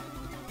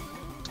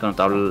 It's gonna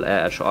double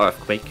edge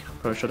Earthquake.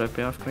 Or should I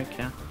be Earthquake?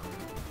 Yeah.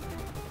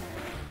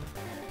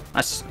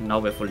 Nice, now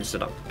we're fully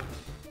set up.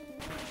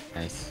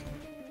 Nice.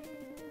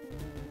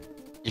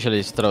 Usually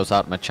it throws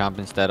out my champ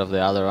instead of the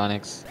other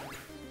Onyx.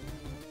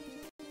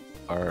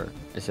 Or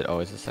is it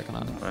always the second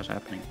Onyx? What's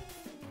happening?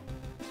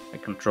 My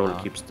controller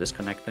keeps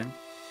disconnecting.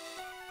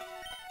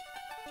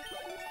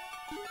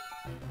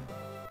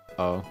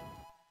 Oh.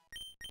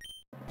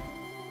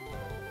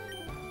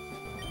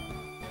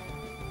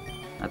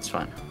 That's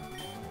fine.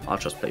 I'll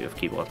just play with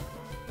keyboard.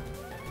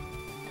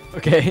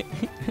 Okay.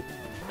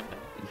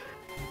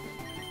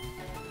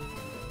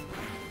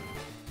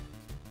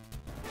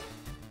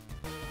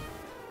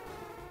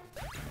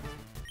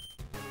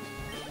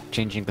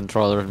 Changing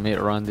controller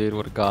mid-run, dude.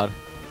 What a god.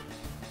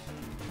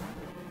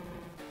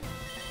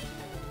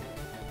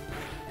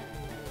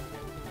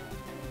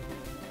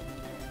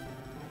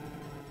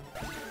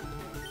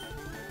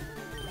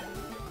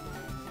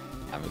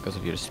 Because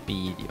of your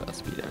speed,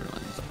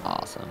 everyone's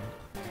awesome.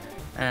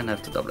 And I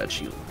have to double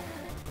edge you.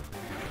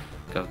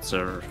 Got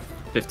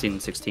 15,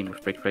 16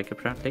 with Brick Break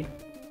apparently.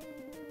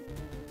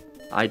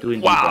 I do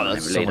indeed Wow, run an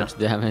that's so emulator. much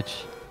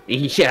damage.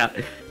 Yeah,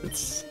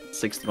 it's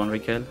 61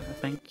 recall, I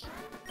think.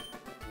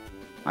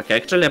 Okay,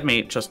 actually let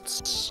me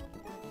just...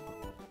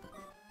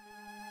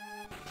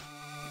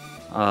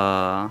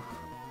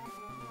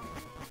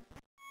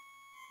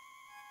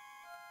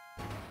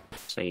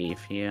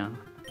 save here.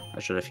 I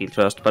should have healed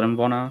first, but I'm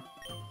wanna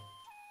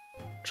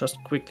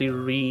just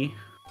quickly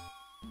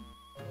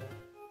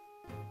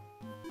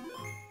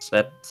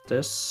set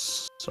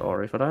this.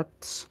 Sorry for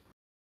that.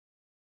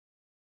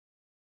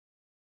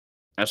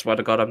 I swear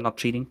to God, I'm not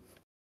cheating.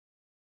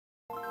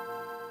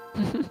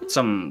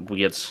 Some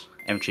weird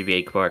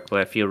MGVA quirk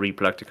where if you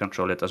replug the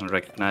controller, it doesn't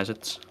recognize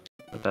it.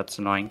 But that's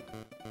annoying.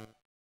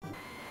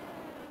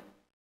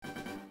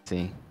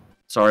 See.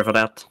 Sorry for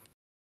that.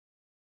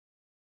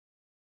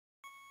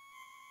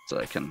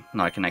 So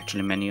now I can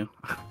actually menu.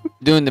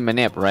 Doing the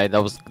manip, right?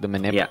 That was the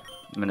manip? Yeah,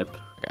 manip.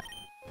 Okay.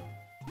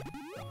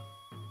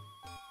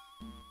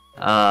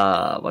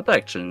 What do I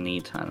actually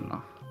need? I don't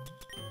know.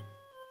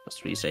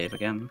 Just resave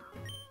again.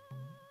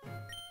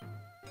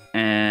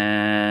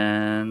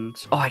 And...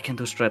 oh, I can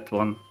do strat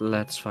 1.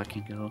 Let's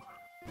fucking go.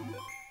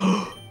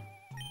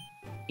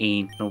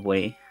 Ain't no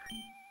way.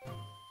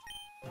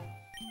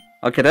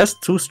 Okay, there's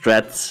 2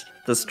 strats.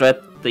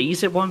 The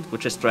easy one,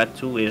 which is strat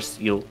 2, is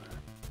you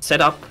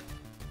set up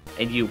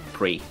and you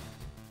pray.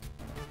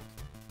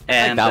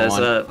 And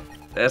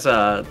there's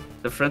a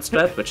different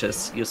strat, which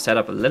is you set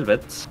up a little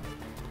bit.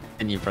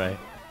 And you pray.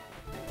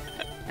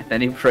 And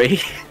then you pray.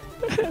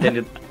 Then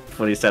you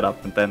fully set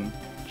up and then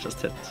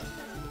just hit.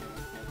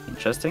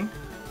 Interesting.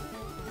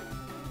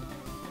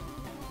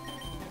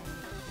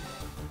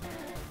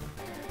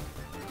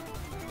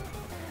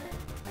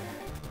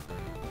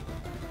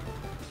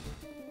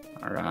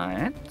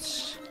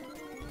 Alright.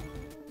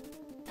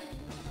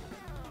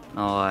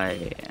 Now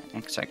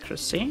X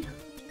accuracy.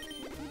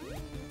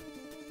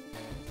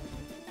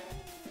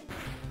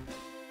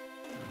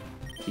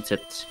 He's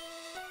it.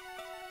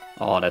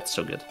 Oh, that's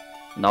so good.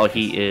 Now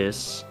he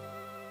is...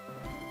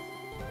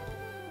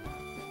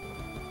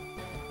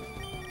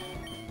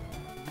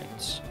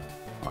 right.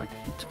 I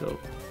need to go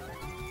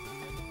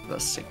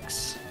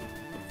 +6.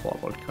 4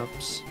 World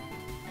Cups.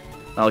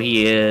 Now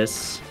he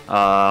is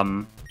at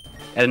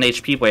an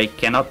HP where he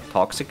cannot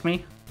toxic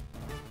me.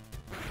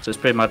 So it's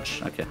pretty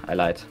much... okay, I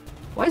lied.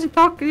 Why is he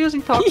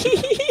using toxic?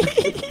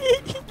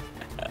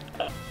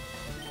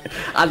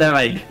 Ah, never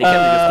mind. He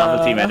can't use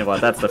double team anymore,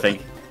 that's the thing.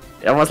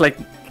 I was like,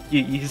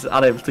 he's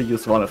unable to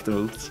use one of the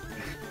moves.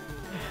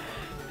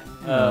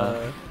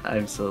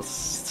 I'm so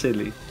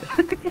silly.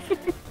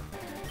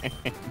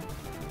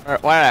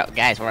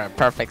 Guys, we're a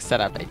perfect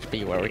setup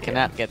HP where we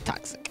cannot get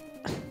toxic.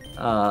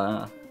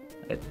 At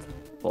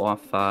 4,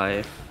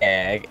 5.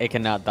 Yeah, it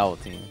cannot double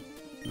team.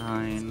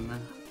 9.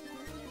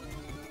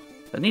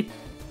 I need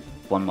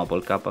one more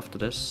bulk up after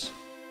this.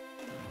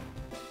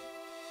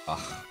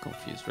 Ugh,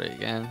 confused Ray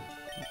again.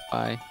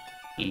 Bye.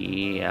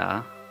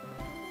 Yeah.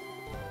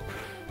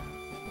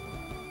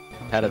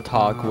 Had a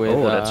talk with.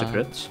 Oh, that's a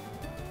crit.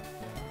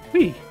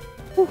 Whee!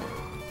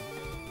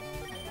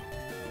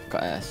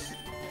 Guys.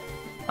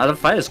 The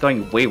fight is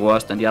going way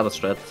worse than the other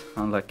strat.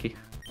 Unlucky.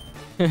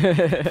 I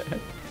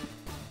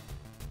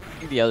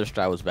think the other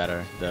strat was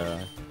better.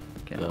 The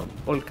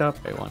bulk up.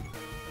 one.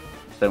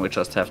 Then we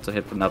just have to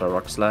hit another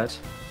rock slide.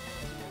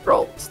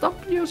 Bro, stop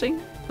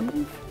using the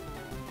move.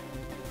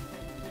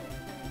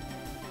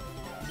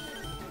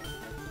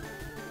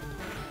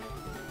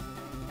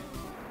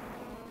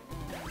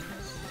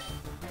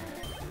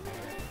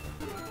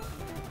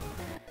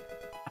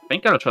 I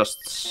think I'll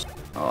just...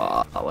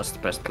 oh, that was the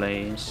best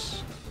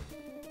place.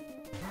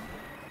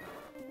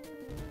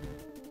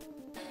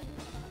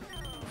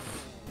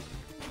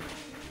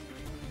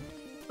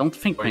 Don't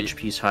think my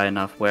HP is high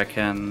enough where I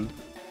can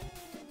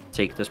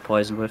take this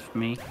poison with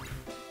me.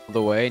 All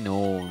the way?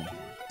 No.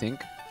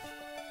 Think?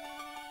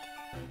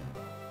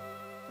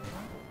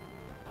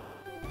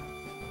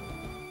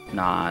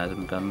 Nah,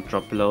 I'm gonna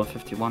drop below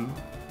 51.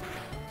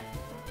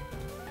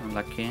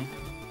 Unlucky.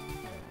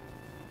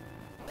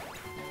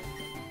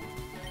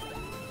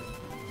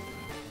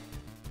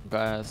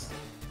 Guys.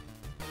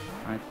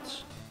 Right.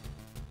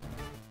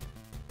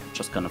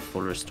 Just gonna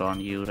full restore on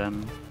you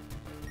then.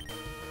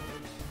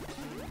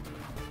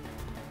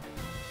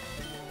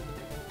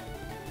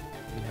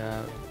 We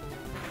have.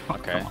 Oh,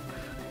 Okay. come on.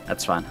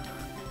 That's fine.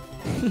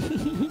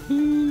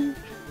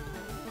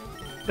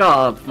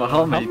 God,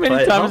 how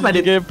many times did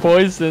you get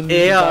poisoned?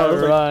 Yeah,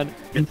 run.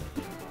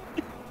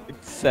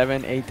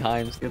 7, 8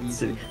 times.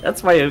 Easy.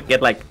 That's why you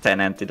get like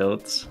 10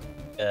 antidotes.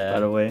 Yeah, by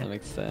the way. that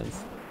makes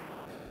sense.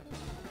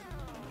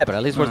 Yeah, but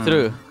at least we're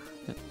through.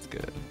 That's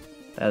good.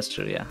 That's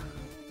true, yeah.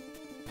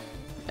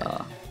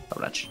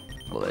 Orange.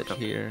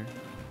 Here.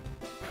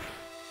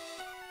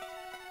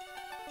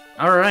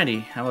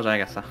 Alrighty, how was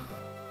Agatha?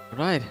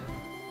 Right.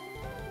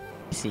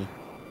 Easy.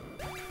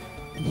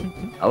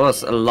 I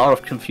was a lot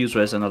of confused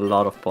ways and a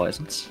lot of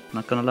poisons.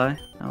 Not gonna lie,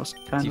 I was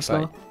kind of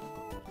slow.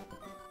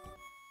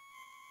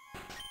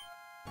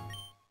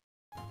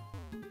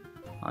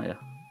 Oh yeah.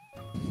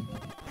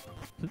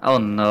 Oh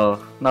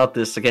no, not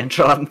this again,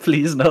 Tron,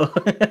 please no.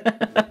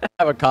 I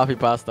have a copy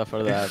pasta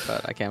for that,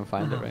 but I can't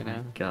find it right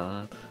now.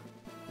 God.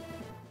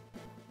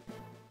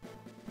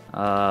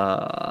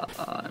 I'm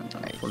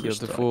heal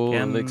the full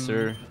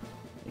elixir.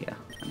 Yeah,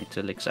 I need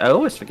to elixir. I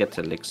always forget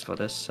to elixir for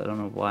this, I don't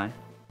know why.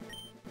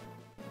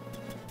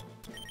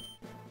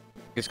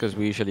 It's because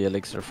we usually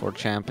elixir for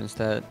champ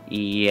instead.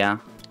 Yeah,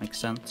 makes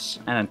sense.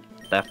 And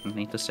I definitely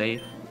need to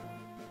save.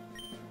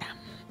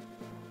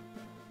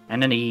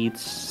 And I need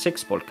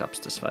 6 ball cups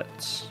this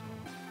fight.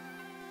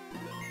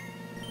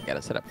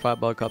 Gotta set up 5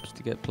 ball cups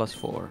to get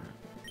 +4.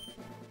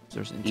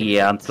 There's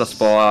yeah, and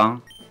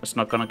 +4 is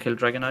not gonna kill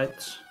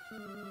Dragonite.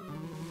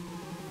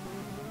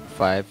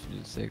 5,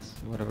 6,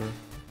 whatever.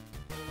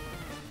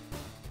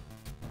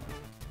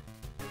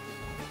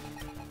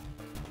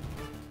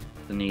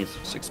 I need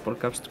 6 ball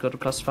cups to go to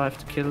 +5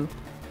 to kill.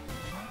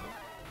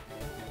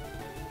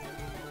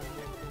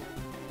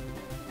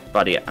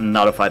 But yeah,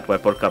 another fight where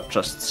ball cup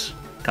just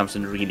comes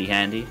in really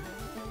handy.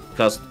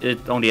 Because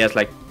it only has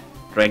like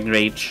Dragon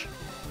Rage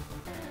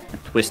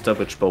and Twister,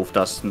 which both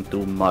doesn't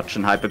do much,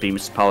 and Hyper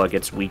Beam's power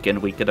gets weaker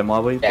and weaker the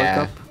more we ball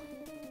cup.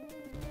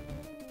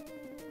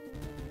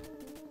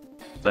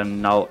 So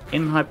I'm now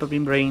in Hyper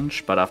Beam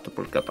range, but after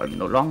Bulk Up I'm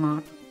no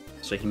longer.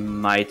 So he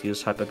might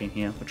use Hyper Beam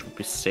here, which would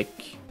be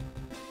sick.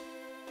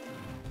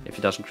 If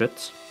he doesn't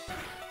crit.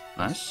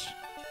 Nice.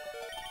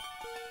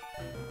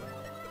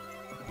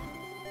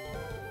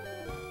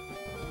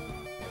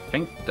 I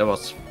think there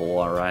was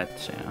 4,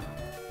 right? Yeah.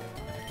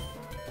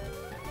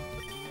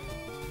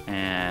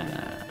 And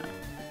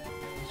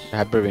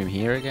Hyper Beam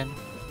here again?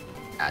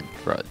 And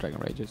Dragon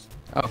Rages.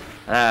 Oh.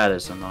 That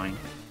is annoying.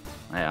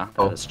 Yeah,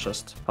 that is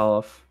just power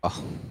off.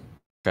 Oh.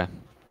 Okay.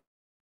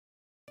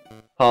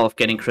 Power of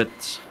getting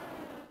crits.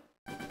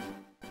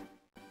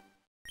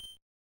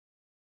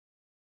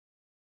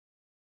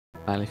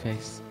 Smiley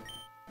face.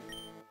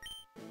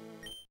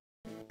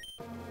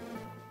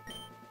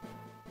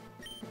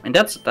 And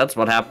that's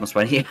what happens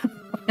when he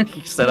when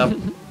he set up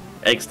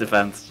X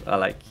defense. Or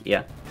like,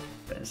 yeah,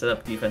 set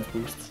up defense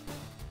boosts.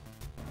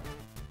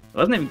 I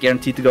wasn't even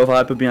guaranteed to go for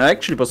Hyper Beam. I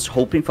actually was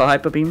hoping for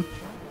Hyper Beam,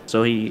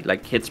 so he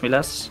like hits me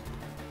less.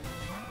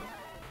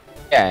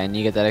 Yeah, and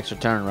you get that extra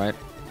turn, right?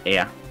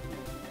 Yeah,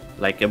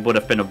 like it would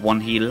have been a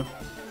 1 heal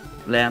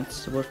land.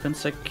 It would have been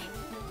sick,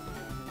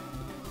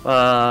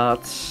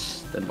 but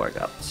didn't work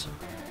out.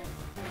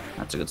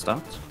 That's a good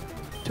start.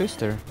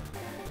 Twister.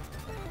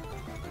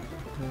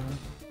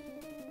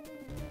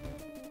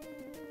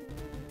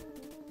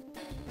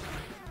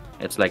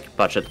 It's like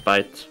budget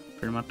bite,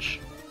 pretty much.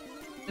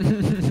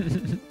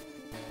 3,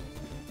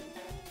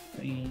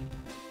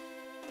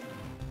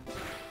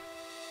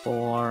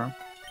 4.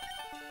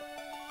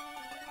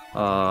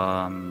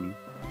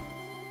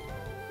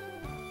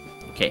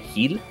 Okay,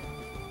 heal.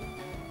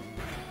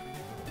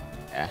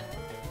 Yeah.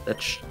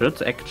 That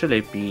should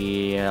actually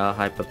be a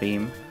Hyper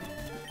Beam.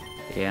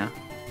 Yeah.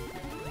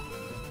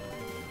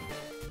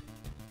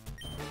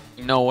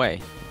 No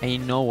way.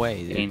 Ain't no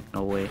way, dude. Ain't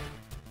no way.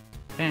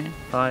 Okay,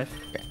 5.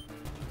 Okay.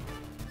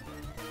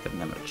 Good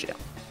damage, yeah.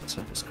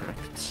 So that's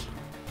correct.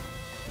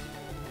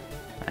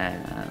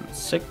 And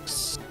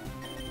 6.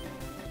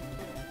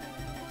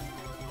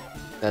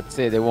 That's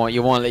it. You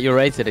won't let you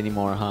raise it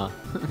anymore, huh?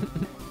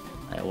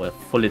 We're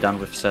fully done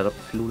with setup,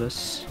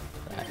 clueless.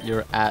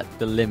 You're at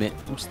the limit.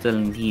 We still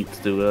need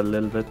to do a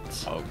little bit.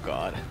 Oh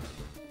god.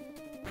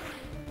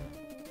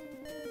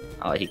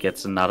 Oh, he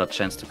gets another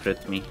chance to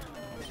crit me.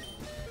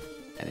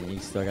 And then you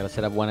still gotta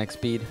set up 1x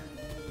speed.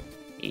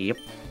 Yep.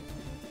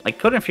 I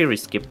could in theory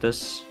skip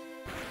this,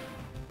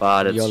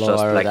 but it's YOLO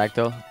just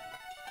Aerodactyl. like...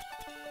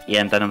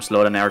 Yeah, and then I'm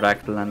slower than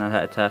Aerodactyl and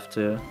I'd have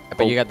to...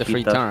 But you got the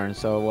free turn,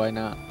 so why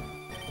not?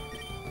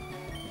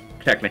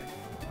 Exactly.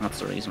 That's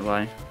the reason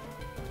why.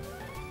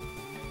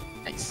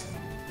 Nice.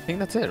 I think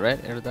that's it, right?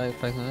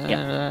 Aerodactyl,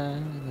 yeah.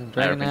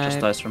 Everything just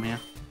dies from here.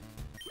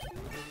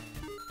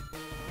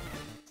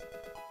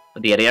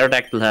 But yeah, the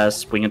Aerodactyl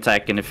has wing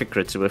attack, and if it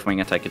crits with wing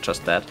attack, it's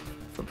just dead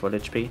for full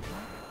HP.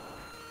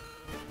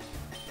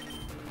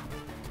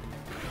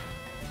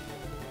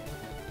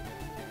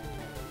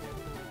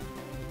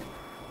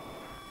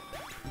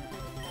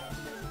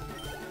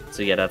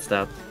 So yeah, that's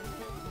that.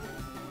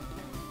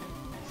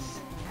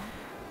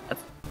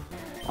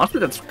 Honestly,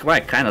 that's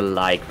quite kind of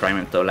like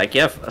Primape though. Like,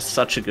 you have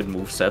such a good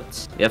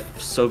moveset. You have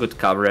so good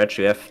coverage.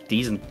 You have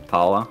decent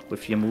power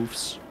with your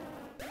moves.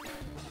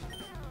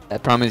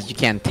 That problem is you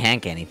can't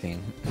tank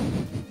anything.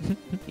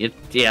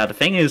 Yeah, the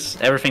thing is,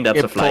 everything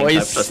that's a flying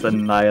type just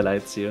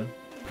annihilates you.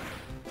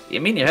 I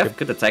mean, you have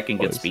good attack and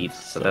good speed,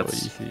 so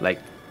that's easy. like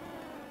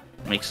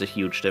makes a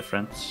huge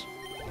difference.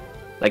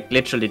 Like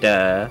literally,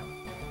 the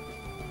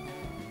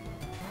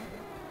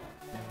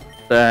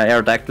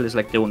Aerodactyl is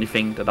like the only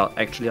thing that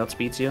actually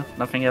outspeeds you.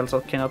 Nothing else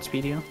can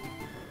outspeed you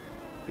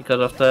because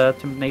of the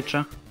timid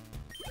nature.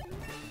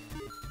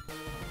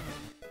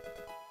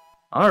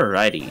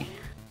 Alrighty.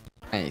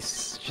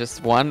 Nice.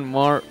 Just one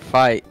more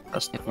fight.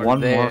 Just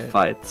one more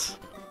fight.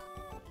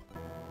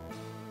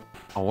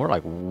 Oh, we're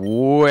like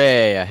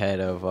way ahead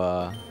of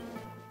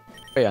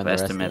way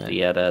Estimate,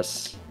 yeah,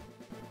 there's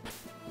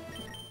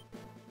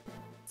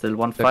still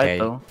one fight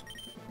though.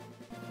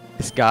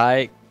 This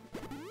guy,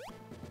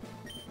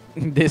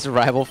 this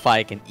rival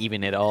fight can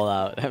even it all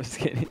out. I'm just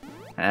kidding.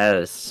 That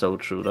is so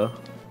true though.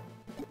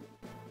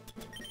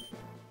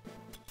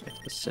 Get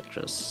the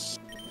citrus.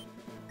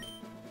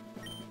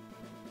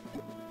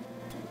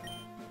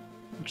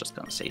 I'm just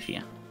gonna save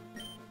here.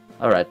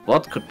 Alright,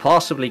 what could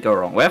possibly go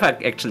wrong? We have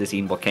actually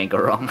seen what can go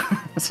wrong,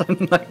 so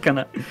I'm not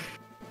gonna...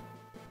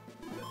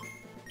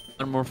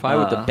 One more fight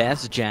with the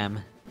best jam.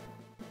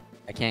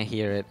 I can't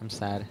hear it, I'm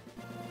sad.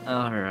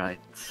 Alright.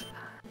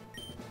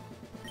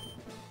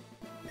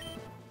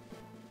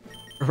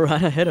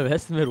 Run ahead of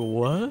estimate,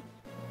 what?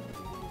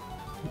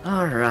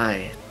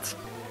 Alright.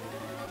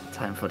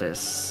 Time for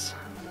this.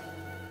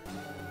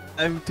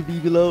 I'm to be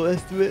below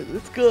estimate,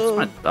 let's go!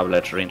 My double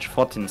edge range,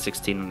 14,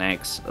 16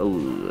 X. Oh,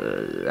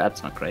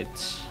 that's not great.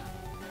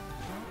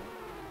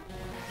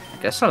 I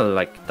guess I'll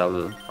like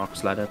double rock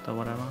slide it or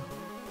whatever.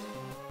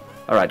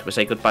 Alright, we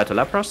say goodbye to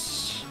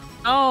Lapras.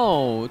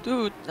 No,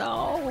 dude,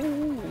 no!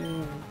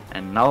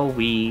 And now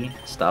we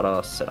start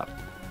our setup.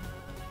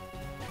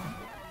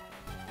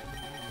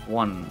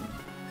 1.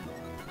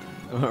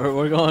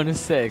 We're going to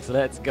 6,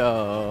 let's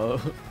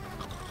go!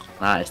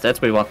 Nice, that's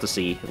what we want to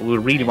see. We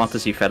really want to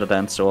see Feather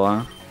Dance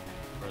or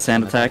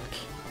Sand Attack.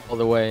 All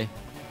the way.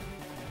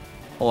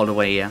 All the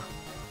way, yeah.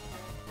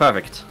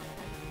 Perfect.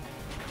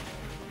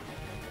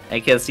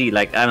 I can see,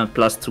 like, I'm at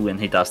 +2 and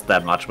he does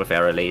that much with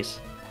Air Relays.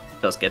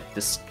 Just get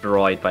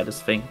destroyed by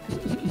this thing.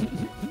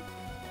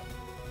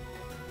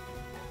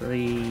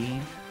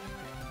 3.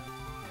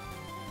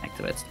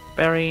 Activates the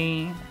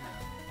berry.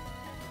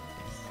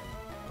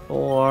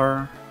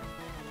 4.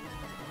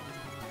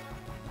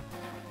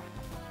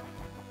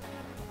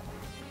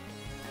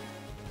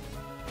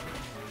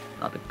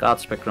 Now the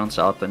Godspeck runs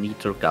out. I need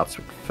to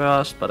Godspeck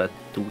first, but I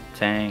do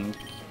tank.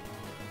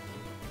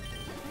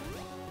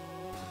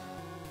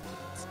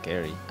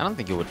 Scary. I don't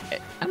think it would.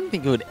 I don't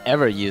think it would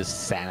ever use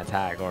Sand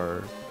Attack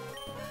or.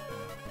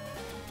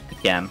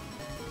 Again.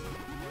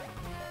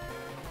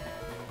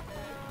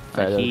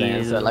 Feather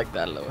Dance at like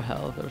that low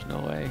health. There's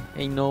no way.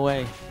 Ain't no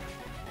way.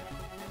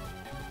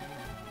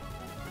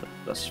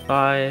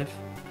 +5.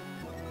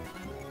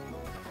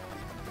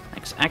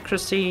 Max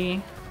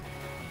accuracy.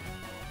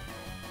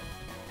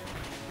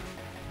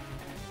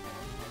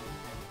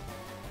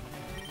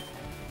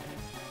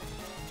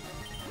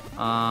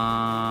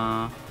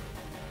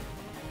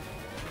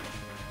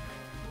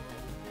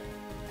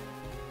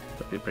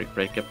 Should be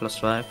breaker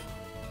 +5.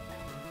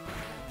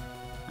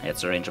 Yeah,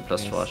 it's a ranger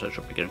 +4, so it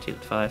should be guaranteed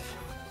at 5.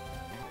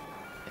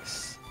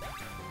 Yes.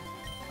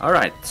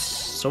 Alright,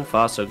 so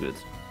far so good.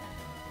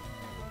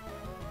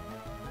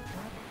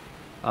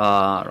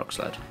 Rock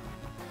slide.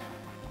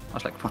 I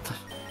was like,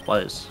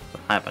 what is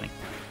happening?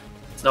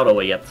 It's not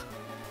over yet.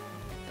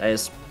 There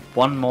is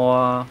one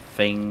more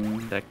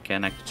thing that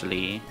can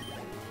actually...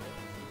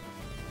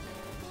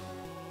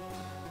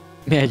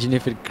 Imagine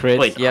if it crits.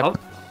 Wait, yep.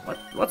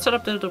 What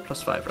setup did it do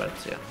 +5, right?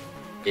 Yeah.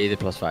 Yeah, the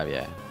 +5,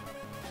 yeah.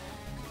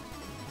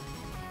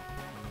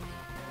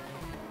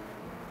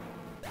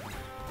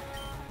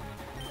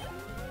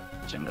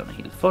 So I'm gonna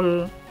heal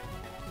full.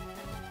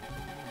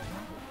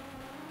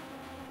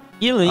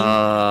 Healing?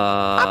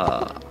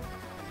 I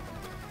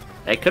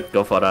could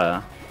go for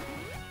the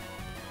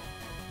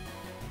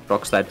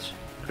rock slide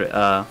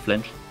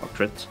flinch or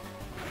crit.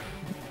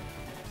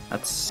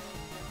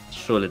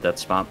 Surely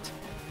that's smart.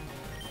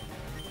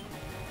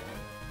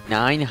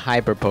 9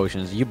 hyper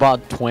potions. You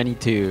bought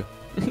 22.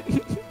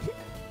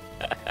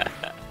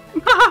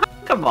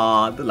 Come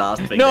on, the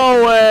last thing.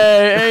 No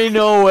way! Ain't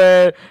no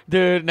way!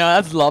 Dude, no,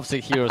 that's Lobster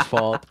Hero's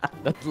fault.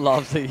 That's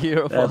Lobster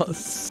Hero's fault.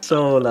 That's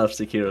so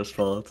Lobster Hero's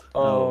fault.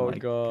 Oh, my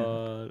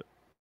god.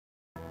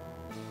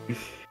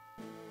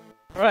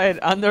 Right,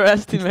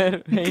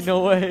 underestimate. Ain't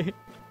no way.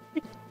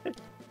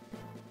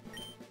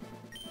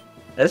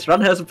 This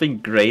run hasn't been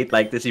great,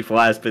 like this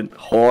E4 has been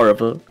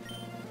horrible.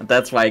 And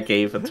that's why I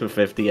gave a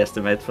 250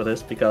 estimate for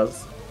this,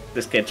 because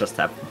this can't just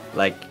happen.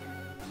 Like,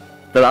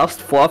 the last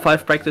 4 or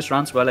 5 practice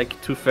runs were like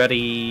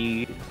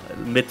 230,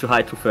 mid to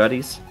high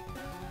 230s.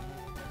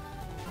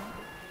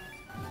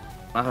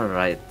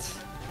 Alright,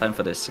 time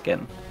for this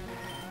again.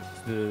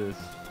 This.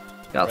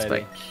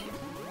 Godspeck.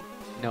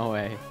 No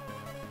way.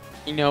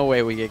 No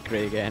way we get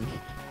crit again.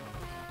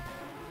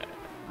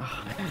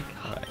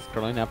 Alright,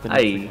 scrolling up the next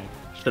I again.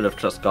 should have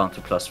just gone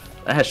to plus.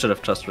 I should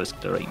have just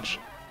risked the range.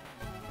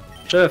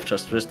 Should have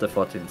just risked the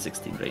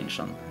 14-16 range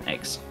on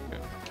X.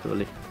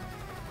 Truly.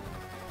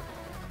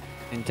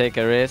 Didn't take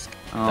a risk.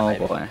 Oh Died.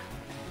 boy.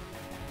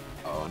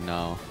 Oh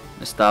no.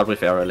 I start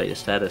with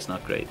RLAs. That is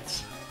not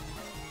great.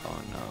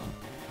 Oh no.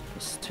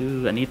 Plus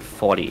 2. I need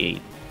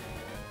 48.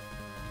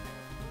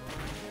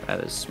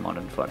 That is more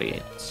than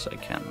 48, so I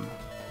can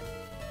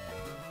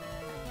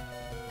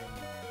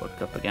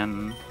work up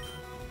again.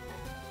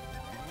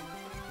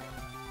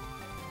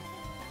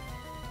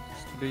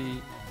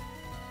 3.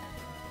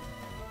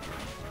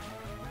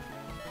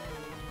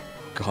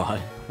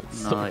 God. That's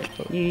so Nice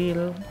close.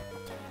 heal.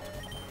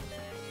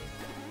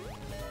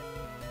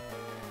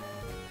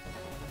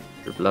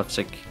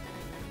 Lovesick.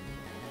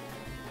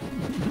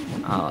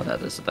 Oh,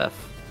 that is a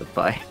death.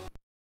 Goodbye.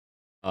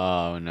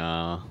 Oh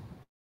no.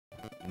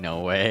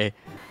 No way.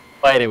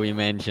 Why did we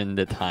mention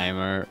the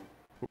timer?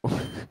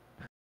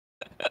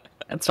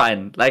 It's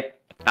fine. Like,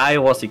 I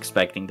was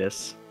expecting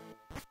this.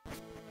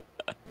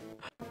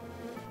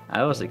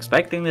 I was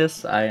expecting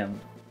this. I am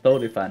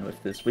totally fine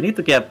with this. We need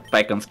to get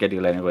back on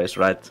schedule anyways,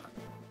 right?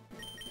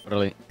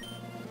 Really.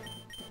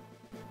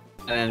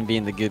 And then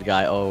being the good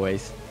guy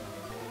always.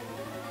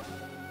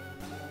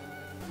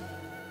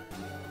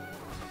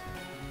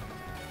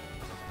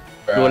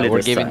 Surely we're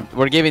this giving time.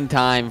 we're giving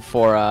time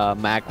for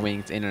Mac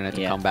Wing's internet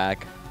to Yeah. come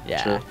back.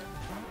 Yeah. True.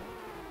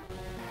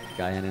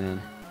 Guy Ananan.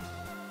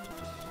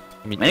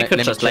 Maybe I could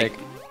just like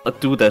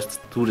do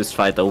this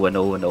fight over and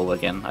over and over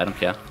again. I don't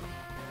care.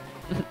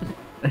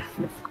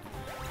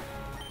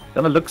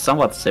 Gonna look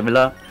somewhat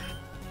similar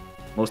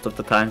most of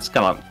the times.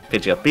 Come on,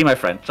 Pidgeot, be my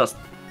friend. Just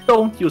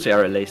don't use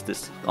air relays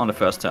this on the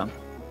first turn.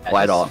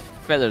 Right on.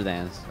 Feather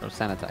dance or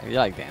sand attack. You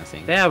like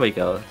dancing. There we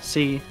go.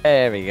 See?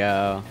 There we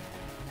go.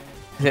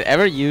 Is it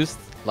ever used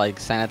like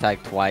sand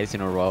attack twice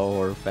in a row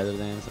or feather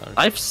dance? Or...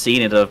 I've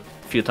seen it a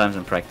few times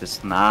in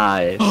practice.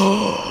 Nice.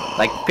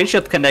 Like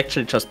Pidgeot can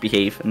actually just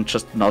behave and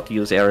just not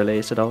use air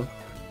relays at all.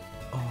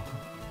 Oh.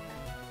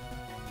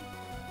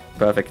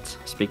 Perfect.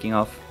 Speaking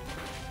of.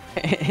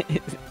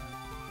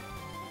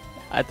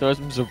 I thought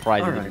I'm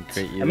surprised it Alright. didn't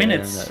crit you. I mean,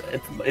 there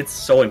it's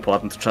so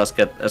important to just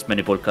get as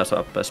many Bulkas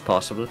up as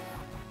possible.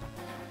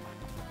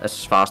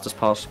 As fast as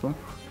possible.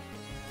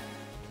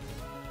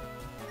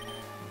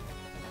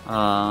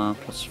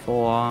 Plus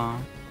 4.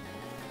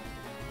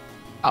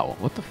 Oh,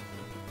 what the?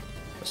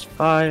 Plus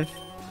 5.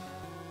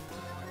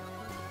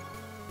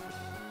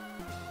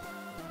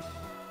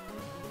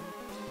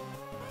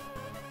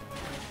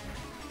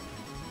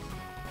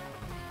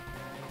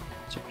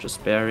 Citrus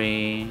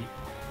berry.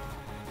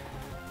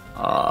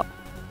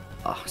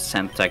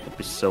 Sand tag would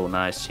be so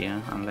nice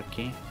here.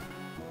 Unlucky.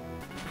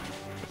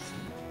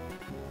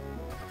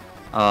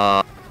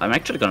 I'm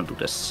actually gonna do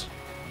this.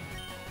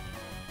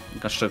 I'm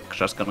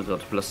just gonna go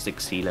to plus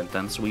 6 heal and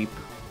then sweep.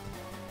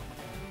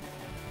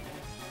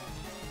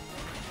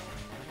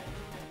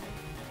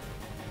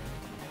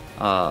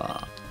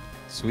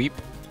 Sweep?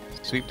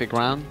 Sweep the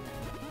ground?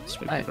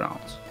 Sweep Right. the ground.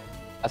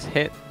 That's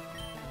hit.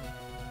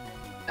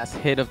 That's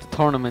hit of the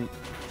tournament.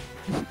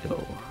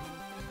 Go.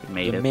 We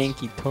made The it.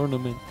 Mankey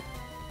tournament.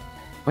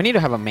 We need to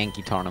have a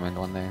Mankey tournament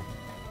one day.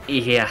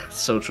 Yeah,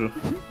 so true.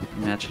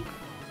 Imagine.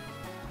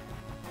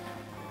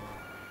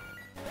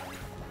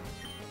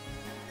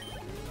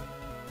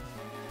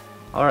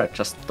 Alright,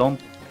 just don't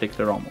pick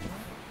the wrong move.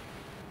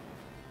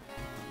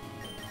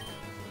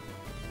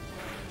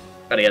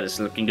 But yeah, this is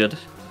looking good.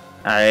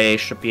 I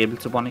should be able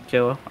to one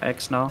kill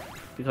X now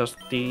because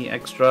the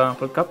extra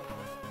World Cup.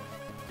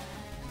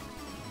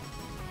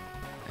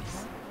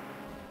 Nice.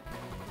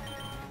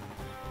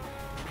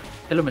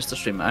 Hello, Mr.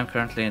 Streamer. I'm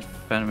currently in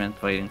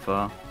Ferment waiting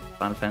for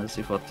Final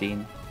Fantasy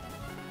 14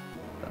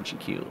 Dungeon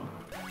Q.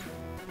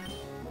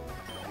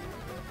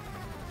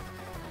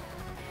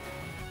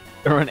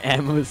 You're an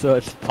ammo, so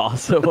it's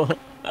possible.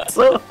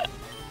 So.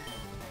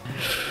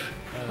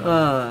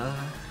 I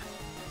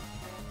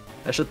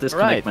should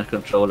disconnect Right. my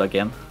controller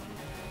again.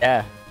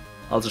 Yeah.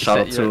 Also You shout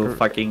said out to you're-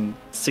 fucking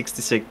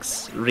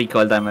 66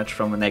 recoil damage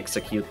from an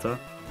executor.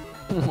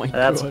 Oh my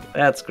That's god.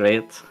 that's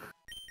great.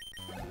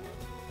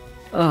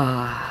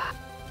 Ah,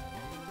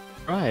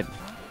 Right.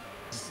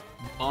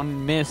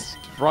 On missed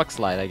rock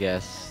slide, I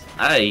guess.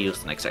 I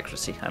used an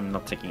accuracy. I'm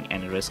not taking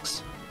any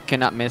risks.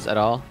 Cannot miss at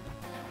all.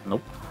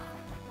 Nope.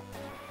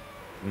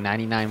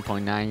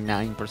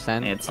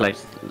 99.99%. It's like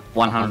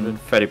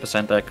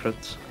 130%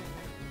 accurate.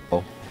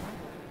 Oh.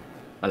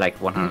 Or like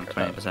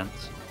 120%.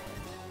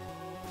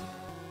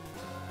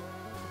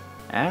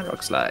 And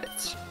rock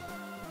slides.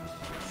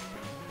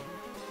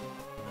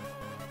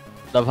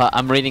 Love how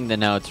I'm reading the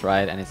notes,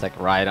 right? And it's like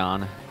right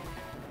on.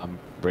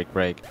 Brick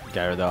break,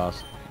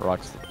 Gyarados,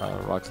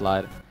 rock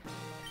slide.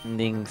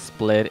 Ending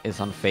split is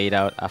on fade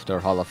out after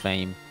Hall of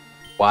Fame.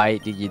 Why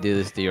did you do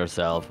this to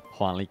yourself,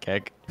 Juan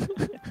Likek?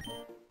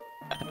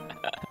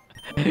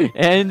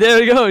 And there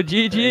we go,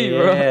 GG,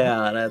 bro.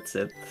 Yeah, that's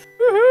it.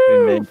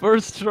 Woohoo! made-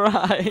 First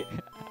try.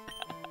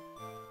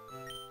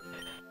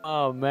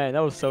 Oh man, that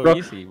was so Bro.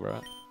 easy, bro.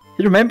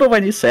 You remember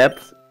when you said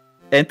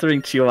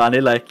entering Giovanni,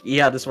 like,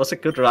 yeah, this was a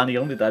good run, he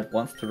only died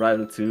once to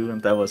Rival 2,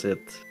 and that was it.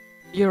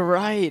 You're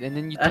right, and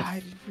then you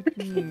died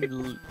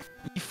freaking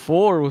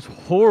E4 was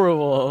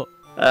horrible.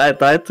 I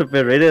died to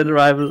Meridian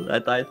Rival, I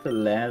died to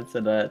Lance,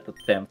 and I had to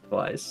Temp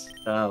twice.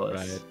 That was...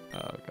 Right.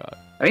 Oh god.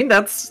 I mean,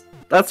 that's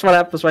what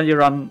happens when you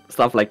run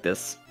stuff like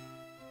this.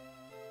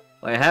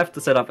 I have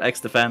to set up X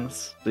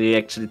defense, so you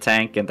actually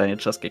tank, and then you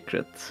just get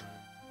crit.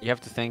 You have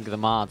to thank the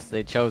mods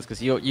they chose,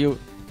 because you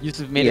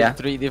submitted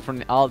 3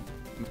 different alt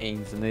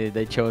mains, and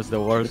they chose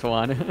the worst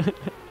one.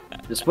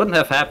 This wouldn't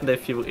have happened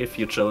if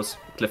you chose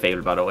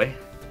Clefable, by the way.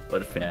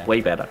 Would have been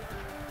way better.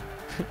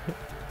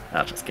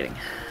 Ah, just kidding.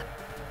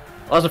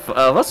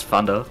 Was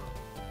fun though.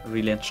 I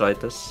really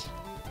enjoyed this.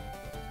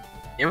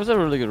 It was a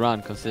really good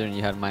run, considering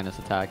you had minus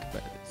attack,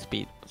 but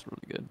speed was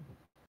really good.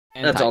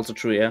 And That's time. also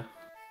true, yeah.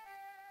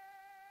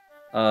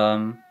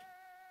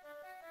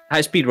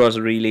 High speed was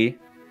really...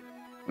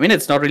 I mean,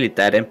 it's not really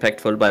that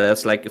impactful, but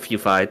there's like a few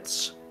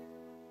fights.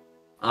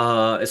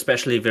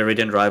 Especially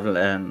Viridian Rival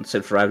and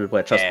Silver Rival,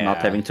 where just not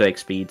having to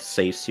X speed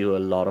saves you a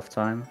lot of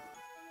time.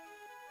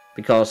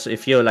 Because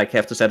if you like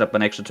have to set up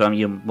an extra turn,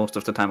 you most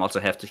of the time also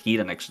have to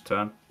heal an extra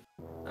turn.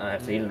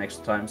 Have to heal an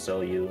extra time,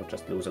 so you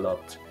just lose a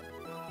lot.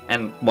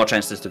 And more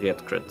chances to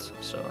get crit,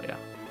 so yeah.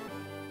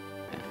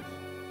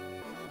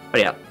 But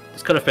yeah,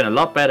 this could have been a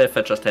lot better if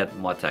I just had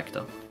more attack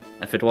though.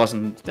 If it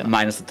wasn't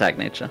minus attack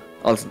nature.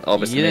 Also,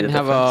 obviously, you didn't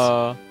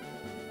have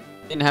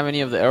didn't have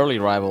any of the early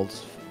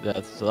rivals,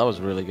 so that was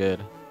really good.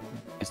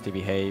 He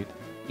behaved.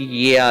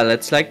 Yeah,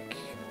 that's like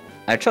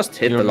I just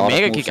hit Your a lot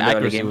mega of moves kick in the early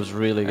accuracy game. was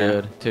really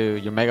good too.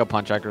 Your mega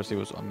punch accuracy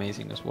was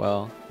amazing as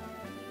well.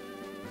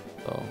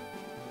 So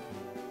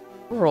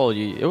overall,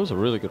 it was a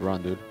really good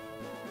run, dude.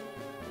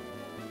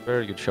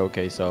 Very good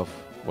showcase of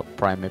what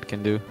Primape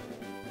can do.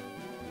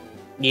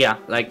 Yeah,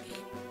 like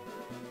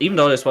even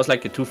though this was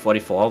like a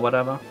 244 or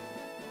whatever.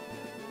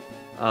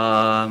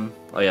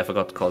 Oh yeah, I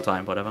forgot to call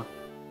time, whatever.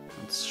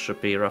 It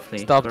should be roughly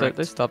Stopped correct. it.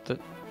 They stopped it.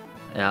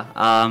 Yeah.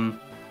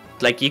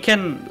 Like you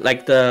can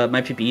like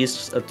my PB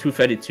is a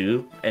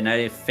 232, and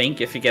I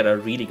think if you get a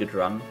really good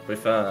run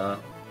with a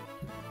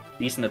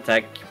decent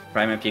attack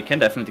Primape, you can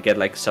definitely get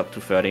like sub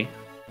 230.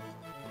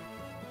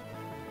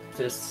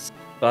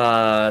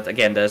 But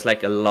again, there's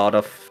like a lot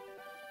of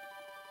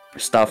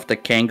stuff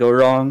that can go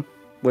wrong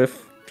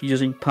with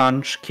using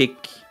punch,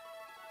 kick,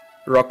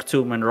 rock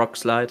tomb, and rock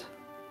slide.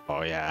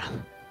 Oh yeah.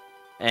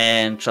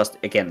 And just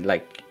again,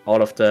 like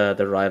all of the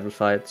rival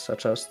fights are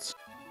just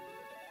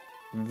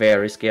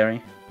very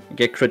scary. You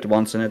get crit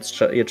once and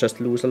you just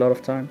lose a lot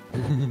of time.